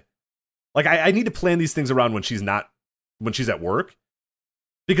this day. Like, I need to plan these things around when she's at work.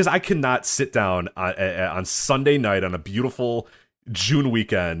 Because I cannot sit down on Sunday night on a beautiful June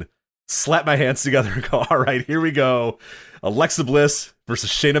weekend, slap my hands together and go, all right, here we go. Alexa Bliss versus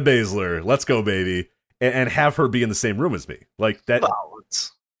Shayna Baszler. Let's go, baby. And have her be in the same room as me. Like that. Well,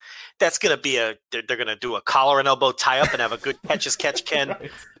 that's going to be they're going to do a collar and elbow tie up and have a good catch Ken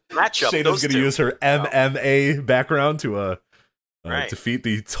right. matchup. Shayna's going to use her MMA background to defeat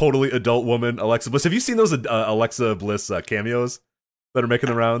the totally adult woman, Alexa Bliss. Have you seen those Alexa Bliss cameos that are making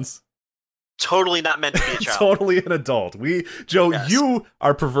the rounds? Totally not meant to be a child. Totally an adult. Joe, yes. You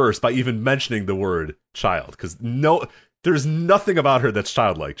are perverse by even mentioning the word child, because there's nothing about her that's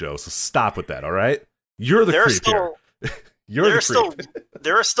childlike, Joe. So stop with that, all right? You're the creep here. There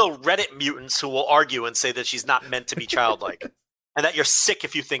are still Reddit mutants who will argue and say that she's not meant to be childlike, and that you're sick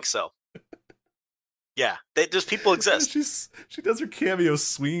if you think so. Yeah, those people exist. She does her cameo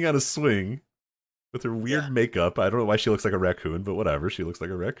swinging on a swing with her weird makeup. I don't know why she looks like a raccoon, but whatever. She looks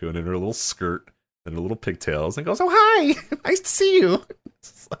like a raccoon in her little skirt and her little pigtails, and goes, "Oh hi, nice to see you."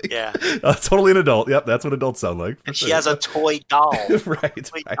 It's like, totally an adult. Yep, that's what adults sound like. And she has a toy doll.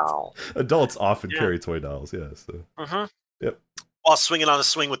 right. Doll. Adults often carry toy dolls. Yeah. So. Yep. While swinging on a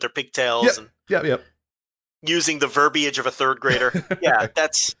swing with their pigtails. Yep. Using the verbiage of a third grader. Yeah,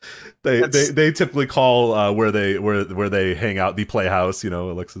 that's they typically call where they hang out the playhouse.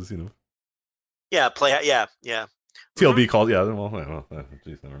 Alexa's. Yeah, yeah. TLB called. Yeah. Well,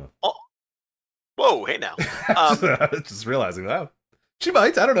 geez, I don't know. Oh. Whoa, hey now. Just realizing that. She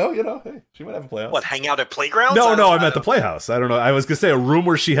might. I don't know. Hey, she might have a playhouse. What, hang out at playgrounds? No, I meant the playhouse. I don't know. I was going to say a room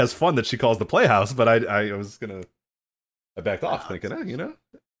where she has fun that she calls the playhouse, but I was going to... I backed off thinking,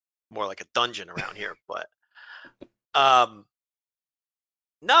 More like a dungeon around here, but...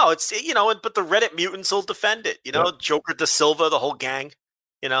 No, it's, but the Reddit mutants will defend it. Joker Da Silva, the whole gang.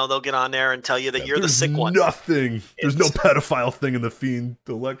 They'll get on there and tell you that you're the sick one. There's no pedophile thing in the Fiend,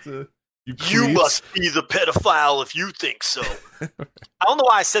 Alexa. You must be the pedophile if you think so. I don't know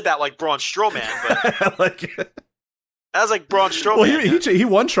why I said that like Braun Strowman, but that was like Braun Strowman. Well, he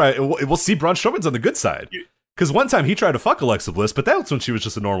won try. We'll see. Braun Strowman's on the good side, because one time he tried to fuck Alexa Bliss, but that was when she was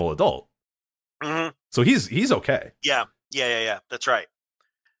just a normal adult. Mm-hmm. So he's okay. Yeah. That's right.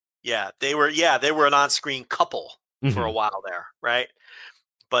 Yeah, they were an on-screen couple for a while there, right?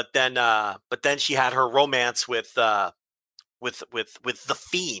 But then she had her romance with the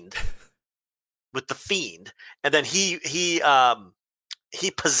Fiend. With the Fiend, and then he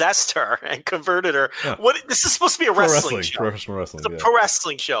possessed her and converted her. Yeah. This is supposed to be a wrestling show. Professional wrestling. It's a pro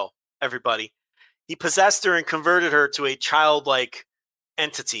wrestling show. Everybody, he possessed her and converted her to a childlike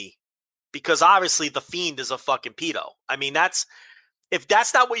entity because obviously the Fiend is a fucking pedo. I mean, if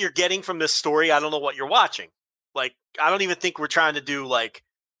that's not what you're getting from this story, I don't know what you're watching. Like, I don't even think we're trying to do like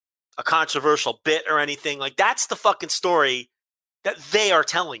a controversial bit or anything. Like, that's the fucking story that they are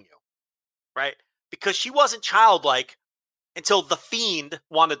telling you, right? Because she wasn't childlike until the Fiend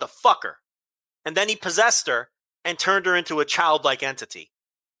wanted to fuck her. And then he possessed her and turned her into a childlike entity.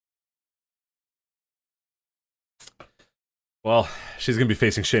 Well, she's going to be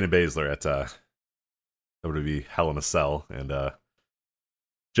facing Shayna Baszler at WWE Hell in a Cell. And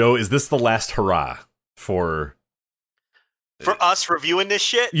Joe, is this the last hurrah for us reviewing this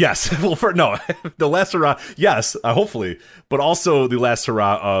shit? Yes. Well, the last hurrah, yes, hopefully, but also the last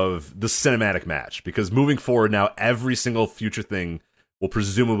hurrah of the cinematic match. Because moving forward now, every single future thing will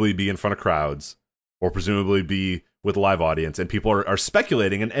presumably be in front of crowds or presumably be with a live audience, and people are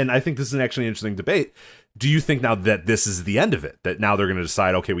speculating, and I think this is actually an interesting debate. Do you think now that this is the end of it? That now they're going to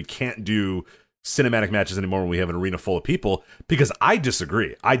decide, okay, we can't do cinematic matches anymore when we have an arena full of people? Because I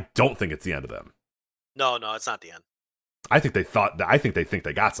disagree. I don't think it's the end of them. No, it's not the end. I think they think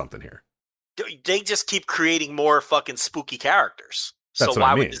they got something here. They just keep creating more fucking spooky characters. That's so what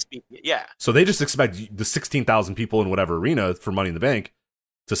why I mean. would this be? Yeah. So they just expect the 16,000 people in whatever arena for Money in the Bank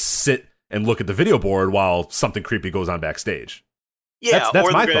to sit and look at the video board while something creepy goes on backstage. Yeah,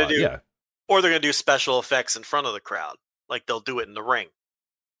 that's my thought. Yeah. Or they're going to do special effects in front of the crowd, like they'll do it in the ring.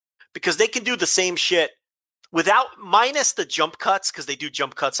 Because they can do the same shit minus the jump cuts, because they do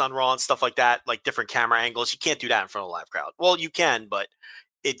jump cuts on Raw and stuff like that, like different camera angles. You can't do that in front of a live crowd. Well, you can, but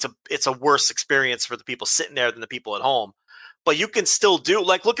it's a worse experience for the people sitting there than the people at home. But you can still do,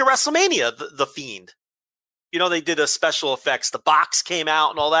 like, look at WrestleMania, the Fiend. You know, they did a special effects. The box came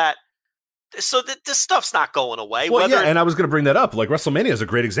out and all that. So this stuff's not going away. Well, yeah, and I was going to bring that up. Like, WrestleMania is a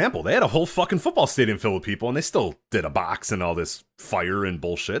great example. They had a whole fucking football stadium filled with people, and they still did a box and all this fire and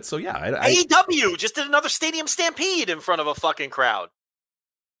bullshit. So, yeah. AEW just did another stadium stampede in front of a fucking crowd.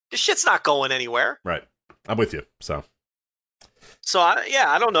 This shit's not going anywhere. Right. I'm with you, so.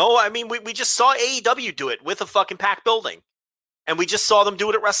 I don't know. I mean, we just saw AEW do it with a fucking packed building. And we just saw them do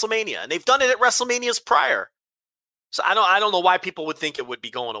it at WrestleMania. And they've done it at WrestleManias prior. So I don't know why people would think it would be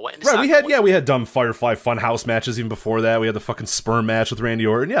going away. Right, we had dumb Firefly Funhouse matches even before that. We had the fucking sperm match with Randy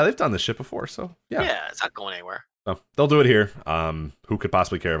Orton. Yeah, they've done this shit before, so yeah. Yeah, it's not going anywhere. So they'll do it here. Who could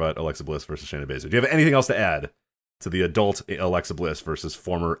possibly care about Alexa Bliss versus Shayna Baszler? Do you have anything else to add to the adult Alexa Bliss versus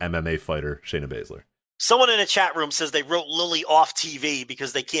former MMA fighter Shayna Baszler? Someone in a chat room says they wrote Lily off TV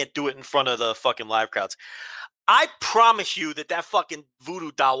because they can't do it in front of the fucking live crowds. I promise you that fucking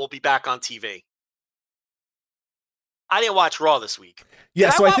voodoo doll will be back on TV. I didn't watch Raw this week. Yeah,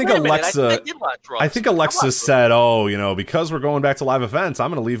 so I think Alexa. I did watch Raw. I think Alexa said, because we're going back to live events, I'm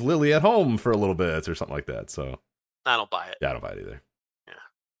going to leave Lily at home for a little bit or something like that. So I don't buy it. Yeah, I don't buy it either. Yeah.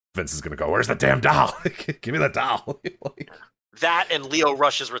 Vince is going to go, where's the damn doll? Give me that doll. That and Leo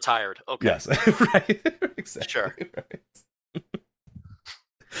Rush is retired. Okay. Yes, right. Exactly. Sure. Right.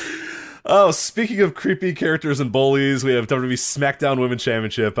 Oh, speaking of creepy characters and bullies, we have WWE SmackDown Women's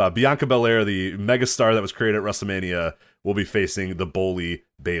Championship. Bianca Belair, the megastar that was created at WrestleMania, will be facing the bully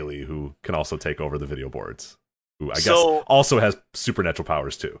Bayley, who can also take over the video boards. Who I guess also has supernatural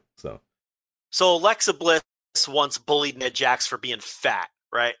powers too. So Alexa Bliss once bullied Nia Jax for being fat,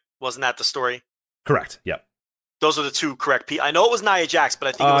 right? Wasn't that the story? Correct. Yep. Those are the two correct people. I know it was Nia Jax, but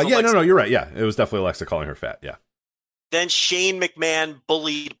I think it was Alexa. No, you're right. Yeah, it was definitely Alexa calling her fat. Yeah. Then Shane McMahon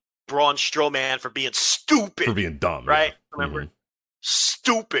bullied Braun Strowman for being stupid. For being dumb. Right? Yeah. Remember? Mm-hmm.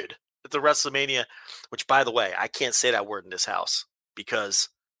 Stupid at the WrestleMania, which, by the way, I can't say that word in this house because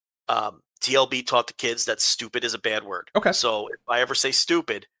TLB taught the kids that stupid is a bad word. Okay. So if I ever say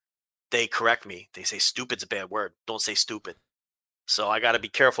stupid, they correct me. They say stupid's a bad word. Don't say stupid. So I got to be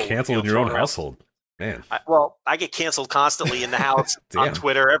careful. Canceled in your own household. Man. I get canceled constantly in the house, on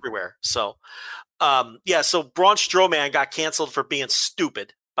Twitter, everywhere. So, so Braun Strowman got canceled for being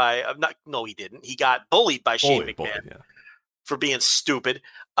stupid he didn't. He got bullied by Shane McMahon for being stupid.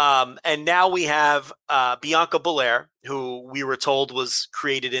 And now we have Bianca Belair, who we were told was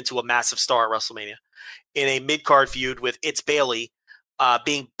created into a massive star at WrestleMania, in a mid-card feud with It's Bayley,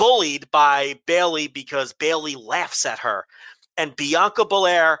 being bullied by Bayley because Bayley laughs at her. And Bianca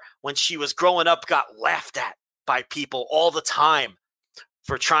Belair, when she was growing up, got laughed at by people all the time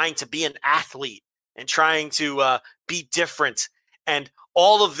for trying to be an athlete and trying to be different. And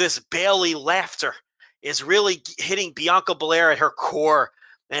all of this Bayley laughter is really hitting Bianca Belair at her core.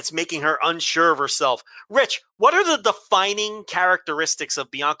 and it's making her unsure of herself. Rich, what are the defining characteristics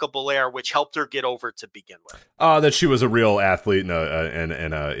of Bianca Belair which helped her get over to begin with? That she was a real athlete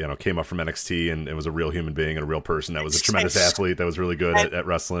and came up from NXT and was a real human being and a real person that was a tremendous athlete that was really good at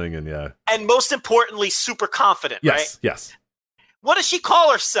wrestling and most importantly, super confident. Yes, right? Yes. What does she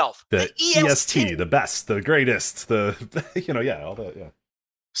call herself? The EST, the best, the greatest, all that. Yeah.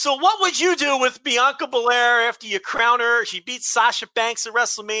 So what would you do with Bianca Belair after you crown her? She beats Sasha Banks at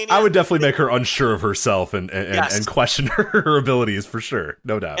WrestleMania. I would definitely make her unsure of herself and question her abilities for sure,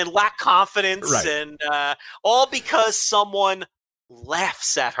 no doubt. And lack confidence, right. And all because someone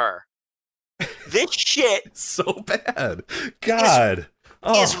laughs at her. This shit it's so bad. God.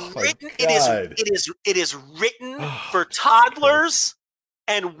 Is written. It is written for toddlers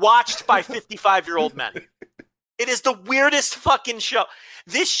and watched by 55-year-old men. It is the weirdest fucking show.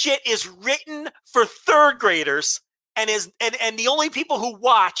 This shit is written for third graders and the only people who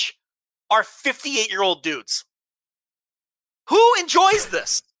watch are 58-year-old dudes. Who enjoys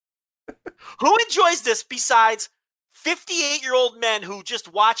this? Who enjoys this besides 58-year-old men who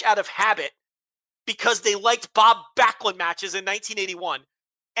just watch out of habit because they liked Bob Backlund matches in 1981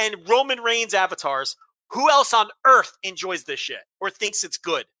 and Roman Reigns avatars? Who else on earth enjoys this shit or thinks it's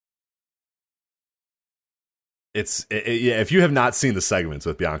good? If you have not seen the segments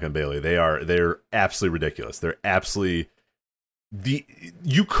with Bianca and Bayley, they're absolutely ridiculous. They're absolutely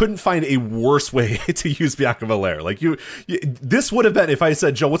you couldn't find a worse way to use Bianca Belair. Like this would have been if I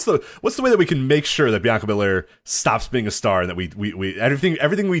said, Joe, what's the way that we can make sure that Bianca Belair stops being a star and that we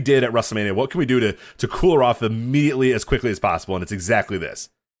everything we did at WrestleMania, what can we do to cool her off immediately as quickly as possible? And it's exactly this.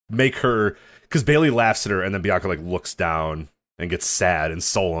 Make her, because Bayley laughs at her and then Bianca looks down and gets sad and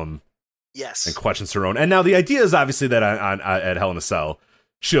solemn. Yes. And questions her own. And now the idea is obviously that at Hell in a Cell,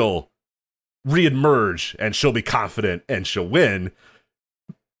 she'll reemerge and she'll be confident and she'll win.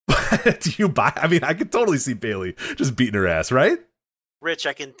 But do you buy? I mean, I could totally see Bayley just beating her ass, right? Rich,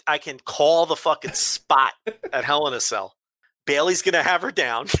 I can call the fucking spot at Hell in a Cell. Bayley's gonna have her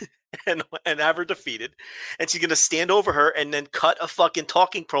down and have her defeated, and she's gonna stand over her and then cut a fucking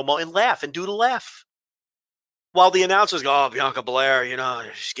talking promo and laugh and do the laugh. While the announcers go, oh, Bianca Belair,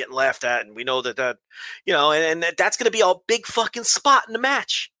 she's getting laughed at, and we know that and that's going to be a big fucking spot in the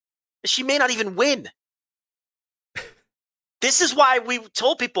match. She may not even win. This is why we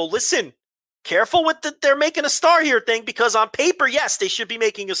told people, listen, careful with they're making a star here thing, because on paper, yes, they should be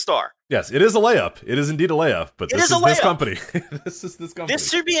making a star. Yes, it is a layup. It is indeed a layup, but this is this company. This is this company. This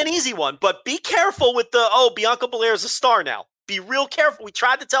should be an easy one, but be careful with Bianca Belair is a star now. Be real careful. We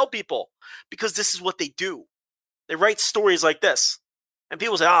tried to tell people, because this is what they do. They write stories like this. And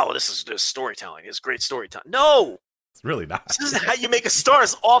people say, oh, well, this is storytelling. It's great storytelling. No. It's really not. This isn't how you make a star.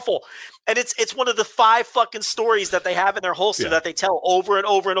 It's awful. And it's one of the 5 fucking stories that they have in their holster that they tell over and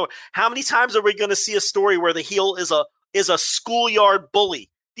over and over. How many times are we going to see a story where the heel is a schoolyard bully?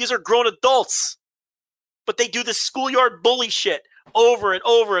 These are grown adults. But they do this schoolyard bully shit over and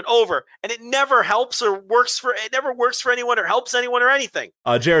over and over, and it never helps or works for anyone or helps anyone or anything.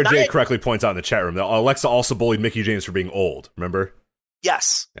 Jared J correctly points out in the chat room that Alexa also bullied Mickie James for being old. Remember?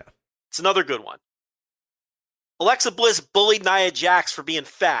 Yes. Yeah. It's another good one. Alexa Bliss bullied Nia Jax for being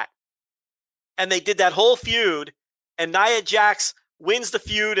fat, and they did that whole feud, and Nia Jax wins the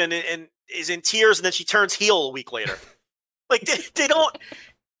feud and is in tears, and then she turns heel a week later. Like they don't.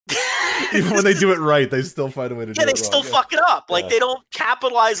 Even when they do it right, they still find a way to do it wrong. They still fuck it up. Like, they don't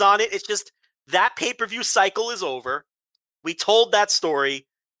capitalize on it. It's just that pay-per-view cycle is over. We told that story.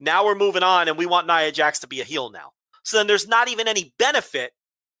 Now we're moving on, and we want Nia Jax to be a heel now. So then there's not even any benefit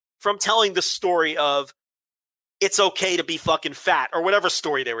from telling the story of it's okay to be fucking fat or whatever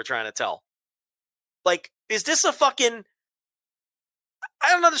story they were trying to tell. Like, is this a fucking... I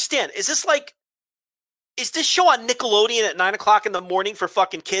don't understand. Is this show on Nickelodeon at 9 o'clock in the morning for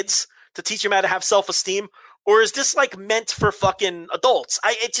fucking kids to teach them how to have self-esteem? Or is this meant for fucking adults?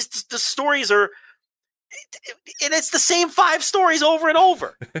 The stories are, and it's the same 5 stories over and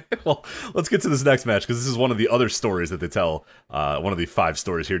over. Well, let's get to this next match, because this is one of the other stories that they tell, one of the 5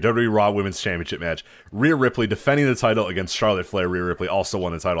 stories here. WWE Raw Women's Championship match. Rhea Ripley defending the title against Charlotte Flair. Rhea Ripley also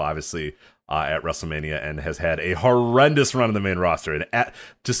won the title, obviously, at WrestleMania, and has had a horrendous run on the main roster.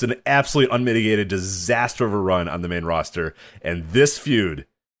 Just an absolutely unmitigated disaster of a run on the main roster. And this feud,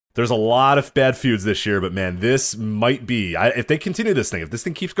 there's a lot of bad feuds this year, but man, this might be, if they continue this thing, if this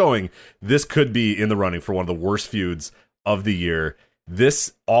thing keeps going, this could be in the running for one of the worst feuds of the year.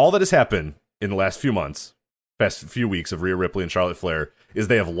 All that has happened in the last few months, past few weeks of Rhea Ripley and Charlotte Flair, is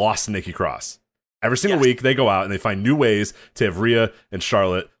they have lost Nikki Cross. Every single week, they go out and they find new ways to have Rhea and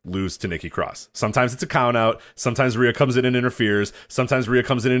Charlotte lose to Nikki Cross. Sometimes it's a count out. Sometimes Rhea comes in and interferes. Sometimes Rhea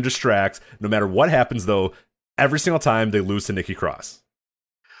comes in and distracts. No matter what happens, though, every single time they lose to Nikki Cross.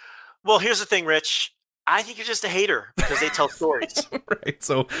 Well, here's the thing, Rich. I think you're just a hater because they tell stories. Right.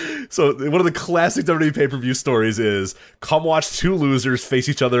 So one of the classic WWE pay-per-view stories is come watch two losers face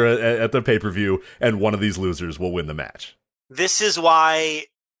each other at the pay-per-view, and one of these losers will win the match. This is why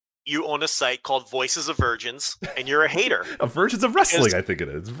you own a site called Voices of Virgins, and you're a hater. Of Virgins of Wrestling, I think it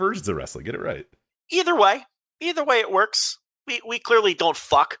is. Virgins of Wrestling. Get it right. Either way it works. We clearly don't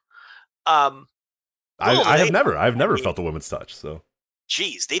fuck. I've never felt a woman's touch, so.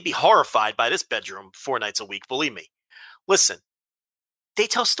 Jeez, they'd be horrified by this bedroom 4 nights a week, believe me. Listen, they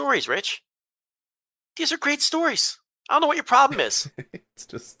tell stories, Rich. These are great stories. I don't know what your problem is. It's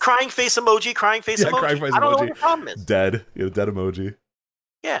just crying face emoji. Crying face I don't know what your problem is. Dead. You know, dead emoji.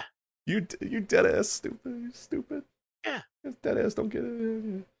 Yeah. You dead ass stupid. You stupid. Yeah. Dead ass don't get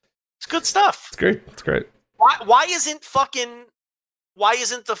it. It's good stuff. It's great. It's great. Why isn't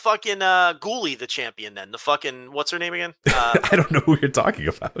the fucking Ghoulie the champion then? The fucking, what's her name again? I don't know who you're talking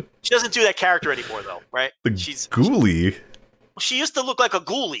about. She doesn't do that character anymore though, right? She's Ghoulie. She used to look like a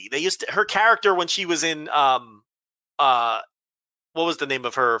ghoulie. Her character when she was in what was the name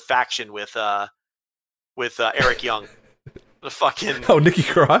of her faction with Eric Young? The fucking Nikki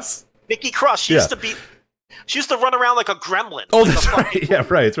Cross. Nikki Cross. She used to run around like a gremlin. Oh, that's right. Yeah,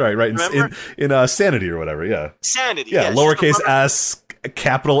 right. In Sanity or whatever. Yeah. Sanity. Yeah. Lowercase s,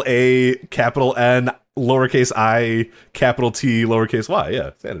 capital A, capital N, lowercase I, capital T, lowercase y.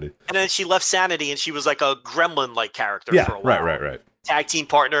 Yeah. Sanity. And then she left Sanity, and she was like a gremlin-like character for a while. Right. Tag team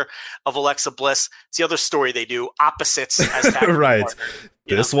partner of Alexa Bliss. It's the other story they do. Opposites as tag team right. partner,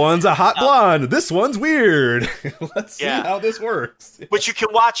 this one's a hot blonde. This one's weird. Let's see how this works. Which you can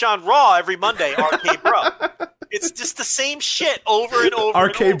watch on Raw every Monday, RK Bro. It's just the same shit over and over.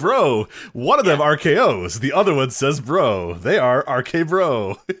 RK Bro. One of them RKOs. The other one says bro. They are RK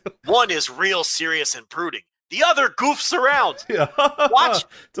Bro. One is real serious and brooding. The other goofs around. Yeah.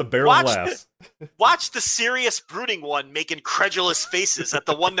 It's a barrel of laughs. Watch the serious brooding one make incredulous faces at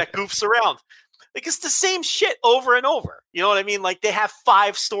the one that goofs around. Like, it's the same shit over and over. You know what I mean? Like, they have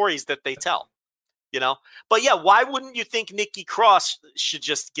 5 stories that they tell. You know? But yeah, why wouldn't you think Nikki Cross should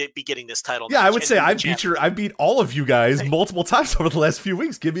just be getting this title? Yeah, I would say I beat all of you guys multiple times over the last few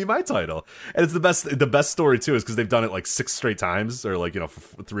weeks. Give me my title. And it's the best story too is because they've done it like 6 straight times or like,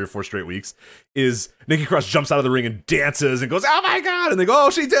 for 3 or 4 straight weeks is Nikki Cross jumps out of the ring and dances and goes, oh my God. And they go, oh,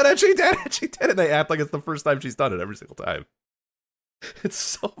 she did it. And they act like it's the first time she's done it every single time. It's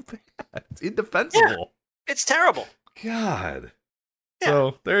so bad. It's indefensible. Yeah, it's terrible. God. Yeah.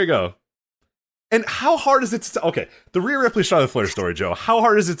 So there you go. And how hard is it to... Okay, the Rhea Ripley-Charlotte Flair story, Joe. How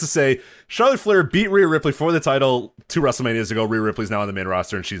hard is it to say Charlotte Flair beat Rhea Ripley for the title 2 WrestleManias ago. Rhea Ripley's now on the main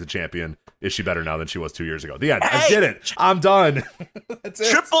roster and she's a champion. Is she better now than she was 2 years ago? The end. I did it. I'm done. That's it.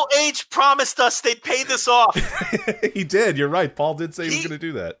 Triple H promised us they'd pay this off. He did. You're right. Paul did say he was going to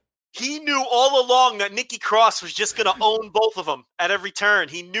do that. He knew all along that Nikki Cross was just going to own both of them at every turn.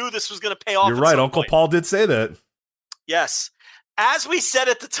 He knew this was going to pay off. You're right. Uncle Paul did say that. Yes. As we said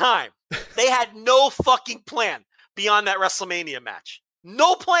at the time, they had no fucking plan beyond that WrestleMania match.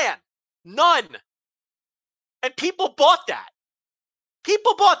 No plan. None. And people bought that.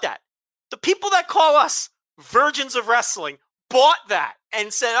 People bought that. The people that call us virgins of wrestling bought that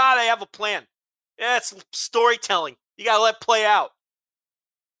and said, they have a plan. Yeah, it's storytelling. You got to let it play out.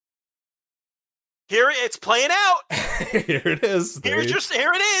 Here it's playing out. Here it is. Here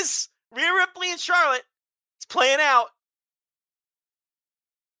it is. Rhea Ripley and Charlotte. It's playing out.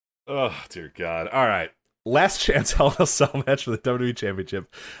 Oh, dear God. All right. Last chance Hell in a Cell match for the WWE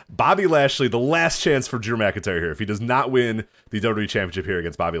Championship. Bobby Lashley, the last chance for Drew McIntyre here. If he does not win the WWE Championship here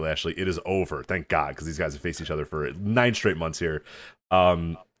against Bobby Lashley, it is over. Thank God, because these guys have faced each other for 9 straight months here.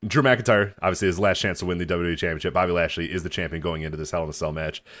 Drew McIntyre, obviously, his last chance to win the WWE Championship. Bobby Lashley is the champion going into this Hell in a Cell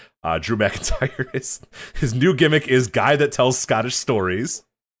match. Drew McIntyre, his new gimmick is guy that tells Scottish stories.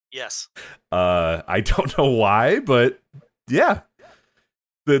 Yes. I don't know why, but yeah.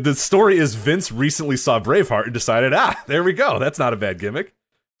 The story is Vince recently saw Braveheart and decided, there we go. That's not a bad gimmick.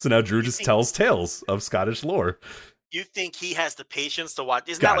 So now Drew just tells tales of Scottish lore. You think he has the patience to watch?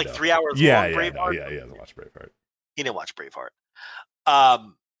 Isn't that like 3 hours long, Braveheart? Yeah, he hasn't watched Braveheart. He didn't watch Braveheart.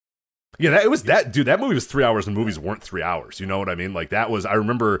 Yeah, that movie was 3 hours and movies weren't 3 hours. You know what I mean? Like that was, I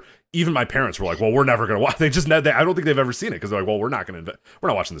remember even my parents were like, well, we're never going to watch. I don't think they've ever seen it because they're like, well, we're not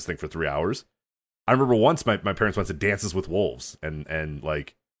watching this thing for 3 hours. I remember once my parents went to Dances with Wolves and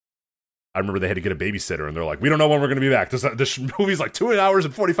like I remember they had to get a babysitter, and they're like, we don't know when we're going to be back. This movie's like 2 hours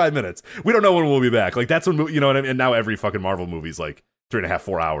and 45 minutes. We don't know when we'll be back. Like, that's when, you know what I mean? And now every fucking Marvel movie's like 3.5,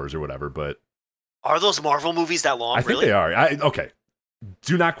 4 hours or whatever. But are those Marvel movies that long? I think they are. Okay.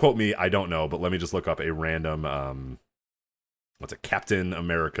 Do not quote me. I don't know, but let me just look up a random, what's it? Captain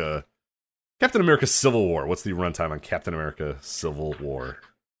America Civil War. What's the runtime on Captain America Civil War?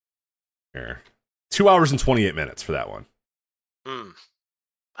 Here. 2 hours and 28 minutes for that one.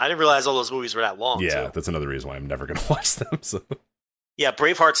 I didn't realize all those movies were that long. Yeah, too. That's another reason why I'm never going to watch them. So. Yeah,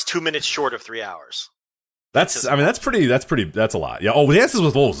 Braveheart's 2 minutes short of 3 hours. That's a lot. Yeah. Oh, Dances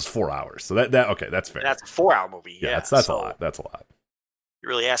with Wolves is 4 hours. So that okay, that's fair. That's a 4-hour movie. Yeah, that's a lot. That's a lot.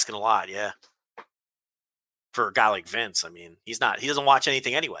 You're really asking a lot, yeah. For a guy like Vince, I mean, he doesn't watch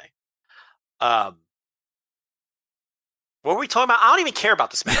anything anyway. What were we talking about? I don't even care about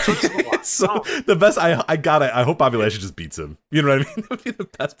this match. So the best, I hope Bobby Lashley just beats him. You know what I mean? That would be the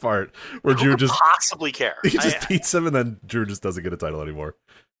best part. Where Drew just possibly care. He just beats him, and then Drew just doesn't get a title anymore.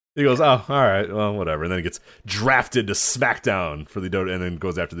 He goes, oh, all right, well, whatever. And then he gets drafted to SmackDown for the WWE, and then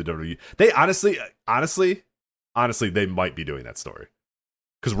goes after the WWE. They honestly, they might be doing that story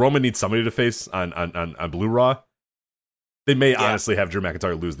because Roman needs somebody to face on Blue Raw. They may honestly have Drew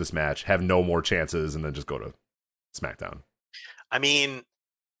McIntyre lose this match, have no more chances, and then just go to SmackDown. I mean,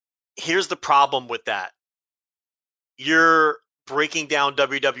 here's the problem with that. You're breaking down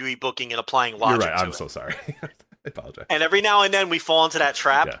WWE booking and applying logic to it. You're right. I'm so sorry. I apologize. And every now and then we fall into that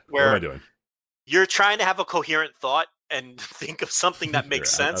trap where what am I doing? You're trying to have a coherent thought and think of something that makes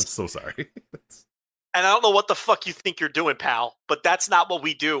sense. I'm so sorry. And I don't know what the fuck you think you're doing, pal, but that's not what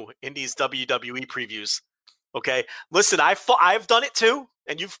we do in these WWE previews. Okay? Listen, I've done it too,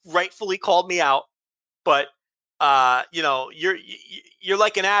 and you've rightfully called me out, but you're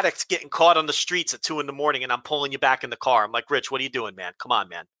like an addict getting caught on the streets at 2 a.m, and I'm pulling you back in the car. I'm like, Rich, what are you doing, man? Come on,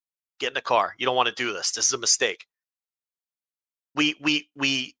 man. Get in the car. You don't want to do this. This is a mistake. We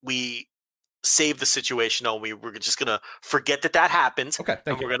save the situation. No, we're just gonna forget that happened. Okay,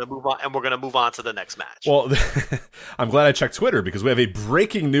 we're gonna move on, and we're gonna move on to the next match. Well, I'm glad I checked Twitter because we have a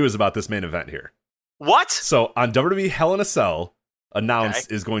breaking news about this main event here. What? So on WWE Hell in a Cell,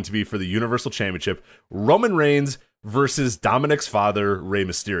 announced is going to be for the Universal Championship, Roman Reigns versus Dominic's father, Rey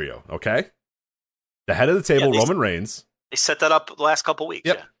Mysterio. Okay, the head of the table, Roman Reigns. They set that up the last couple weeks.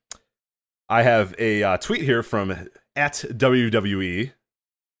 Yep. Yeah. I have a tweet here from @WWE.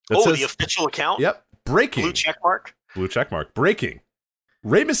 Says, the official account? Yep. Breaking. Blue check mark. Breaking.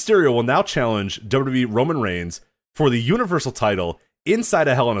 Rey Mysterio will now challenge WWE Roman Reigns for the Universal title inside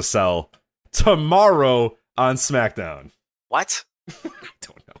a Hell in a Cell tomorrow on SmackDown. What? I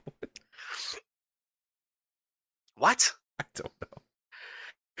don't know. What? I don't know.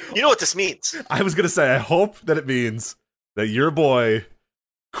 You know what this means? I was going to say, I hope that it means that your boy,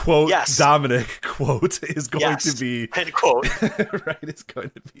 quote, Dominic, quote, is going to be... End quote. Right, is going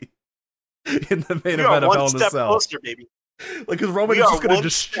to be in the main event of Hell in a Cell. Closer, baby. Like, because Roman is just going to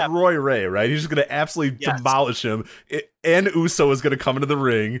destroy Rey, right? He's just going to absolutely demolish him. And Uso is going to come into the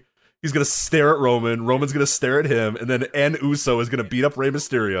ring. He's going to stare at Roman. Roman's going to stare at him. And then Uso is going to beat up Rey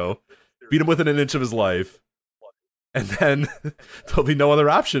Mysterio, beat him within an inch of his life. And then there'll be no other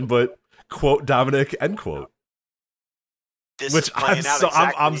option but, quote, Dominic, end quote. Which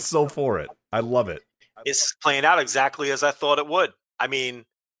I'm so for it. I love it. It's playing out exactly as I thought it would. I mean,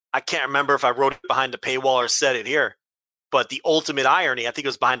 I can't remember if I wrote it behind the paywall or said it here, but the ultimate irony, I think it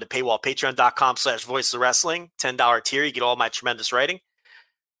was behind the paywall, patreon.com/voices of wrestling, $10 tier. You get all my tremendous writing.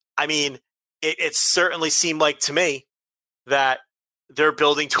 I mean, it certainly seemed like to me that they're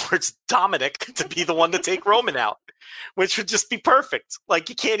building towards Dominic to be the one to take Roman out, which would just be perfect. Like,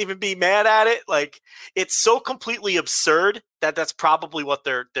 you can't even be mad at it. Like, it's so completely absurd that that's probably what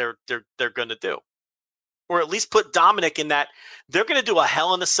they're going to do. Or at least put Dominic in that. They're going to do a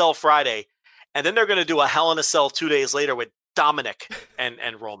Hell in a Cell Friday, and then they're going to do a Hell in a Cell 2 days later with Dominic and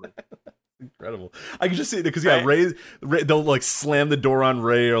Roman. Incredible. I can just see it because Rey, they'll like slam the door on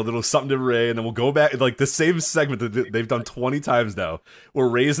Rey or a little something to Rey, and then we'll go back like the same segment that they've done 20 times now, where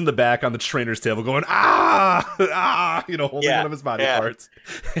Rey's in the back on the trainer's table going holding one of his body parts,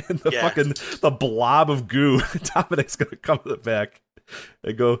 and the blob of goo. Dominic's gonna come to the back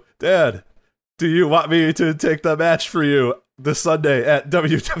and go, Dad, do you want me to take the match for you this Sunday at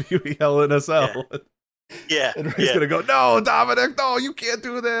WWE Hell in a Cell? Yeah. And Rey's gonna go, no, Dominic, no, you can't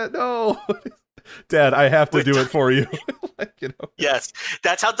do that, no. Dad, I have to do it for you. Yes,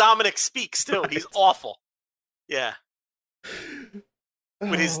 that's how Dominic speaks too. Right. He's awful. Yeah.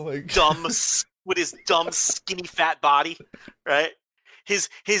 With his dumb, skinny, fat body, right? His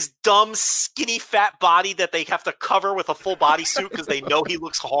dumb, skinny, fat body that they have to cover with a full bodysuit because they know he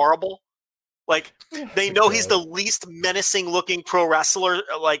looks horrible. Like, they know he's the least menacing looking pro wrestler,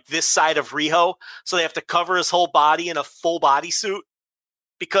 like this side of Riho. So they have to cover his whole body in a full body suit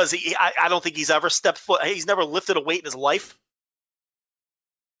because I don't think he's ever he's never lifted a weight in his life.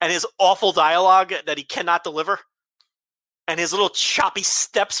 And his awful dialogue that he cannot deliver. And his little choppy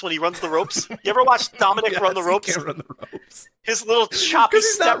steps when he runs the ropes. You ever watch Dominic run the ropes? He can't run the ropes. His little choppy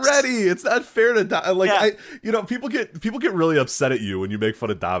he's steps. He's not ready. It's not fair to people get really upset at you when you make fun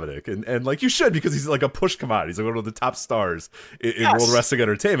of Dominic, and like you should, because he's like a push commodity. He's like one of the top stars in World Wrestling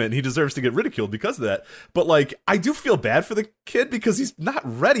Entertainment, and he deserves to get ridiculed because of that. But like, I do feel bad for the kid because he's not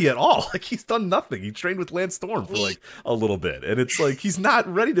ready at all. Like, he's done nothing. He trained with Lance Storm for like a little bit, and it's like he's not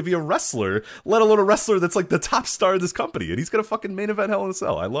ready to be a wrestler, let alone a wrestler that's like the top star of this company, and he's gonna fucking main event Hell in a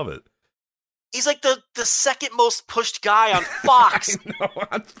Cell. I love it. He's like the second most pushed guy on Fox. I know,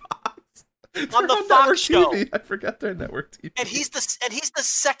 on Fox. On the Fox show. TV. I forgot they're network TV. And he's the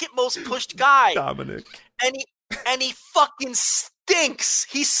second most pushed guy. Dominic. And he fucking stinks.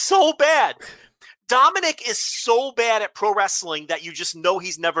 He's so bad. Dominic is so bad at pro wrestling that you just know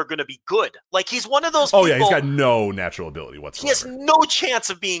he's never going to be good. Like, he's one of those people. Oh yeah, he's got no natural ability whatsoever. He has no chance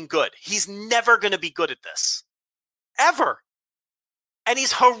of being good. He's never going to be good at this. Ever. And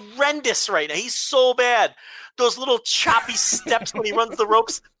he's horrendous right now. He's so bad. Those little choppy steps when he runs the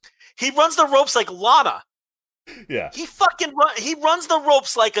ropes. He runs the ropes like Lana. Yeah. He runs the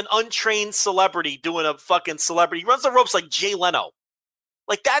ropes like an untrained celebrity doing a fucking celebrity. He runs the ropes like Jay Leno.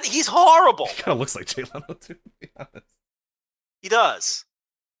 Like that. He's horrible. He kind of looks like Jay Leno, too, to be honest. He does.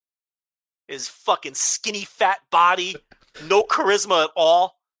 His fucking skinny, fat body. No charisma at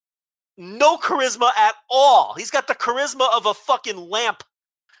all. No charisma at all. He's got the charisma of a fucking lamp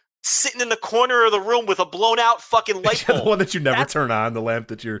sitting in the corner of the room with a blown out fucking light bulb. The one that you never turn on, the lamp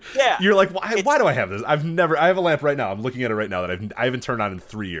that you're like, why do I have this? I have a lamp right now. I'm looking at it right now that I haven't turned on in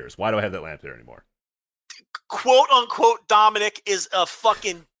 3 years. Why do I have that lamp there anymore? Quote unquote Dominic is a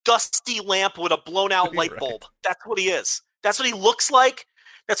fucking dusty lamp with a blown out light bulb. That's what he is. That's what he looks like.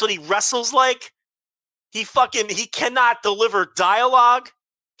 That's what he wrestles like. He cannot deliver dialogue.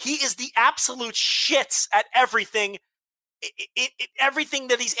 He is the absolute shits at everything, everything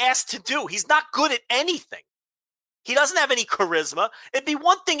that he's asked to do. He's not good at anything. He doesn't have any charisma. It'd be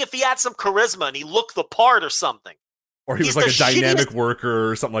one thing if he had some charisma and he looked the part or something. Or he was like a dynamic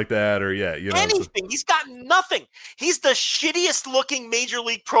worker or something like that, or anything. He's got nothing. He's the shittiest looking Major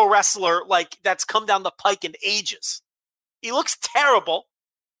League Pro wrestler like that's come down the pike in ages. He looks terrible.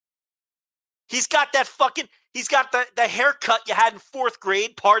 He's got that fucking. He's got the haircut you had in 4th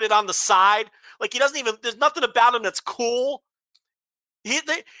grade, parted on the side. Like, he doesn't even. There's nothing about him that's cool.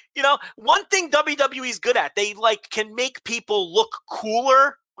 One thing WWE's good at, they like can make people look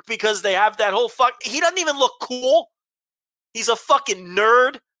cooler because they have that whole He doesn't even look cool. He's a fucking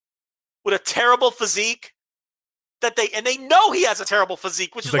nerd with a terrible physique. They know he has a terrible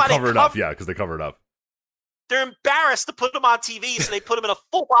physique, which is why they cover it up. Yeah, because they cover it up. They're embarrassed to put him on TV, so they put him in a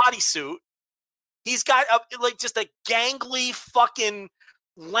full body suit. He's got just a gangly fucking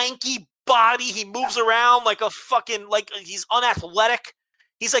lanky body. He moves around like a fucking, like he's unathletic.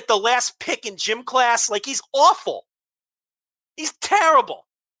 He's like the last pick in gym class. Like, he's awful. He's terrible.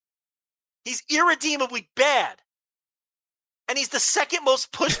 He's irredeemably bad. And he's the second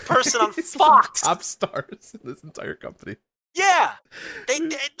most pushed person on Fox. Top stars in this entire company. Yeah.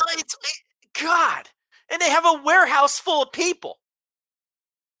 God. And they have a warehouse full of people.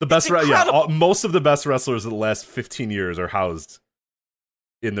 The best, most of the best wrestlers of the last 15 years are housed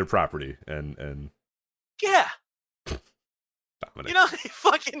in their property, and yeah, Dominic.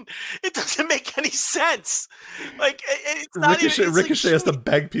 It doesn't make any sense. Like, it's not Ricochet. Even, Ricochet has to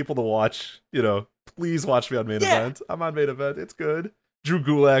beg people to watch. Please watch me on main event. I'm on main event. It's good. Drew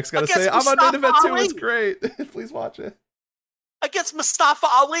Gulak's got to say, I'm on main event too. It's great. Please watch it. Against Mustafa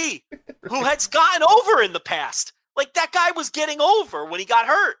Ali, who has gotten over in the past. Like, that guy was getting over when he got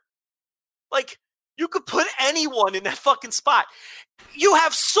hurt. Like, you could put anyone in that fucking spot. You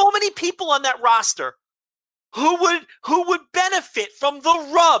have so many people on that roster who would benefit from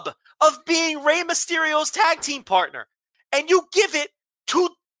the rub of being Rey Mysterio's tag team partner. And you give it to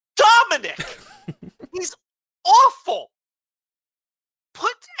Dominic. He's awful.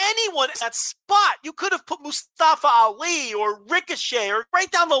 Put anyone in that spot. You could have put Mustafa Ali or Ricochet or right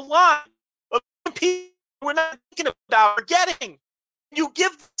down the line of people we're not thinking about forgetting. You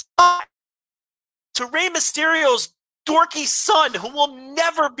give the spot to Rey Mysterio's dorky son, who will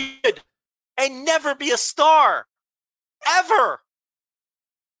never be good and never be a star. Ever.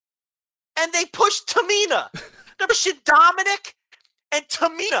 And they pushed Tamina. They pushed Dominic and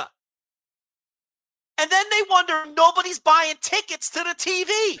Tamina. And then they wonder nobody's buying tickets to the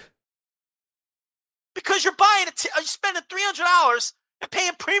TV. because you're you're spending $300 and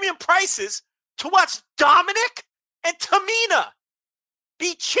paying premium prices to watch Dominic and Tamina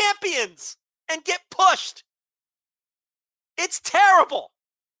be champions and get pushed. It's terrible.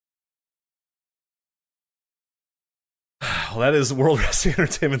 Well, that is World Wrestling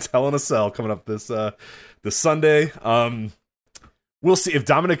Entertainment's Hell in a Cell coming up this Sunday. We'll see if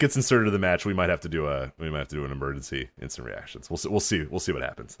Dominic gets inserted in the match. We might have to do an emergency instant reactions. We'll see what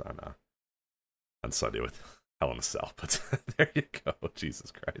happens on Sunday with Hell in a Cell. But there you go.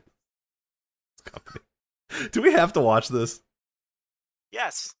 Jesus Christ. Do we have to watch this?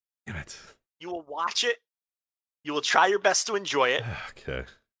 Yes. Damn it. You will watch it. You will try your best to enjoy it. Okay.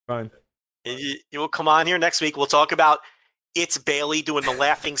 Fine. And you will come on here next week. We'll talk about It's Bailey doing the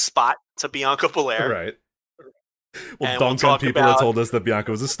laughing spot to Bianca Belair. Right. We'll dunk on people that told us that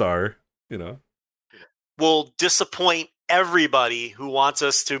Bianca was a star, you know. We'll disappoint everybody who wants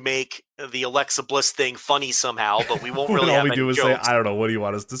us to make the Alexa Bliss thing funny somehow, but we won't really have any jokes. All we do is say, I don't know, what do you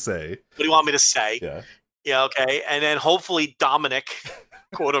want us to say? What do you want me to say? Yeah. Yeah, okay. And then hopefully Dominic,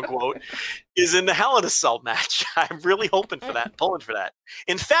 quote unquote, is in the Hell in a Cell match. I'm really hoping for that, pulling for that.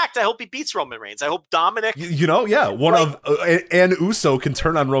 In fact, I hope he beats Roman Reigns. I hope Dominic. And Uso can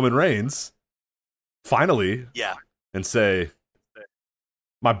turn on Roman Reigns. Finally. Yeah. And say,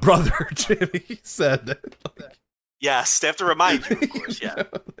 my brother Jimmy said that. Yes, they have to remind you, of course. Yeah.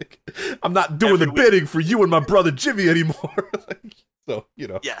 I'm not doing the bidding for you and my brother Jimmy anymore. So, you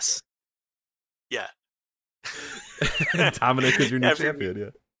know. Yes. Yeah. Dominic is your new champion, yeah.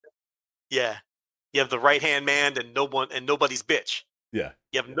 Yeah. You have the right-hand man and nobody's bitch. Yeah.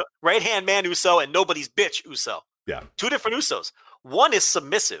 You have right-hand man Uso and nobody's bitch Uso. Yeah. Two different Usos. One is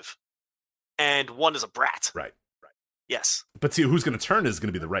submissive and one is a brat. Right. Yes. But see, who's going to turn is going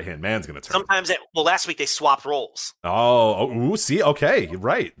to be the right-hand man's going to turn. Sometimes, last week they swapped roles. Oh, see, okay,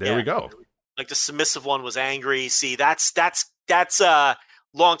 right. There we go. Like the submissive one was angry. See, that's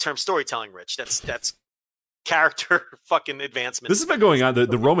long-term storytelling, Rich. That's character fucking advancement. This has been going on.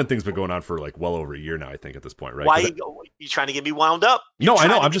 The Roman thing's been going on for like well over a year now, I think, at this point, right? Why you trying to get me wound up? No, I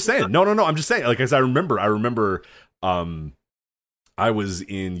know. I'm just saying. No. I'm just saying. Like, as I remember, I was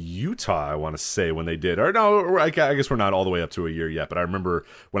in Utah, I want to say, when they did. Or no, I guess we're not all the way up to a year yet. But I remember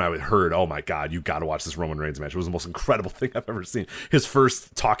when I heard, oh my God, you got to watch this Roman Reigns match. It was the most incredible thing I've ever seen. His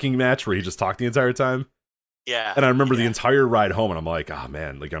first talking match where he just talked the entire time. Yeah. And I remember the entire ride home, and I'm like, oh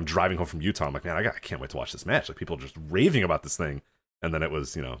man, like I'm driving home from Utah. I'm like, man, I can't wait to watch this match. Like people are just raving about this thing. And then it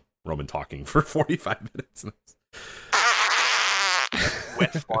was, Roman talking for 45 minutes.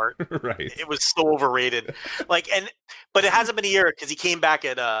 Wet fart. Right. It was so overrated. But it hasn't been a year because he came back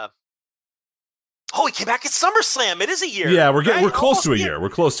at he came back at SummerSlam. It is a year. Yeah, we're close to a year. We're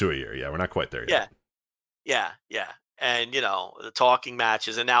close to a year. Yeah, we're not quite there yet. Yeah. And the talking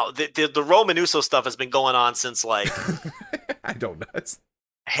matches, and now the Roman Uso stuff has been going on since like I don't know.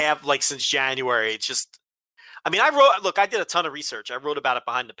 Since January. It's just, I did a ton of research. I wrote about it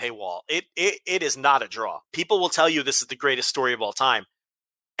behind the paywall. It is not a draw. People will tell you this is the greatest story of all time,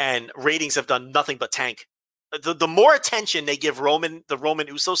 and ratings have done nothing but tank. The more attention they give the Roman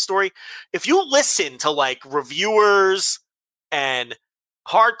Uso story, if you listen to like reviewers and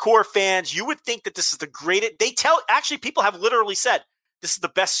hardcore fans, you would think that this is the greatest. People have literally said this is the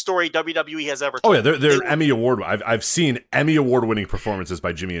best story WWE has ever told. Oh yeah, they're Emmy Award. I've seen Emmy Award winning performances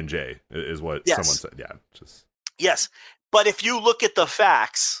by Jimmy and Jay, is what someone said. Yeah, yes. But if you look at the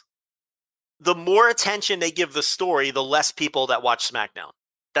facts, the more attention they give the story, the less people that watch SmackDown.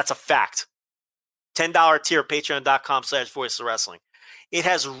 That's a fact. $10 tier, patreon.com/voice of wrestling. It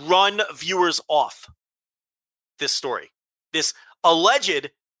has run viewers off this story. This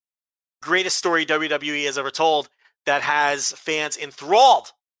alleged greatest story WWE has ever told that has fans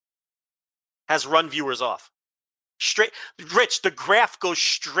enthralled has run viewers off. Rich, the graph goes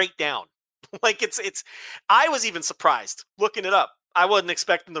straight down. Like it's I was even surprised looking it up. I wasn't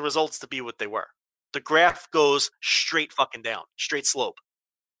expecting the results to be what they were. The graph goes straight fucking down, straight slope.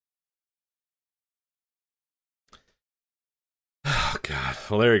 Oh God.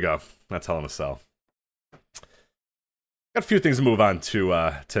 Well, there you go. That's Hell in a Cell. Got a few things to move on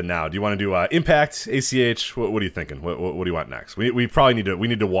to now. Do you want to do Impact, ACH? What are you thinking? What do you want next? We probably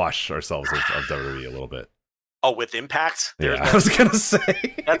need to wash ourselves of WWE a little bit. Oh, with Impact? I was gonna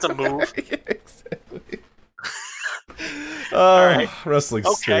say that's a move. Yeah, exactly. Right. Wrestling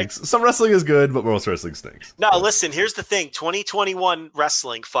stinks. Some wrestling is good, but most wrestling stinks. No, listen. Here's the thing: 2021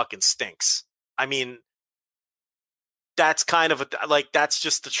 wrestling fucking stinks. I mean, that's kind of that's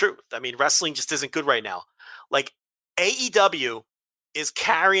just the truth. I mean, wrestling just isn't good right now. Like, AEW is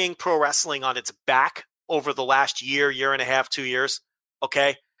carrying pro wrestling on its back over the last year and a half, 2 years.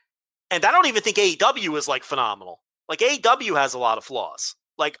 Okay. And I don't even think AEW is like phenomenal. Like AEW has a lot of flaws.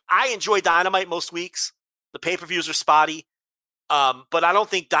 Like I enjoy Dynamite most weeks. The pay-per-views are spotty. But I don't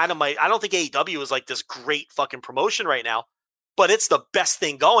think AEW is like this great fucking promotion right now. But it's the best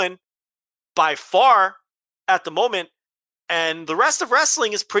thing going by far at the moment. And the rest of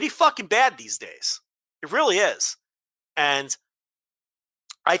wrestling is pretty fucking bad these days. It really is. And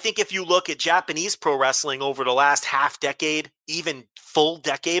I think if you look at Japanese pro wrestling over the last half decade, even full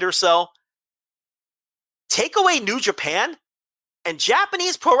decade or so, take away New Japan, and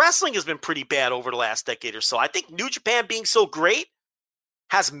Japanese pro wrestling has been pretty bad over the last decade or so. I think New Japan being so great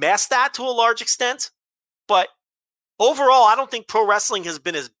has masked that to a large extent. But overall, I don't think pro wrestling has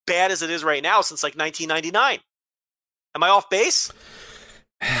been as bad as it is right now since like 1999. Am I off base?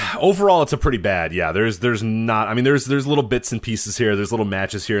 Overall, it's a pretty bad. Yeah, there's not. I mean, there's little bits and pieces here. There's little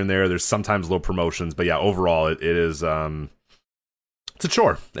matches here and there. There's sometimes little promotions, but yeah, overall, it is. It's a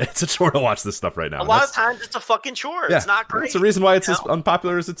chore. It's a chore to watch this stuff right now. A lot of times, it's a fucking chore. Yeah, it's not great. That's the reason why it's as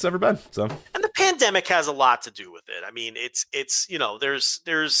unpopular as it's ever been. So, and the pandemic has a lot to do with it. I mean, it's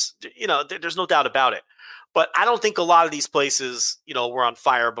there's no doubt about it. But I don't think a lot of these places, were on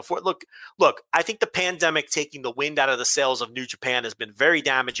fire before. Look, I think the pandemic taking the wind out of the sails of New Japan has been very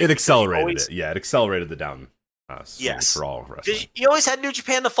damaging. It accelerated it. Yeah, it accelerated the down. Yes. For all wrestling. You always had New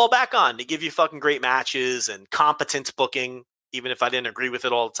Japan to fall back on to give you fucking great matches and competent booking, even if I didn't agree with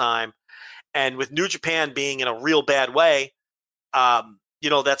it all the time. And with New Japan being in a real bad way,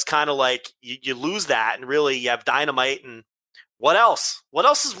 that's kind of like you lose that. And really, you have Dynamite and what else? What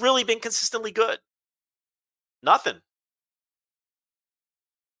else has really been consistently good? Nothing.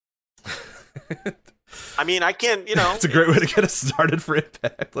 I mean, I can't, It's a great way to get us started for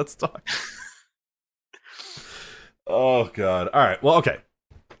Impact. Let's talk. Oh, God. All right. Well, okay.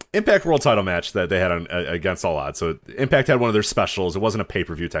 Impact World Title match that they had on against All Odds. So Impact had one of their specials. It wasn't a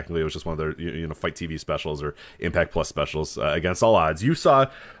pay-per-view technically. It was just one of their Fight TV specials or Impact Plus specials against All Odds. You saw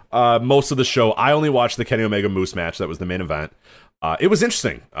most of the show. I only watched the Kenny Omega Moose match. That was the main event. It was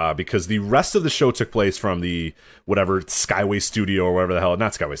interesting because the rest of the show took place from the whatever Skyway Studio or whatever the hell.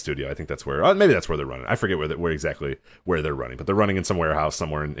 Not Skyway Studio. I think that's where. Maybe that's where they're running. I forget where exactly they're running, but they're running in some warehouse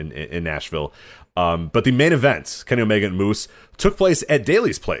somewhere in Nashville. But the main event, Kenny Omega and Moose, took place at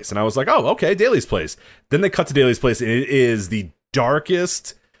Daly's place, and I was like, oh, okay, Daly's place. Then they cut to Daly's place, and it is the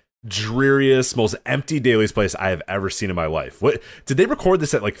darkest, dreariest, most empty Daly's place I have ever seen in my life. What did they record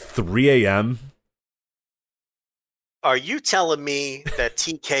this at like 3 a.m.? Are you telling me that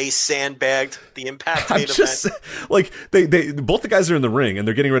TK sandbagged the Impact main event? Like they both the guys are in the ring and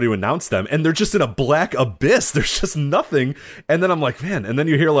they're getting ready to announce them, and they're just in a black abyss. There's just nothing. And then I'm like, man. And then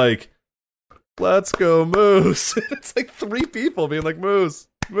you hear like, "Let's go, Moose." It's like 3 people being like, "Moose,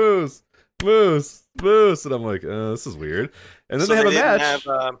 Moose, Moose, Moose," and I'm like, this is weird. And then they have a match.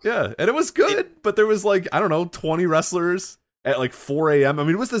 Yeah, and it was good, but there was like, I don't know, 20 wrestlers at like 4 a.m. I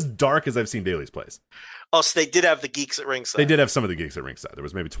mean, it was as dark as I've seen Daly's place. Oh, so they did have the geeks at ringside. They did have some of the geeks at ringside. There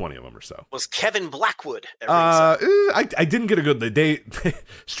was maybe 20 of them or so. Was Kevin Blackwood at ringside? I didn't get a good... They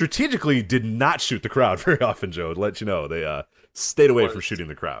strategically did not shoot the crowd very often, Joe, to let you know. They stayed away from shooting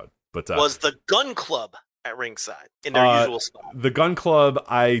the crowd. But was the Gun Club at ringside in their usual spot? The Gun Club,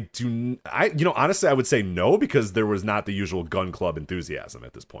 honestly, I would say no, because there was not the usual Gun Club enthusiasm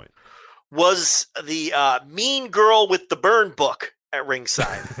at this point. Was the mean girl with the burn book at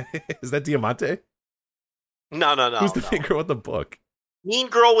ringside? Is that Diamante? No. Who's the mean girl with the book? Mean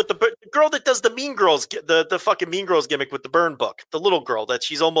girl with the girl that does the Mean Girls, the fucking Mean Girls gimmick with the burn book. The little girl that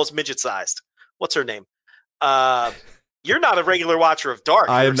she's almost midget sized. What's her name? You're not a regular watcher of Dark.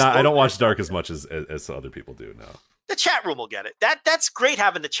 I am not. I don't watch Dark as much as other people do. No. The chat room will get it. That's great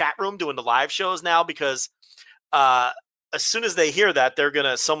having the chat room doing the live shows now, because as soon as they hear that,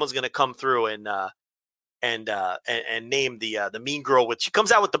 someone's gonna come through and name the Mean Girl she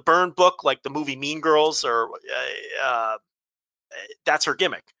comes out with the burn book, like the movie Mean Girls, or that's her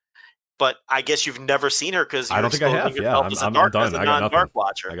gimmick. But I guess you've never seen her because I don't think I have. Yeah, I'm done. I got nothing.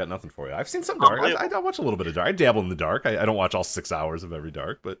 Watcher. I got nothing for you. I've seen some Dark. I watch a little bit of Dark. I dabble in the Dark. I don't watch all 6 hours of every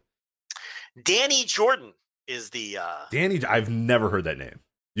Dark, but Danny Jordan is the Danny. I've never heard that name.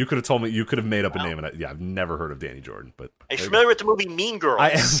 You could have told me. You could have made up a name, and I've never heard of Danny Jordan. But are you familiar with the movie Mean Girls? I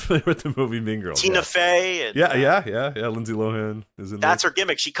am familiar with the movie Mean Girls. Tina Fey. And, yeah. Lindsay Lohan is in. That's her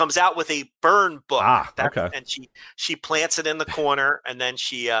gimmick. She comes out with a burn book. Okay. And she plants it in the corner, and then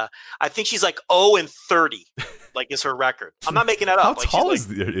I think she's like 0-30, like is her record. I'm not making that up. How tall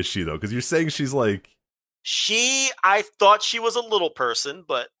is she though? Because you're saying she's like. I thought she was a little person,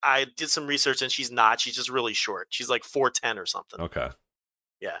 but I did some research and she's not. She's just really short. She's like 4'10" or something. Okay.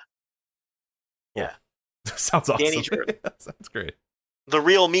 Yeah. Cool. Yeah. Sounds awesome. Danny Jordan. Sounds great. The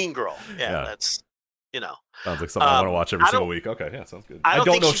Real Mean Girl. Yeah. That's, Sounds like something I want to watch every single week. Okay, yeah, sounds good. I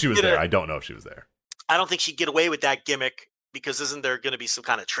don't know if she was there. I don't know if she was there. I don't think she'd get away with that gimmick because isn't there going to be some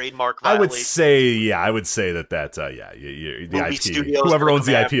kind of trademark violation? I would say that the Movie IP, studios whoever owns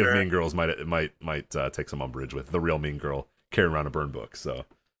the IP after. of Mean Girls might take some umbrage with The Real Mean Girl carrying around a burn book. So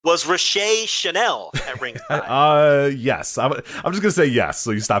was Rache Chanel at ringside? Yes. I'm just gonna say yes.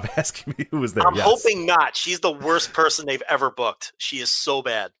 So you stop asking me who was there. I'm hoping not. She's the worst person they've ever booked. She is so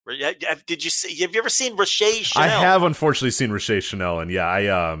bad. Have you ever seen Rache Chanel? I have unfortunately seen Rache Chanel, and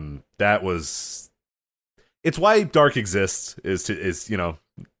yeah, that was. It's why Dark exists. Is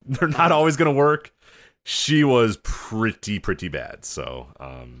they're not always gonna work. She was pretty bad. So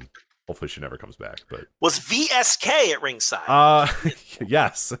hopefully she never comes back. But was VSK at ringside?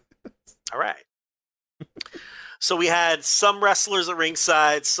 Yes. All right. So we had some wrestlers at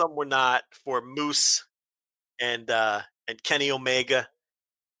ringside, some were not, for Moose and Kenny Omega,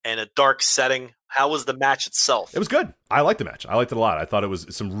 and a dark setting. How was the match itself? It was good. I liked the match. I liked it a lot. I thought it was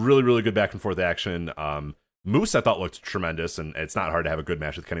some really, really good back and forth action. Moose, I thought, looked tremendous, and it's not hard to have a good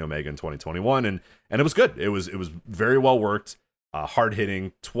match with Kenny Omega in 2021, and it was good. It was very well worked. Hard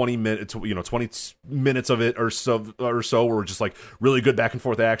hitting, 20 minutes of it or so were just like really good back and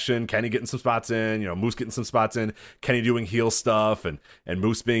forth action. Kenny getting some spots in, Moose getting some spots in, Kenny doing heel stuff, and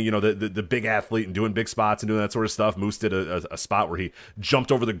Moose being the big athlete and doing big spots and doing that sort of stuff. Moose did a spot where he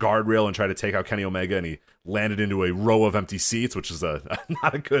jumped over the guardrail and tried to take out Kenny Omega, and he landed into a row of empty seats, which is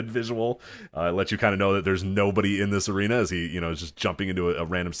not a good visual. It lets you kind of know that there's nobody in this arena as he is just jumping into a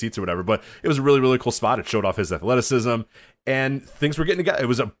random seats or whatever. But it was a really, really cool spot. It showed off his athleticism. And things were getting together. It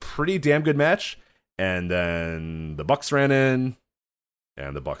was a pretty damn good match. And then the Bucks ran in,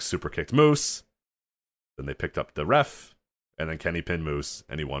 and the Bucks super kicked Moose. Then they picked up the ref, and then Kenny pinned Moose,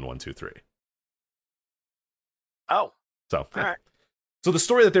 and he won 1, 2, 3. Oh, so all right. So the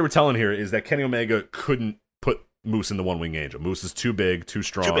story that they were telling here is that Kenny Omega couldn't put Moose in the One Wing Angel. Moose is too big, too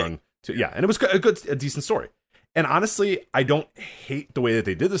strong. And it was a decent story. And honestly, I don't hate the way that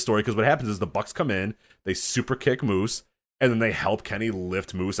they did the story, because what happens is the Bucks come in, they super kick Moose, and then they help Kenny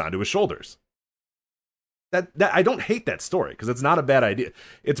lift Moose onto his shoulders. That I don't hate that story, because it's not a bad idea.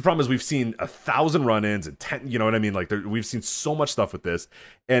 It's the problem is we've seen 1,000 run-ins and 10, you know what I mean? Like we've seen so much stuff with this,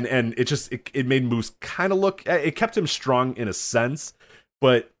 and it made Moose kind of look. It kept him strong in a sense,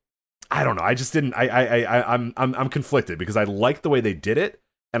 but I don't know. I just didn't. I'm conflicted, because I like the way they did it,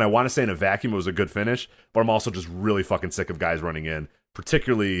 and I want to say in a vacuum it was a good finish, but I'm also just really fucking sick of guys running in,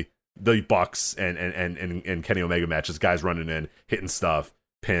 particularly the Bucks and Kenny Omega matches, guys running in, hitting stuff,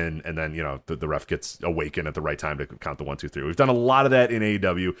 pin, and then the ref gets awakened at the right time to count the 1, 2, 3. We've done a lot of that in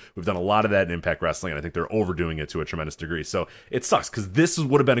AEW. We've done a lot of that in Impact Wrestling, and I think they're overdoing it to a tremendous degree. So it sucks, because this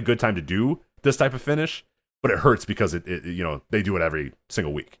would have been a good time to do this type of finish, but it hurts because it they do it every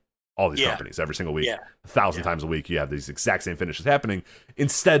single week. All these companies every single week, 1,000 times a week, you have these exact same finishes happening,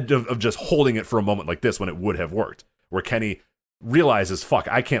 instead of just holding it for a moment like this when it would have worked, where Kenny realizes, fuck,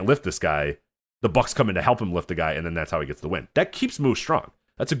 I can't lift this guy. The Bucks come in to help him lift the guy, and then that's how he gets the win. That keeps Moose strong.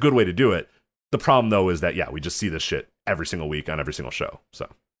 That's a good way to do it. The problem, though, is that, we just see this shit every single week on every single show. So,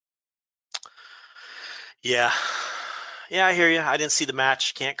 yeah, I hear you. I didn't see the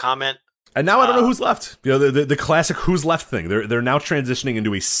match. Can't comment. And now I don't know who's left. The classic who's left thing. They're now transitioning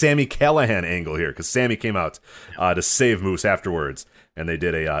into a Sami Callihan angle here, because Sami came out to save Moose afterwards, and they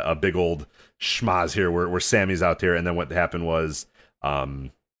did a big old schmaz here where Sami's out there, and then what happened was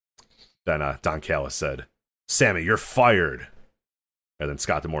then Don Callis said, "Sami, you're fired." And then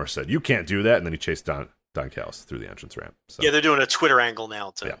Scott D'Amore said, "You can't do that," and then he chased Don Callis through the entrance ramp. So. Yeah, they're doing a Twitter angle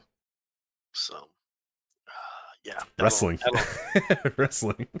now too. Yeah. So wrestling.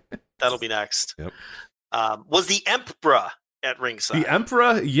 Wrestling. That'll be next. Yep. Was the Emperor at ringside? The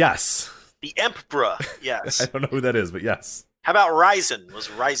Emperor, yes. The Emperor, yes. I don't know who that is, but yes. How about Ryzen? Was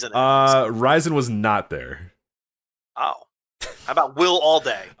Ryzen? Ryzen was not there. Oh. How about Will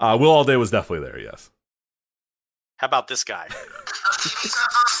Allday? Will Allday was definitely there, yes. How about this guy?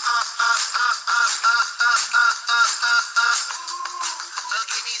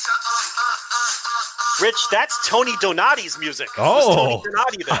 Rich, that's Tony Donati's music. Oh, was Tony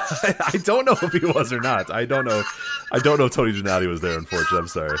Donati there? I don't know if he was or not. I don't know if Tony Donati was there, unfortunately. I'm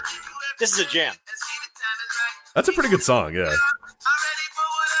sorry. This is a jam. That's a pretty good song, yeah.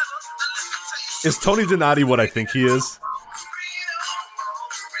 Is Tony Donati what I think he is?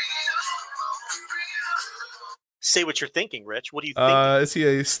 Say what you're thinking, Rich. What do you think? Is he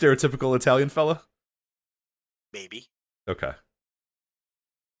a stereotypical Italian fella? Maybe. Okay.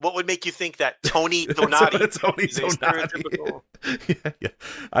 What would make you think that Tony Donati Tony is a Donati. stereotypical? Yeah.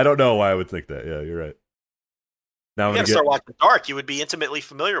 I don't know why I would think that. Yeah, you're right. Now You got to start watching Dark. You would be intimately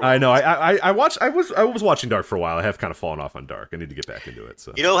familiar with I know. it. I was watching Dark for a while. I have kind of fallen off on Dark. I need to get back into it.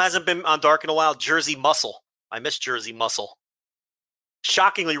 So You know who hasn't been on Dark in a while? Jersey Muscle. I miss Jersey Muscle.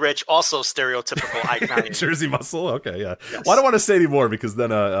 Shockingly rich, also stereotypical Italian. Jersey Muscle? Okay, yeah. Yes. Well, I don't want to say anymore because then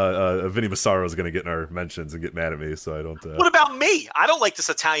Vinny Massaro is going to get in our mentions and get mad at me, so I don't... What about me? I don't like this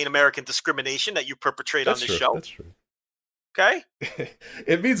Italian-American discrimination that you perpetrate on this show. That's true. Okay?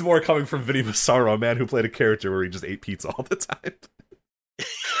 It means more coming from Vinny Massaro, a man who played a character where he just ate pizza all the time.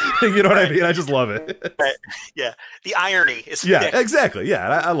 You know what I mean? I just love it. Right. Yeah, the irony is thick. Exactly. Yeah,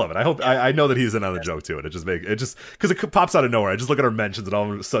 I love it. I hope I know that he's in on the joke to it. It just because it pops out of nowhere. I just look at our mentions and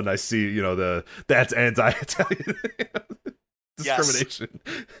all of a sudden I see that's anti-Italian discrimination.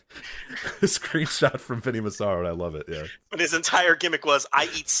 A screenshot from Vinny Massaro, and I love it. Yeah, but his entire gimmick was I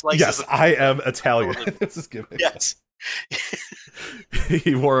eat slices. Yes, I am Italian. That's his gimmick. Yes.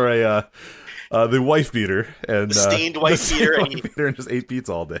 He wore the wife beater and the stained wife beater, and just ate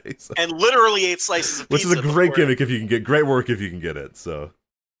pizza all day, so. And literally ate slices of pizza, which is a great gimmick if you can get great work if you can get it. So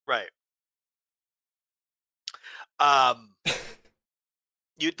right.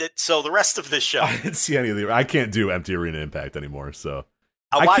 You did so the rest of this show. I didn't see any of the. I can't do empty arena Impact anymore, so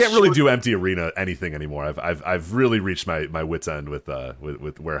I can't really do empty arena anything anymore. I've really reached my wit's end with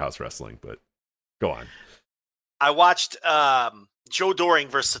warehouse wrestling. But go on. I watched Joe Doring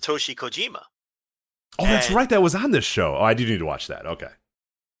versus Satoshi Kojima. Oh, that's right. That was on this show. Oh, I do need to watch that. Okay.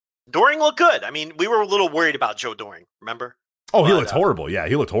 Doring looked good. I mean, we were a little worried about Joe Doring, remember? Oh, he looked horrible. Yeah,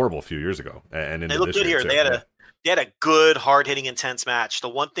 he looked horrible a few years ago. And they looked good here. They had a good, hard-hitting, intense match. The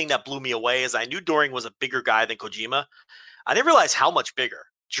one thing that blew me away is I knew Doring was a bigger guy than Kojima. I didn't realize how much bigger.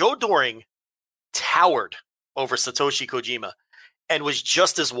 Joe Doring towered over Satoshi Kojima and was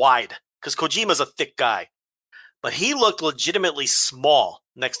just as wide because Kojima's a thick guy. But he looked legitimately small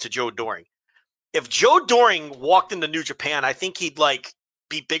next to Joe Doring. If Joe Doring walked into New Japan, I think he'd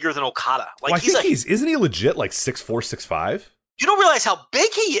be bigger than Okada. Isn't he legit 6'4", 6'5"? You don't realize how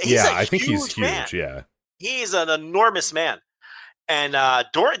big he is. I think he's huge. Man. Yeah, he's an enormous man. And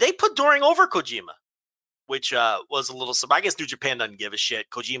they put Doring over Kojima, which was a little. I guess New Japan doesn't give a shit.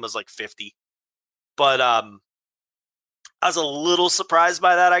 Kojima's 50, but I was a little surprised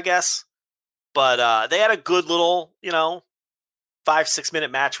by that, I guess. But they had a good little, 5-6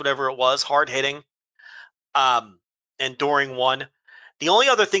 minute match, whatever it was, hard hitting. And Doring won. The only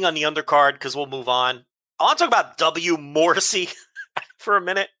other thing on the undercard, because we'll move on, I want to talk about W. Morrissey for a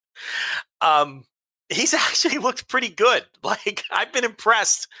minute. He's actually looked pretty good. I've been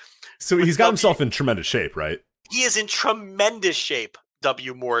impressed. So he's got himself in tremendous shape, right? He is in tremendous shape,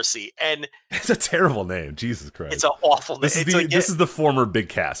 W. Morrissey. And it's a terrible name. Jesus Christ. It's an awful name. This is the former Big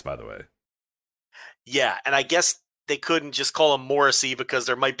Cass, by the way. Yeah, and I guess they couldn't just call him Morrissey because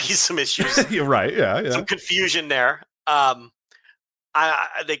there might be some issues. You're right. Yeah. Some confusion there. They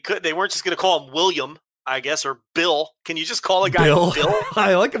weren't just going to call him William, I guess, or Bill. Can you just call a guy Bill?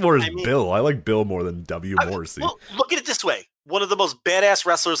 I like it more as Bill. I like Bill more than W. Morrissey. Well, look at it this way. One of the most badass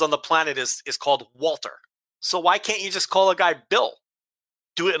wrestlers on the planet is called Walter. So why can't you just call a guy Bill?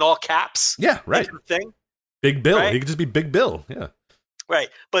 Do it in all caps. Yeah, right. Thing. Big Bill. Right? He could just be Big Bill. Yeah. Right.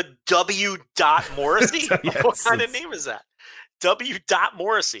 But W. Morrissey? Yes, what kind of name is that? W.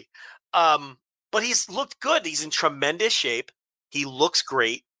 Morrissey. But he's looked good. He's in tremendous shape. He looks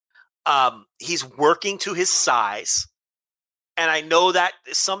great. He's working to his size. And I know that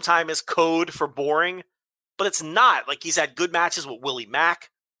sometimes is code for boring, but it's not. He's had good matches with Willie Mack.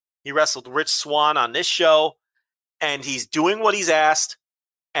 He wrestled Rich Swann on this show. And he's doing what he's asked.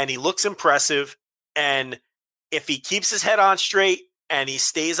 And he looks impressive. And if he keeps his head on straight and he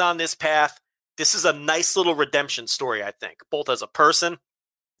stays on this path, this is a nice little redemption story, I think, both as a person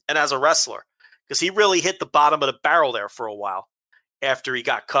and as a wrestler. Because he really hit the bottom of the barrel there for a while after he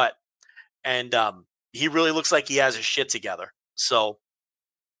got cut. And he really looks like he has his shit together. So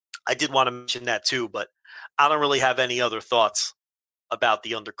I did want to mention that too, but I don't really have any other thoughts about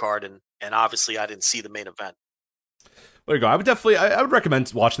the undercard. And obviously I didn't see the main event. There you go. I would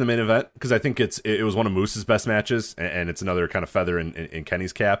recommend watching the main event because I think it was one of Moose's best matches, and it's another kind of feather in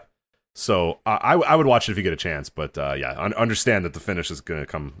Kenny's cap. So I would watch it if you get a chance, but understand that the finish is going to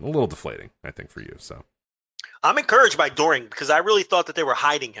come a little deflating, I think, for you. So I'm encouraged by Doring because I really thought that they were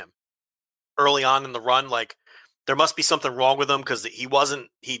hiding him early on in the run. There must be something wrong with him because they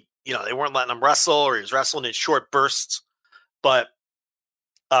weren't letting him wrestle, or he was wrestling in short bursts. But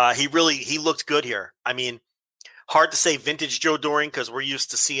he looked good here. I mean, hard to say vintage Joe Doring because we're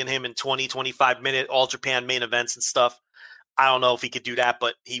used to seeing him in 20, 25-minute All Japan main events and stuff. I don't know if he could do that,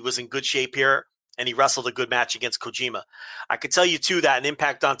 but he was in good shape here, and he wrestled a good match against Kojima. I could tell you, too, that an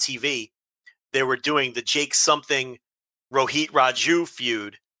Impact on TV, they were doing the Jake something Rohit Raju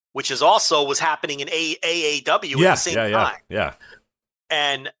feud, which is also was happening in AAW at the same time. Yeah.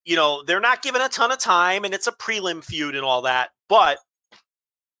 And, they're not given a ton of time, and it's a prelim feud and all that. But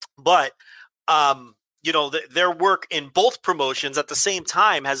their work in both promotions at the same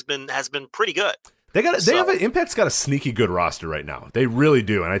time has been pretty good. Impact's got a sneaky good roster right now. They really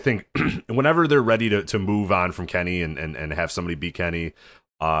do. And I think whenever they're ready to move on from Kenny and have somebody beat Kenny,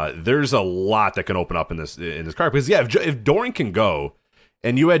 there's a lot that can open up in this card. Because if Doring can go,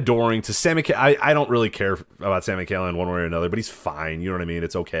 and you add Doring to Sami, I don't really care about Sami Callihan one way or another, but he's fine. You know what I mean?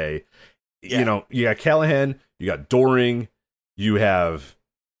 It's okay. Yeah. You got Callahan, you got Doring, you have,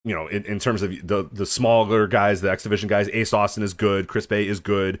 in terms of the smaller guys, the X Division guys, Ace Austin is good, Chris Bay is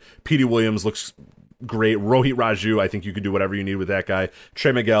good, Petey Williams looks great, Rohit Raju, I think you could do whatever you need with that guy,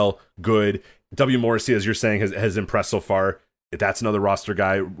 Trey Miguel, good, W. Morrissey, as you're saying, has impressed so far. That's another roster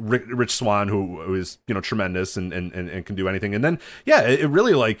guy. Rich Swann, who is tremendous and can do anything. And then it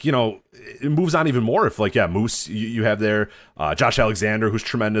really it moves on even more if Moose you have there, Josh Alexander, who's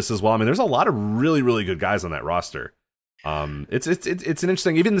tremendous as well. I mean, there's a lot of really really good guys on that roster. It's an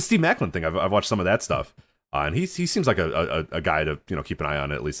interesting, even the Steve Macklin thing. I've watched some of that stuff, and he seems like a guy to keep an eye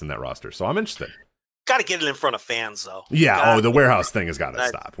on, at least in that roster. So I'm interested. Got to get it in front of fans, though. Yeah. The warehouse thing has got to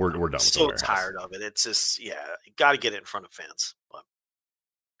stop. We're done. So tired of it. It's just you got to get it in front of fans. But.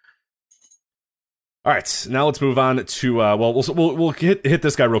 All right, now let's move on to we'll hit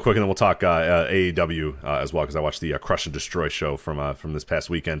this guy real quick, and then we'll talk AEW as well, because I watched the Crush and Destroy show from this past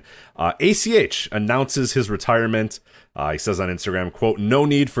weekend. ACH announces his retirement. He says on Instagram, quote, "No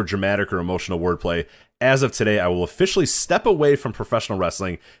need for dramatic or emotional wordplay. As of today, I will officially step away from professional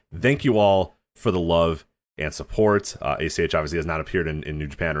wrestling. Thank you all for the love and support." ACH obviously has not appeared in New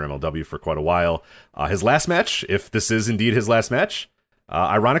Japan or MLW for quite a while. His last match, if this is indeed his last match,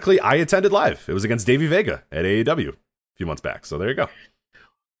 ironically, I attended live. It was against Davey Vega at AEW a few months back. So there you go.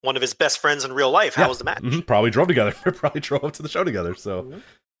 One of his best friends in real life. How was the match? Mm-hmm. Probably drove together. Probably drove up to the show together. So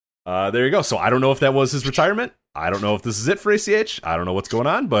there you go. So I don't know if that was his retirement. I don't know if this is it for ACH. I don't know what's going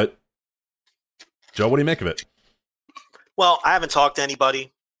on. But Joe, what do you make of it? Well, I haven't talked to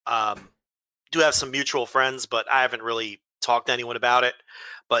anybody. Do have some mutual friends, but I haven't really talked to anyone about it.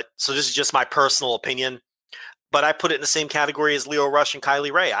 But so this is just my personal opinion. But I put it in the same category as Leo Rush and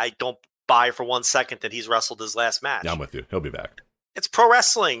Kylie Ray. I don't buy for 1 second that he's wrestled his last match. Yeah, I'm with you. He'll be back. It's pro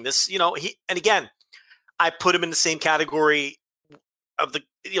wrestling. And again, I put him in the same category of the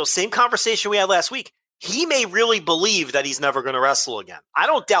same conversation we had last week. He may really believe that he's never going to wrestle again. I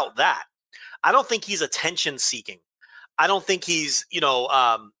don't doubt that. I don't think he's attention seeking. I don't think he's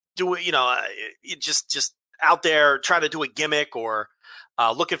just out there trying to do a gimmick or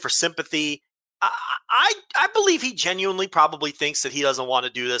looking for sympathy. I believe he genuinely probably thinks that he doesn't want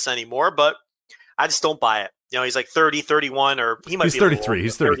to do this anymore, but I just don't buy it. He's like 30, 31, or he might be 33.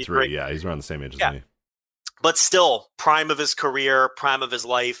 He's 33. Yeah, he's around the same age as me. But still, prime of his career, prime of his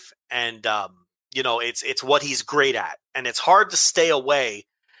life, and it's what he's great at, and it's hard to stay away.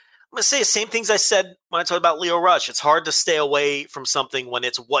 I'm going to say the same things I said when I talked about Leo Rush. It's hard to stay away from something when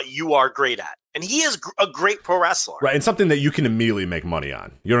it's what you are great at. And he is a great pro wrestler. Right, and something that you can immediately make money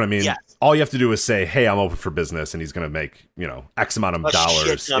on. You know what I mean? Yes. All you have to do is say, hey, I'm open for business, and he's going to make, X amount of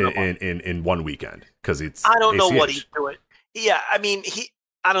dollars in one weekend. Because it's I don't know ACH. what he's doing. Yeah, I mean,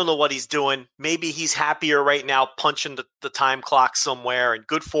 I don't know what he's doing. Maybe he's happier right now punching the time clock somewhere, and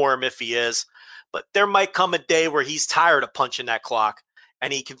good for him if he is. But there might come a day where he's tired of punching that clock.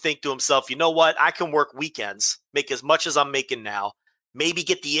 And he can think to himself, you know what? I can work weekends, make as much as I'm making now, maybe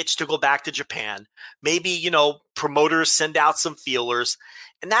get the itch to go back to Japan. Maybe, promoters send out some feelers.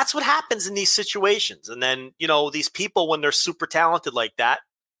 And that's what happens in these situations. And then, these people, when they're super talented like that,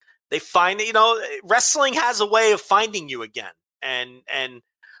 they find, wrestling has a way of finding you again. And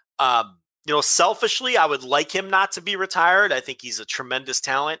selfishly, I would like him not to be retired. I think he's a tremendous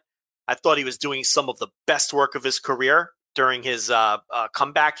talent. I thought he was doing some of the best work of his career during his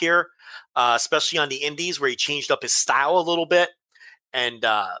comeback here, especially on the indies where he changed up his style a little bit. And,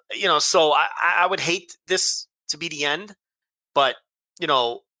 so I would hate this to be the end, but,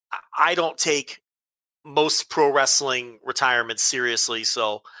 I don't take most pro wrestling retirements seriously.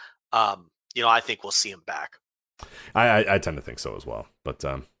 So, I think we'll see him back. I tend to think so as well, but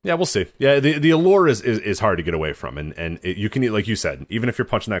we'll see. Yeah, the allure is hard to get away from, and you can, like you said, even if you're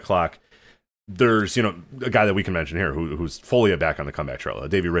punching that clock, there's a guy that we can mention here who's fully back on the comeback trail,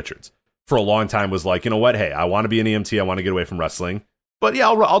 Davey Richards. For a long time was like, you know what, hey, I want to be an EMT, I want to get away from wrestling, but yeah,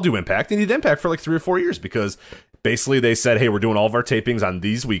 I'll do Impact, and he did Impact for like 3 or 4 years because basically they said, hey, we're doing all of our tapings on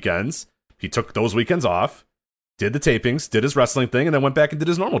these weekends. He took those weekends off. did the tapings, did his wrestling thing, and then went back and did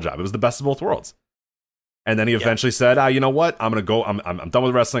his normal job. It was the best of both worlds. And then he eventually said, you know what? I'm going to go. I'm done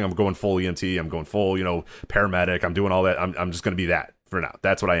with wrestling. I'm going full EMT. I'm going full, paramedic. I'm doing all that. I'm just going to be that for now.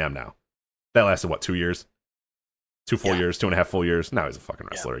 That's what I am now. That lasted, 2 years? 2 full years, 2.5 full years. Now he's a fucking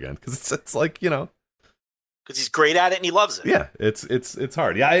wrestler again. Because it's like, because he's great at it and he loves it. Yeah, it's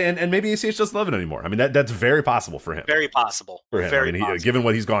hard. Yeah, and maybe ACH doesn't love it anymore. I mean, that's very possible for him. Very possible. For him. Very possible. Given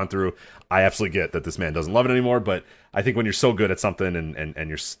what he's gone through, I absolutely get that this man doesn't love it anymore. But I think when you're so good at something and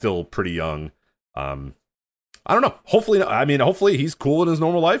you're still pretty young, I don't know. Hopefully he's cool in his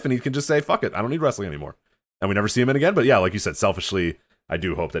normal life and he can just say, fuck it, I don't need wrestling anymore. And we never see him in again. But yeah, like you said, selfishly, I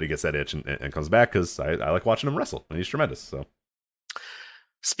do hope that he gets that itch and comes back because I like watching him wrestle and he's tremendous. So.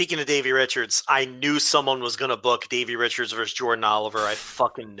 Speaking of Davey Richards, I knew someone was going to book Davey Richards versus Jordan Oliver. I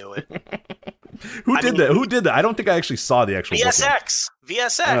fucking knew it. Who did that? I don't think I actually saw the actual VSX. booking.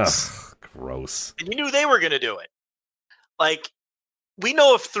 VSX. Ugh, gross. And you knew they were going to do it. Like, we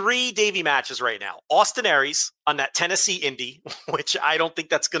know of 3 Davey matches right now. Austin Aries on that Tennessee Indy, which I don't think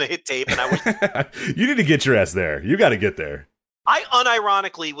that's going to hit tape. And I wish you need to get your ass there. You got to get there. I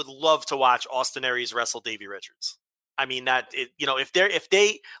unironically would love to watch Austin Aries wrestle Davey Richards. I mean, if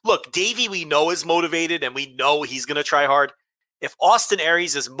they look, Davey, we know is motivated and we know he's going to try hard. If Austin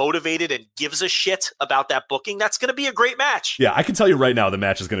Aries is motivated and gives a shit about that booking, that's going to be a great match. Yeah, I can tell you right now the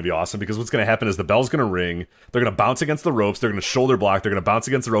match is going to be awesome because what's going to happen is the bell's going to ring. They're going to bounce against the ropes. They're going to shoulder block. They're going to bounce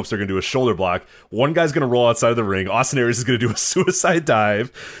against the ropes. They're going to do a shoulder block. One guy's going to roll outside of the ring. Austin Aries is going to do a suicide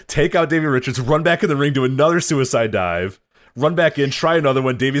dive, take out Davey Richards, run back in the ring, do another suicide dive. Run back in, try another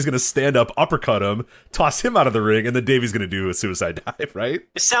one. Davey's going to stand up, uppercut him, toss him out of the ring, and then Davey's going to do a suicide dive, right?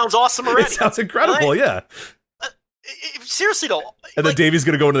 It sounds awesome already. It sounds incredible, yeah. Seriously, though. And then Davey's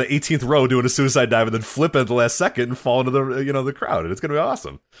going to go into the 18th row doing a suicide dive and then flip at the last second and fall into the crowd. And it's going to be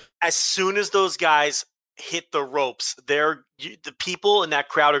awesome. As soon as those guys hit the ropes, the people in that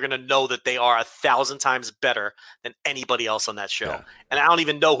crowd are going to know that they are 1,000 times better than anybody else on that show. Yeah. And I don't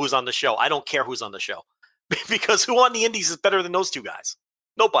even know who's on the show. I don't care who's on the show. Because who on the Indies is better than those 2 guys?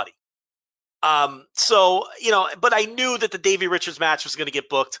 Nobody. So, but I knew that the Davey Richards match was going to get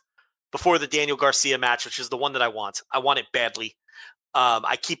booked before the Daniel Garcia match, which is the one that I want. I want it badly.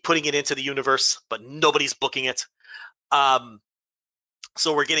 I keep putting it into the universe, but nobody's booking it.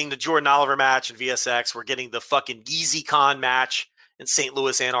 So we're getting the Jordan Oliver match in VSX. We're getting the fucking Yeezy Khan match in St.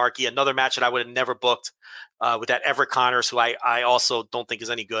 Louis Anarchy, another match that I would have never booked with that Everett Connors, who I also don't think is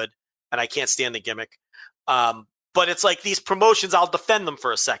any good, and I can't stand the gimmick. But it's like these promotions, I'll defend them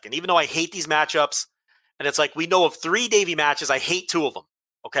for a second, even though I hate these matchups. And it's like, we know of 3 Davey matches. I hate 2 of them.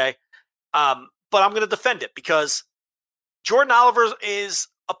 Okay. But I'm going to defend it because Jordan Oliver is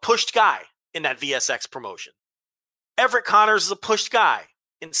a pushed guy in that VSX promotion. Everett Connors is a pushed guy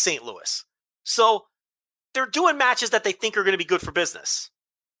in St. Louis. So they're doing matches that they think are going to be good for business.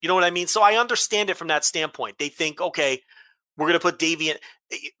 You know what I mean? So I understand it from that standpoint. They think, okay, we're going to put Davey in.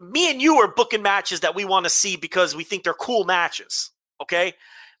 Me and you are booking matches that we want to see because we think they're cool matches. Okay.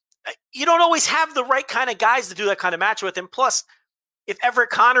 You don't always have the right kind of guys to do that kind of match with. And plus, if Everett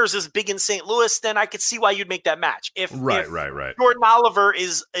Connors is big in St. Louis, then I could see why you'd make that match. If Jordan Oliver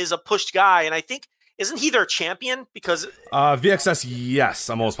is a pushed guy, and I think, isn't he their champion? Because VXS, yes,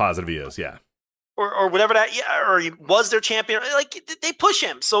 I'm almost positive he is. Yeah. Or whatever that, yeah, or he was their champion. Like, they push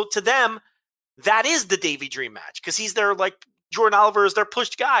him. So to them, that is the Davey Dream match because he's their, like, Jordan Oliver is their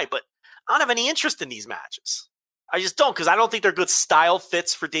pushed guy, but I don't have any interest in these matches. I just don't, because I don't think they're good style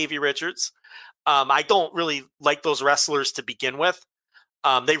fits for Davey Richards. I don't really like those wrestlers to begin with.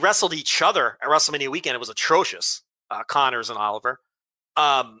 They wrestled each other at WrestleMania weekend. It was atrocious, Connors and Oliver.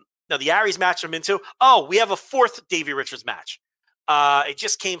 Now, the Aries match I'm into. Oh, we have a 4th Davey Richards match. It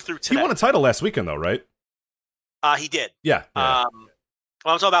just came through today. He won a title last weekend, though, right? He did. Yeah. Well,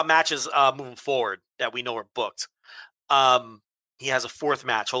 I'm talking about matches moving forward that we know are booked. He has a 4th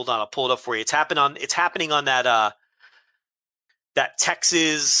match. Hold on, I'll pull it up for you. It's happening on that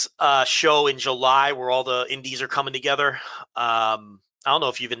Texas show in July where all the indies are coming together. I don't know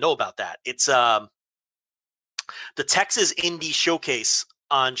if you even know about that. It's the Texas Indie Showcase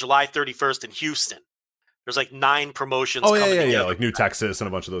on July 31st in Houston. There's like 9 promotions. Oh, yeah. Like New Texas and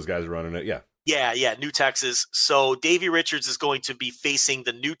a bunch of those guys are running it. Yeah. Yeah, New Texas. So Davey Richards is going to be facing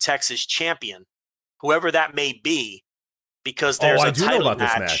the New Texas champion, whoever that may be, because there's a title match. I do know about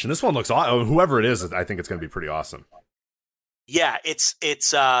this match, and this one looks awesome. Whoever it is, I think it's going to be pretty awesome. Yeah, it's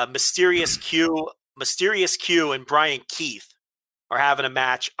Mysterious Q and Brian Keith are having a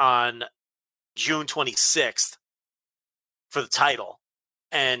match on June 26th for the title,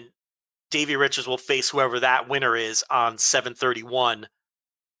 and Davey Richards will face whoever that winner is on 7/31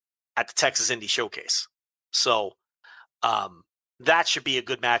 at the Texas Indie Showcase. So that should be a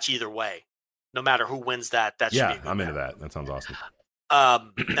good match either way. No matter who wins that should be a good I'm match. into that. That sounds awesome.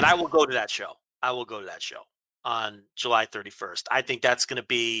 And I will go to that show. On July 31st. I think that's going to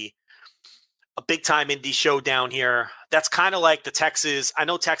be a big time indie show down here. That's kind of like the Texas. I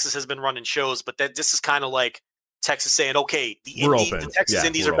know Texas has been running shows, but this is kind of like Texas saying, okay, the Texas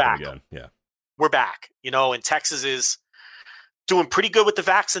indies are back. Again. Yeah. We're back, and Texas is doing pretty good with the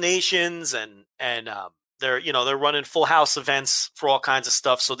vaccinations and they're running full house events for all kinds of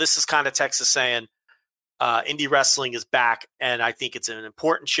stuff. So this is kind of Texas saying, indie wrestling is back, and I think it's an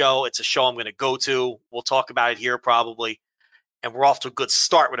important show. It's a show I'm going to go to. We'll talk about it here probably, and we're off to a good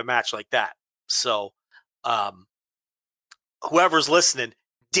start with a match like that. So whoever's listening,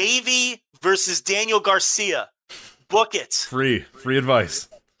 Davey versus Daniel Garcia, book it. Free advice.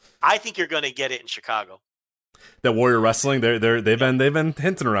 I think you're going to get it in Chicago. That Warrior Wrestling, they've been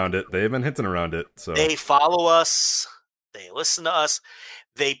hinting around it. So they follow us, they listen to us,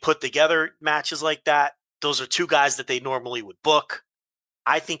 they put together matches like that. Those are two guys that they normally would book.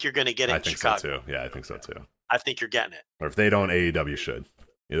 I think you're going to get it in Chicago. So too. Yeah, I think so too. I think you're getting it. Or if they don't, AEW should.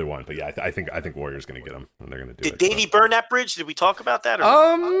 Either one. But yeah, I think Warrior's going to get them, and they're going to do it. Did Davey burn that bridge? Did we talk about that? Or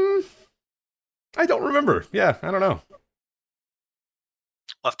I don't remember. Yeah, I don't know.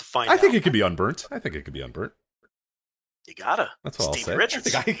 We'll have to find out. I think it could be unburnt. You gotta. That's all Steve I'll say.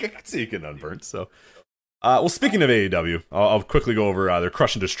 Richards. I can see it getting unburnt. So, well, speaking of AEW, I'll quickly go over their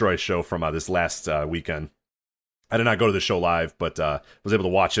Crush and Destroy show from this last weekend. I did not go to the show live, but was able to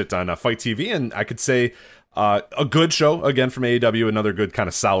watch it on Fight TV, and I could say a good show again from AEW. Another good kind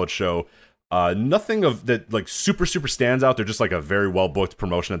of solid show. Nothing of that like super stands out. They're just like a very well booked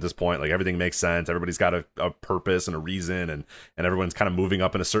promotion at this point. Like everything makes sense. Everybody's got a purpose and a reason, and everyone's kind of moving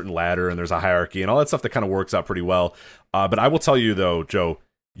up in a certain ladder, and there's a hierarchy and all that stuff that kind of works out pretty well. But I will tell you though, Joe,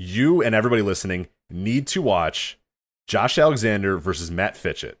 you and everybody listening need to watch Josh Alexander versus Matt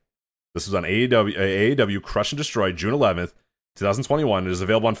Fitchett. This was on AEW Crush and Destroy, June 11th, 2021. It is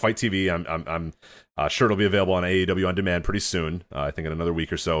available on Fight TV. I'm sure it'll be available on AEW On Demand pretty soon. I think in another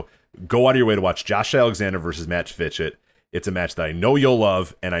week or so. Go out of your way to watch Josh Alexander versus Matt Fitchett. It's a match that I know you'll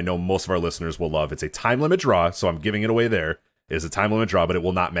love, and I know most of our listeners will love. It's a time limit draw, so I'm giving it away there. It is a time limit draw, but it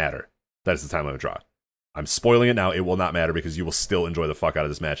will not matter. That is the time limit draw. I'm spoiling it now. It will not matter because you will still enjoy the fuck out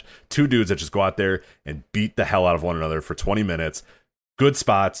of this match. Two dudes that just go out there and beat the hell out of one another for 20 minutes. Good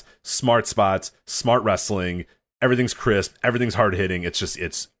spots, smart wrestling. Everything's crisp. Everything's hard hitting.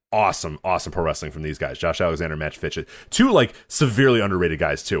 It's awesome pro wrestling from these guys. Josh Alexander, Matt Fitchett. Two like severely underrated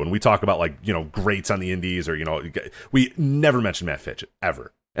guys too. And we talk about like, greats on the indies or, we never mention Matt Fitchett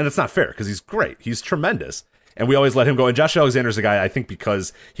ever. And that's not fair because he's great. He's tremendous. And we always let him go. And Josh Alexander's a guy, I think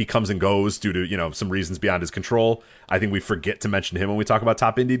because he comes and goes due to, some reasons beyond his control. I think we forget to mention him when we talk about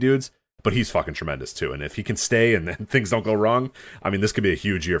top indie dudes. But he's fucking tremendous too. And if he can stay and then things don't go wrong, I mean, this could be a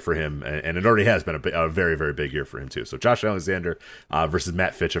huge year for him. And it already has been a very, very big year for him too. So Josh Alexander versus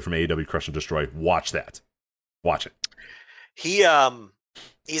Matt Fitchett from AEW Crush and Destroy. Watch that. Watch it. He's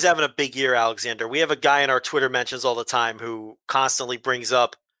having a big year, Alexander. We have a guy in our Twitter mentions all the time who constantly brings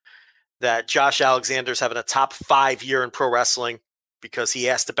up that Josh Alexander's having a top 5 year in pro wrestling because he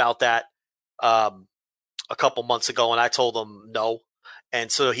asked about that a couple months ago, and I told him no. And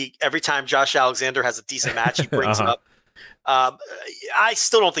so every time Josh Alexander has a decent match, he brings it up. I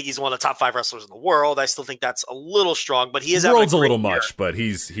still don't think he's one of the top 5 wrestlers in the world. I still think that's a little strong, but he is. World's a little much, but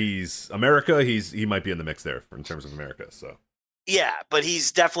he's America. He might be in the mix there in terms of America. So yeah, but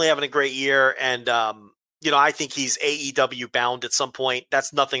he's definitely having a great year, and I think he's AEW bound at some point.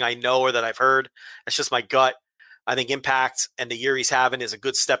 That's nothing I know or that I've heard. It's just my gut. I think Impact and the year he's having is a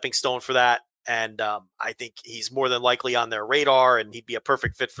good stepping stone for that. And I think he's more than likely on their radar, and he'd be a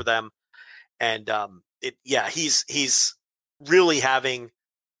perfect fit for them. And he's really having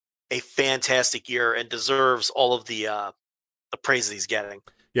a fantastic year and deserves all of the praise that he's getting.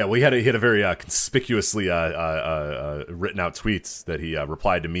 Yeah, well, he had a very conspicuously written out tweets that he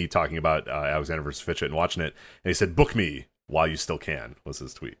replied to me talking about Alexander versus Fitchett and watching it, and he said, "Book me while you still can," was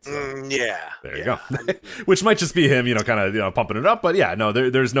his tweet. So, there you go. Which might just be him, kind of pumping it up. But yeah, no,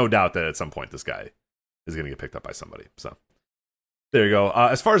 there's no doubt that at some point this guy is going to get picked up by somebody. So there you go.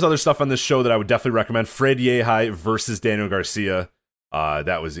 As far as other stuff on this show that I would definitely recommend, Fred Yehi versus Daniel Garcia.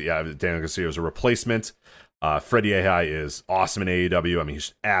 Daniel Garcia was a replacement. Freddie Ahai is awesome in AEW. I mean,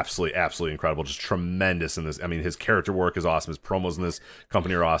 he's absolutely incredible. Just tremendous in this. I mean, his character work is awesome. His promos in this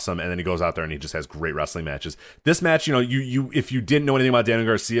company are awesome. And then he goes out there and he just has great wrestling matches. This match, you if you didn't know anything about Daniel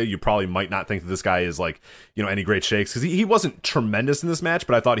Garcia, you probably might not think that this guy is like, any great shakes, because he wasn't tremendous in this match,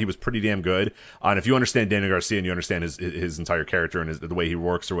 but I thought he was pretty damn good. And if you understand Daniel Garcia and you understand his entire character and the way he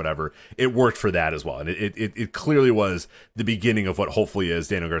works or whatever, it worked for that as well. And it clearly was the beginning of what hopefully is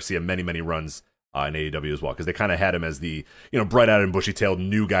Daniel Garcia many runs in AEW as well, because they kind of had him as the bright-eyed and bushy-tailed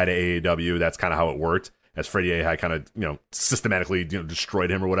new guy to AEW. That's kind of how it worked, as Freddie Ahai kind of systematically destroyed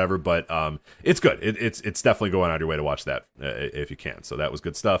him or whatever. But it's good. It's definitely going out of your way to watch that if you can. So that was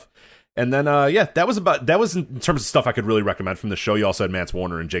good stuff. And then that was in terms of stuff I could really recommend from the show. You also had Mance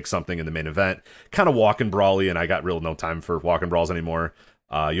Warner and Jake Something in the main event, kind of walk and brawly, and I got real no time for walk and brawls anymore.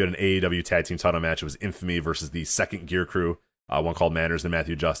 You had an AEW tag team title match. It was Infamy versus the Second Gear Crew. One called Manners and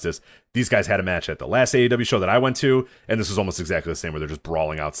Matthew Justice. These guys had a match at the last AEW show that I went to, and this was almost exactly the same, where they're just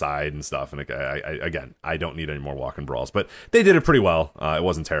brawling outside and stuff. And I don't need any more walk and brawls, but they did it pretty well. It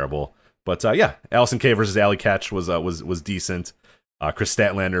wasn't terrible, but Allison Kay versus Allie Catch was decent. Chris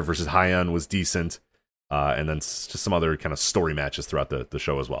Statlander versus Hyon was decent, and then just some other kind of story matches throughout the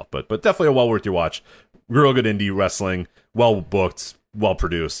show as well. But definitely a well worth your watch. Real good indie wrestling, well booked, well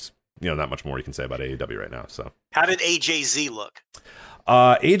produced. Not much more you can say about AEW right now. So, how did AJZ look?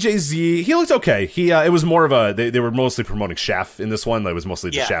 AJZ, he looked okay. It was more of they were mostly promoting Shaft in this one. It was mostly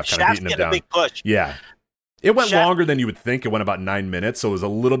just Shaft kind of beating him down. A big push. Yeah. It went longer than you would think. It went about 9 minutes, so it was a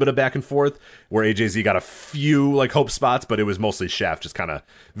little bit of back and forth where AJZ got a few hope spots, but it was mostly Shaft just kind of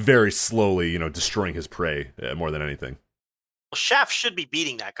very slowly, destroying his prey more than anything. Well, Shaft should be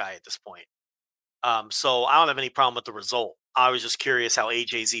beating that guy at this point. So I don't have any problem with the result. I was just curious how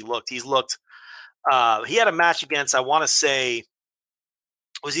AJZ looked. He had a match against, I want to say,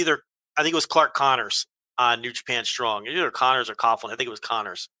 I think it was Clark Connors on New Japan Strong. Either Connors or Coughlin. I think it was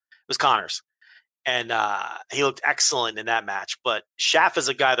Connors. It was Connors. And he looked excellent in that match. But Shaft is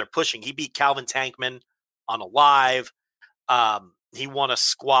a guy they're pushing. He beat Calvin Tankman on a live. He won a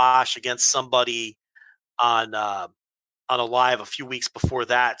squash against somebody on a live a few weeks before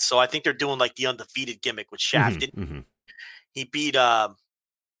that. So I think they're doing the undefeated gimmick with Shaft. He beat well,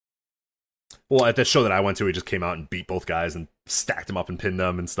 at that show that I went to, he just came out and beat both guys and stacked them up and pinned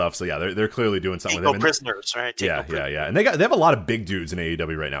them and stuff. So yeah, they're clearly doing something with him. Prisoners, right? Yeah. And they have a lot of big dudes in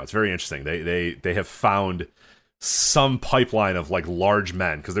AEW right now. It's very interesting. They have found some pipeline of large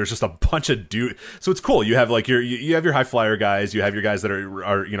men, because there's just a bunch of dudes. So it's cool. You have you have your high flyer guys. You have your guys that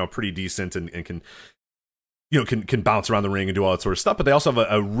are pretty decent and can can bounce around the ring and do all that sort of stuff, but they also have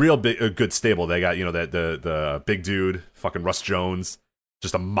a good stable. They got the big dude, fucking Russ Jones,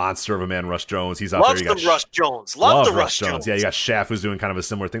 just a monster of a man. Russ Jones, he's out there. You got Russ Jones, love the Russ Jones. Yeah, you got Shaft, who's doing kind of a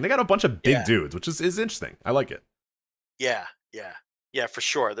similar thing. They got a bunch of big dudes, which is interesting. I like it. Yeah, for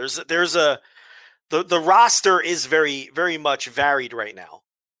sure. The roster is very very much varied right now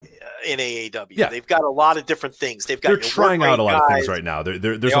in AAW. Yeah. They've got a lot of different things. They're trying out a lot of things right now.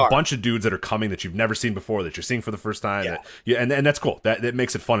 There's a bunch of dudes that are coming that you've never seen before, that you're seeing for the first time. Yeah. And that's cool. That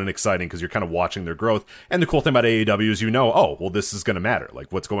makes it fun and exciting, because you're kind of watching their growth. And the cool thing about AAW is this is going to matter.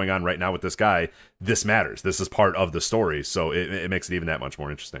 What's going on right now with this guy, this matters. This is part of the story. So it makes it even that much more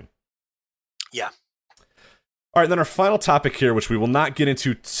interesting. Yeah. All right, then our final topic here, which we will not get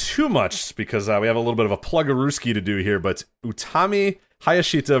into too much because we have a little bit of a plug-a-rooski to do here, but Utami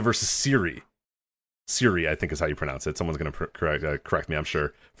Hayashita versus Siri. Siri, I think is how you pronounce it. Someone's going to correct me, I'm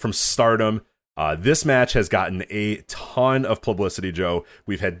sure. From Stardom. This match has gotten a ton of publicity, Joe.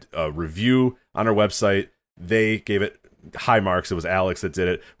 We've had a review on our website. They gave it high marks. It was Alex that did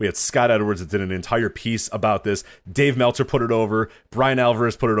it. We had Scott Edwards that did an entire piece about this. Dave Meltzer put it over. Brian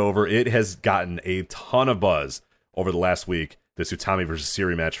Alvarez put it over. It has gotten a ton of buzz over the last week. This Utami versus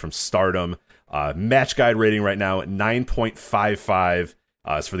Siri match from Stardom. Match guide rating right now at 9.55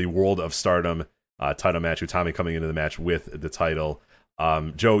 is for the World of Stardom title match. Utami coming into the match with the title.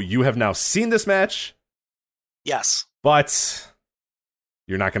 Joe, you have now seen this match. Yes. But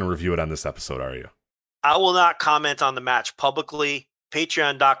you're not going to review it on this episode, are you? I will not comment on the match publicly.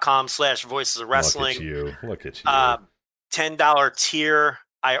 Patreon.com/Voices of Wrestling. Look at you. $10 tier.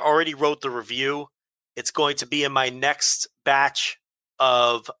 I already wrote the review. It's going to be in my next batch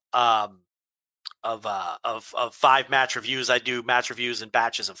of 5 match reviews. I do match reviews in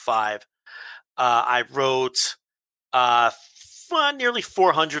batches of 5. I wrote nearly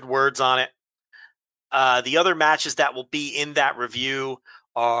 400 words on it. The other matches that will be in that review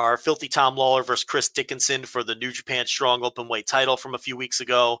are Filthy Tom Lawler versus Chris Dickinson for the New Japan Strong Openweight title from a few weeks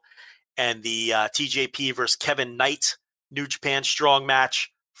ago, and the TJP versus Kevin Knight New Japan Strong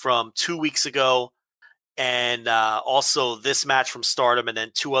match from 2 weeks ago. and also this match from Stardom, and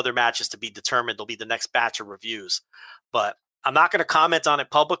then 2 other matches to be determined. There'll be the next batch of reviews, but I'm not going to comment on it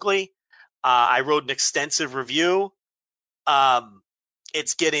publicly. I wrote an extensive review.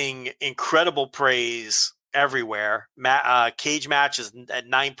 It's getting incredible praise everywhere. Cage match is at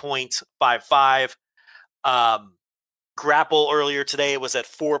 9.55. Grapple earlier today was at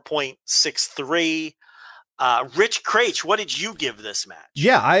 4.63. Rich Craich, what did you give this match?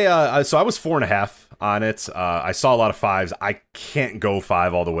 Yeah, so I was 4.5 on it. I saw a lot of 5s. I can't go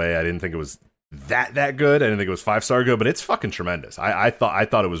 5 all the way. I didn't think it was that good. I didn't think it was 5-star good, but it's fucking tremendous. I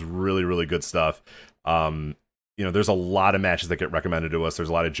thought it was really, really good stuff. There's a lot of matches that get recommended to us. There's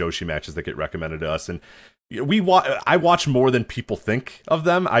a lot of Joshi matches that get recommended to us, and I watch more than people think of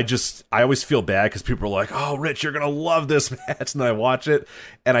them. I always feel bad because people are like, "Oh, Rich, you're gonna love this match," and then I watch it,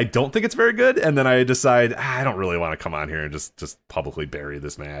 and I don't think it's very good, and then I decide I don't really want to come on here and just publicly bury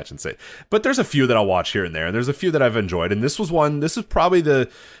this match and say. But there's a few that I'll watch here and there, and there's a few that I've enjoyed, and this was one. This is probably the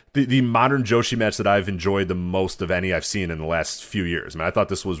modern Joshi match that I've enjoyed the most of any I've seen in the last few years. I mean, I thought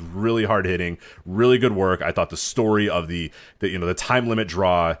this was really hard hitting, really good work. I thought the story of the time limit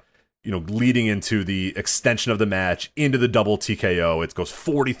draw, leading into the extension of the match into the double TKO. It goes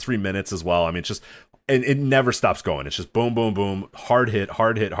 43 minutes as well. I mean, it's just, and it never stops going. It's just boom, boom, boom, hard hit,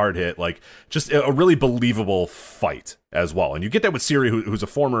 like just a really believable fight as well. And you get that with Siri, who's a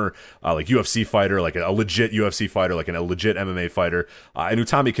former like UFC fighter, like a legit UFC fighter, like a legit MMA fighter, and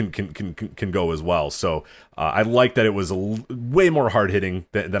Utami can go as well. So I like that it was way more hard hitting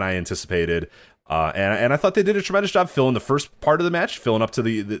than I anticipated. And I thought they did a tremendous job filling the first part of the match, filling up to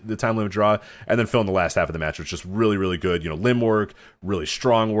the time limit draw, and then filling the last half of the match, which was just really, really good. Limb work, really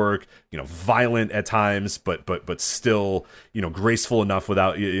strong work, violent at times, but still, graceful enough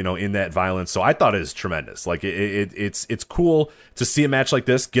without, in that violence. So I thought it was tremendous. Like it's cool to see a match like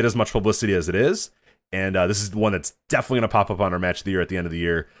this get as much publicity as it is. And this is the one that's definitely going to pop up on our match of the year at the end of the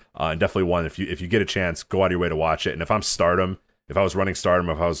year. And definitely one, if you get a chance, go out of your way to watch it. And if I'm Stardom, if I was running Stardom,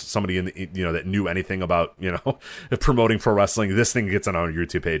 if I was somebody in that knew anything about promoting pro wrestling, this thing gets on our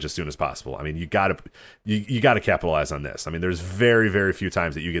YouTube page as soon as possible. I mean, you gotta capitalize on this. I mean, there's very, very few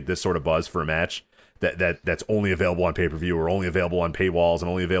times that you get this sort of buzz for a match that's only available on pay-per-view or only available on paywalls and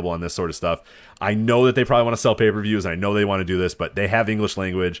only available on this sort of stuff. I know that they probably want to sell pay-per-views, and I know they want to do this, but they have English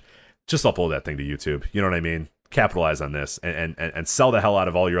language. Just upload that thing to YouTube. You know what I mean? Capitalize on this and sell the hell out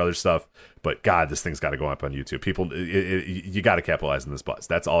of all your other stuff. But God, this thing's got to go up on YouTube. People, you got to capitalize on this buzz.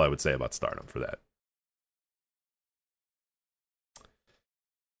 That's all I would say about Stardom for that.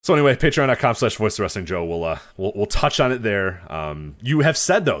 So anyway, patreon.com/voice of wrestling Joe. We'll touch on it there. You have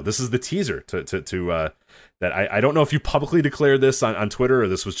said though, this is the teaser to that I don't know if you publicly declared this on Twitter or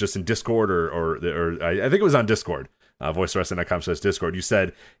this was just in Discord or I think it was on Discord. voicewrestling.com/Discord. You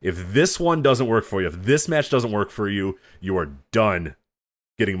said if this one doesn't work for you, if this match doesn't work for you, you are done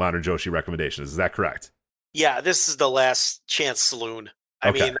getting Modern Joshi recommendations. Is that correct? Yeah, this is the last chance saloon.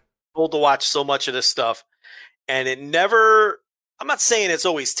 I mean, I'm told to watch so much of this stuff, and it never. I'm not saying it's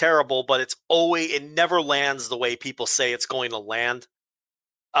always terrible, but it never lands the way people say it's going to land.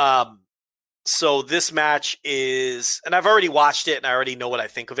 So this match is, and I've already watched it, and I already know what I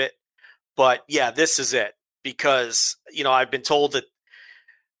think of it. But yeah, this is it. Because, I've been told that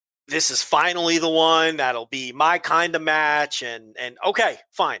this is finally the one that'll be my kind of match, and okay,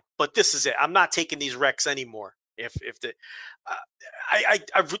 fine, but this is it. I'm not taking these wrecks anymore.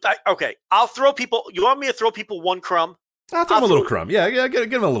 Okay, I'll throw people. You want me to throw people one crumb? I'll throw them a little crumb. Yeah,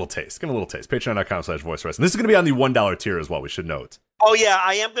 give them a little taste. Give them a little taste. Patreon.com/voice wrestling. This is going to be on the $1 tier as well. We should note. Oh yeah,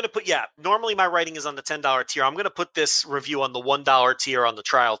 I am going to put. Yeah, normally my writing is on the $10 tier. I'm going to put this review on the $1 tier on the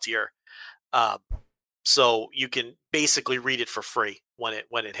trial tier. So you can basically read it for free when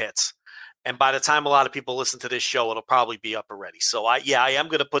it hits. And by the time a lot of people listen to this show, it'll probably be up already. So I am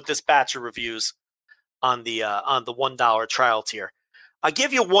going to put this batch of reviews on the $1 trial tier. I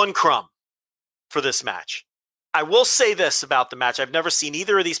give you one crumb for this match. I will say this about the match. I've never seen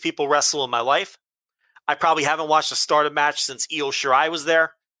either of these people wrestle in my life. I probably haven't watched a Stardom match since Io Shirai was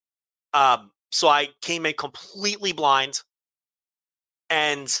there. So I came in completely blind.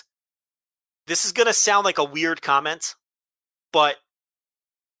 And this is going to sound like a weird comment, but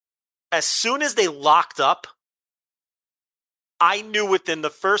as soon as they locked up, I knew within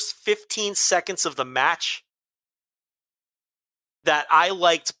the first 15 seconds of the match that I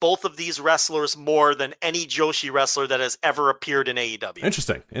liked both of these wrestlers more than any Joshi wrestler that has ever appeared in AEW.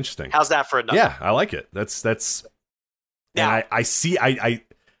 Interesting. How's that for a number? Yeah, I like it. That's. Now, and I see.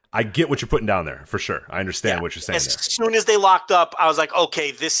 I get what you're putting down there for sure. I understand what you're saying. As soon as they locked up, I was like,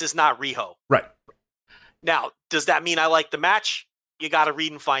 okay, this is not Riho. Right. Now, does that mean I like the match? you got to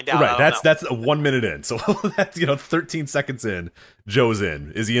read and find out. Right, that's 1 minute in. So that's 13 seconds in. Joe's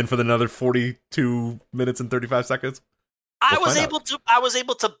in. Is he in for another 42 minutes and 35 seconds? I was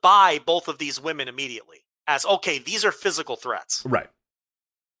able to buy both of these women immediately as, okay, these are physical threats. Right.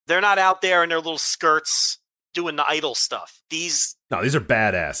 They're not out there in their little skirts doing the idol stuff. These are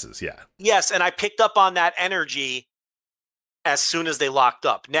badasses, yeah. Yes, and I picked up on that energy as soon as they locked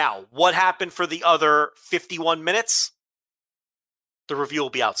up. Now, what happened for the other 51 minutes? The review will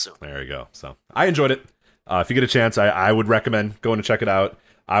be out soon. There you go. So I enjoyed it. If you get a chance, I would recommend going to check it out.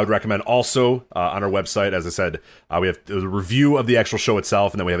 I would recommend also on our website, as I said, we have the review of the actual show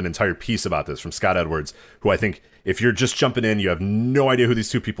itself, and then we have an entire piece about this from Scott Edwards, who I think if you're just jumping in, you have no idea who these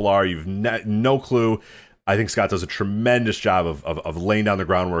two people are, you've no clue. I think Scott does a tremendous job of laying down the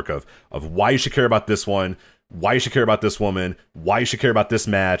groundwork of why you should care about this one, why you should care about this woman, why you should care about this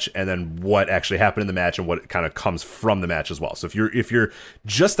match, and then what actually happened in the match and what kind of comes from the match as well. So if you're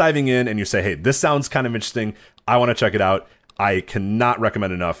just diving in and you say, hey, this sounds kind of interesting, I want to check it out, I cannot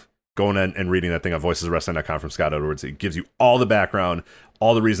recommend enough going in and reading that thing on voicesofwrestling.com from Scott Edwards. It gives you all the background,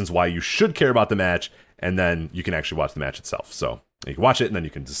 all the reasons why you should care about the match, and then you can actually watch the match itself. So you can watch it, and then you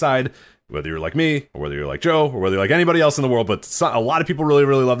can decide whether you're like me, or whether you're like Joe, or whether you're like anybody else in the world. But a lot of people really,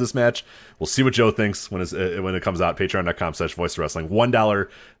 really love this match. We'll see what Joe thinks when it comes out. Patreon.com/voicesofwrestling.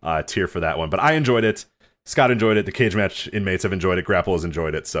 $1 tier for that one. But I enjoyed it. Scott enjoyed it. The Cage Match inmates have enjoyed it. Grapple has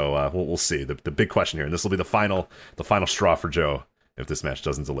enjoyed it. So we'll see. The big question here, and this will be the final straw for Joe if this match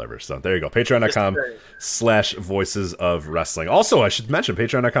doesn't deliver. So there you go. Patreon.com/voices of wrestling. Also, I should mention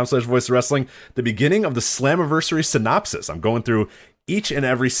Patreon.com/voices of wrestling. The beginning of the Slammiversary synopsis. I'm going through each and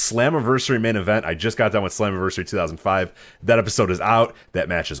every Slammiversary main event. I just got done with Slammiversary 2005. That episode is out. That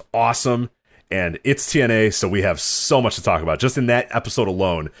match is awesome. And it's TNA, so we have so much to talk about. Just in that episode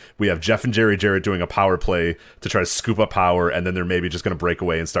alone, we have Jeff and Jerry Jarrett doing a power play to try to scoop up power, and then they're maybe just going to break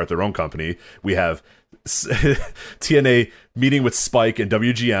away and start their own company. We have TNA meeting with Spike and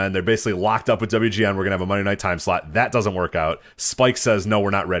WGN. They're basically locked up with WGN. We're going to have a Monday night time slot. That doesn't work out. Spike says, no, we're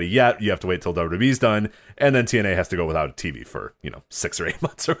not ready yet. You have to wait till WWE's done. And then TNA has to go without TV for, 6 or 8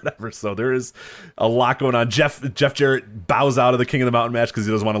 months or whatever. So there is a lot going on. Jeff Jarrett bows out of the King of the Mountain match because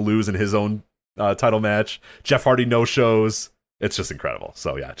he doesn't want to lose in his own title match. Jeff Hardy no shows. It's just incredible.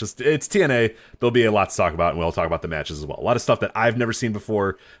 So yeah, it's TNA. There'll be a lot to talk about, and we'll talk about the matches as well. A lot of stuff that I've never seen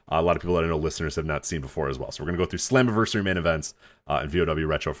before. A lot of people that I know listeners have not seen before as well. So we're gonna go through Slammiversary main events and VOW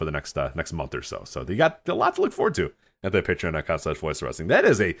Retro for the next month or so. So you got a lot to look forward to at the Patreon.com/voicesofwrestling. That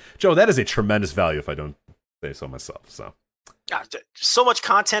is a tremendous value if I don't say so myself. So God, so much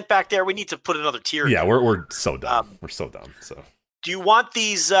content back there. We need to put another tier. Yeah, we're so dumb. We're so dumb. So. Do you want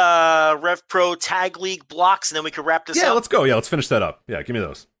these Rev Pro Tag League blocks, and then we can wrap this up? Yeah, let's go. Yeah, let's finish that up. Yeah, give me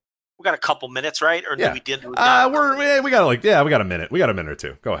those. We got a couple minutes, right? Or yeah. we did? We got a minute. We got a minute or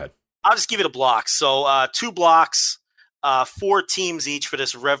two. Go ahead. I'll just give you the blocks. So 2 blocks, 4 teams each for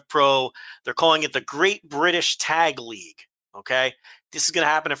this Rev Pro. They're calling it the Great British Tag League. Okay, this is going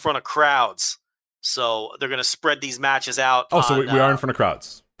to happen in front of crowds. So they're going to spread these matches out. Oh, so we are in front of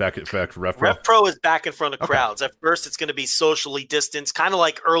crowds. Back Rev Pro? Rev Pro is back in front of crowds. At first, it's going to be socially distanced, kind of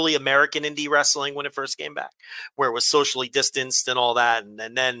like early American indie wrestling when it first came back, where it was socially distanced and all that.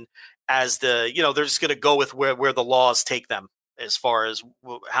 And then as they're just going to go with where the laws take them as far as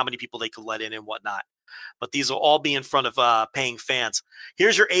how many people they could let in and whatnot. But these will all be in front of paying fans.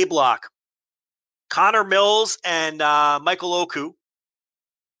 Here's your A block. Connor Mills and Michael Oku.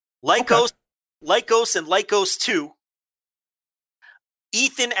 Lycos and Lycos 2.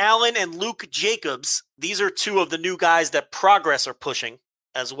 Ethan Allen and Luke Jacobs. These are 2 of the new guys that Progress are pushing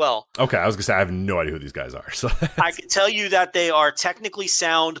as well. Okay, I was going to say I have no idea who these guys are. So I can tell you that they are technically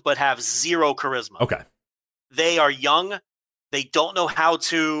sound but have 0 charisma. Okay. They are young. They don't know how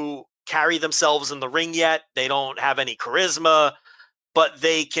to carry themselves in the ring yet. They don't have any charisma, but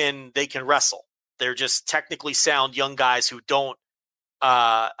they can wrestle. They're just technically sound young guys who don't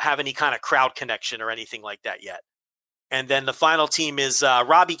have any kind of crowd connection or anything like that yet. And then the final team is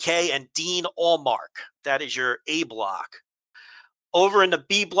Robbie K and Dean Allmark. That is your A block. Over in the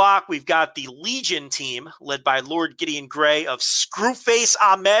B block, we've got the Legion team led by Lord Gideon Gray of Screwface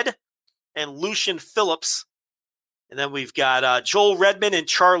Ahmed and Lucian Phillips. And then we've got Joel Redman and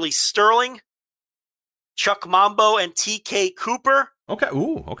Charlie Sterling, Chuck Mambo and TK Cooper. Okay.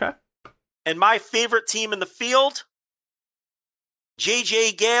 Ooh, okay. And my favorite team in the field,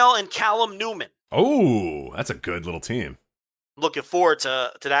 JJ Gale and Callum Newman. Oh, that's a good little team. Looking forward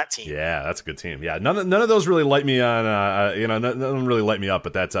to that team. Yeah, that's a good team. Yeah, none of those really light me on. None of them really light me up.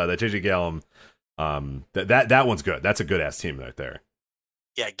 But that JJ Gale, that one's good. That's a good ass team right there.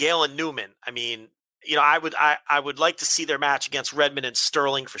 Yeah, Gale and Newman. I mean, I would like to see their match against Redmond and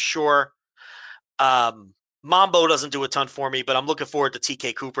Sterling for sure. Mambo doesn't do a ton for me, but I'm looking forward to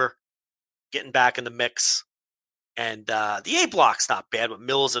TK Cooper getting back in the mix. And the A block's not bad with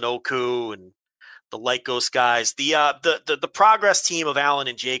Mills and Oku and the Light Ghost guys. The progress team of Allen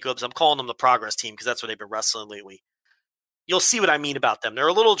and Jacobs, I'm calling them the progress team because that's what they've been wrestling lately. You'll see what I mean about them. They're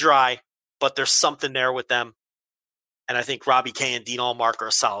a little dry, but there's something there with them. And I think Robbie K and Dean Allmark are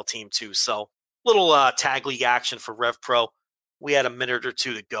a solid team too. So little tag league action for Rev Pro. We had a minute or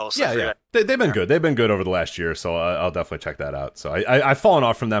two to go. So yeah. They've been good. They've been good over the last year, so I'll definitely check that out. So I've fallen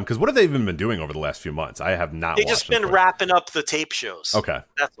off from them because what have they even been doing over the last few months? I have not. They've just been wrapping up the tape shows. Okay,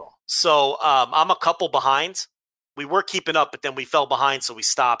 that's all. So I'm a couple behind. We were keeping up, but then we fell behind, so we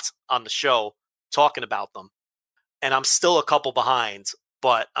stopped on the show talking about them. And I'm still a couple behind,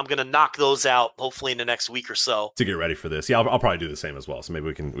 but I'm going to knock those out hopefully in the next week or so to get ready for this. Yeah, I'll probably do the same as well. So maybe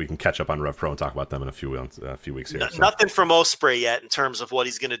we can catch up on Rev Pro and talk about them in a few weeks here. Nothing from Osprey yet in terms of what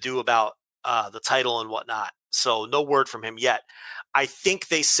he's going to do about the title and whatnot. So no word from him yet. I think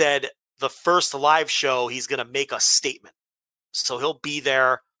they said the first live show he's going to make a statement. So he'll be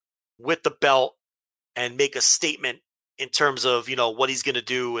there with the belt and make a statement in terms of, what he's going to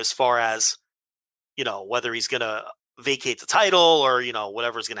do as far as, whether he's going to vacate the title or,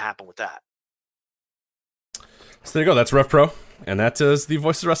 whatever's going to happen with that. So there you go. That's Rev Pro. And that is the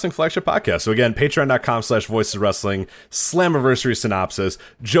Voices of Wrestling flagship podcast. So again, patreon.com/Voices of Wrestling, Slammiversary synopsis,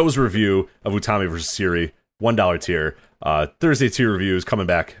 Joe's review of Utami versus Siri, $1 tier. Thursday tier reviews coming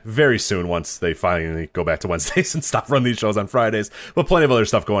back very soon once they finally go back to Wednesdays and stop running these shows on Fridays. But plenty of other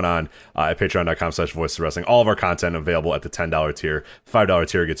stuff going on at patreon.com/Voices of Wrestling. All of our content available at the $10 tier. $5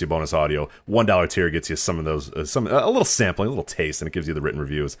 tier gets you bonus audio. $1 tier gets you some of those, a little sampling, a little taste, and it gives you the written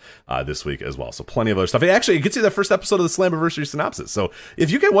reviews this week as well. So plenty of other stuff. It gets you the first episode of the Slammiversary synopsis. So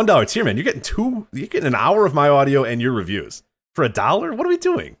if you get $1 tier, man, you're getting an hour of my audio and your reviews for $1. What are we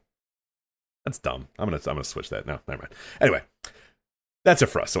doing? That's dumb. I'm gonna switch that. No, never mind. Anyway, that's it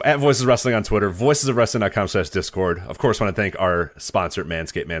for us. So at Voices of Wrestling on Twitter, voicesofwrestling.com/Discord. Of course, want to thank our sponsor,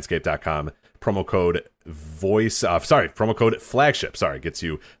 Manscaped, manscaped.com. Promo code Flagship. Gets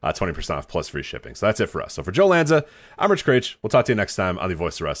you 20% off plus free shipping. So that's it for us. So for Joe Lanza, I'm Rich Craich. We'll talk to you next time on the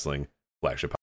Voices of Wrestling flagship.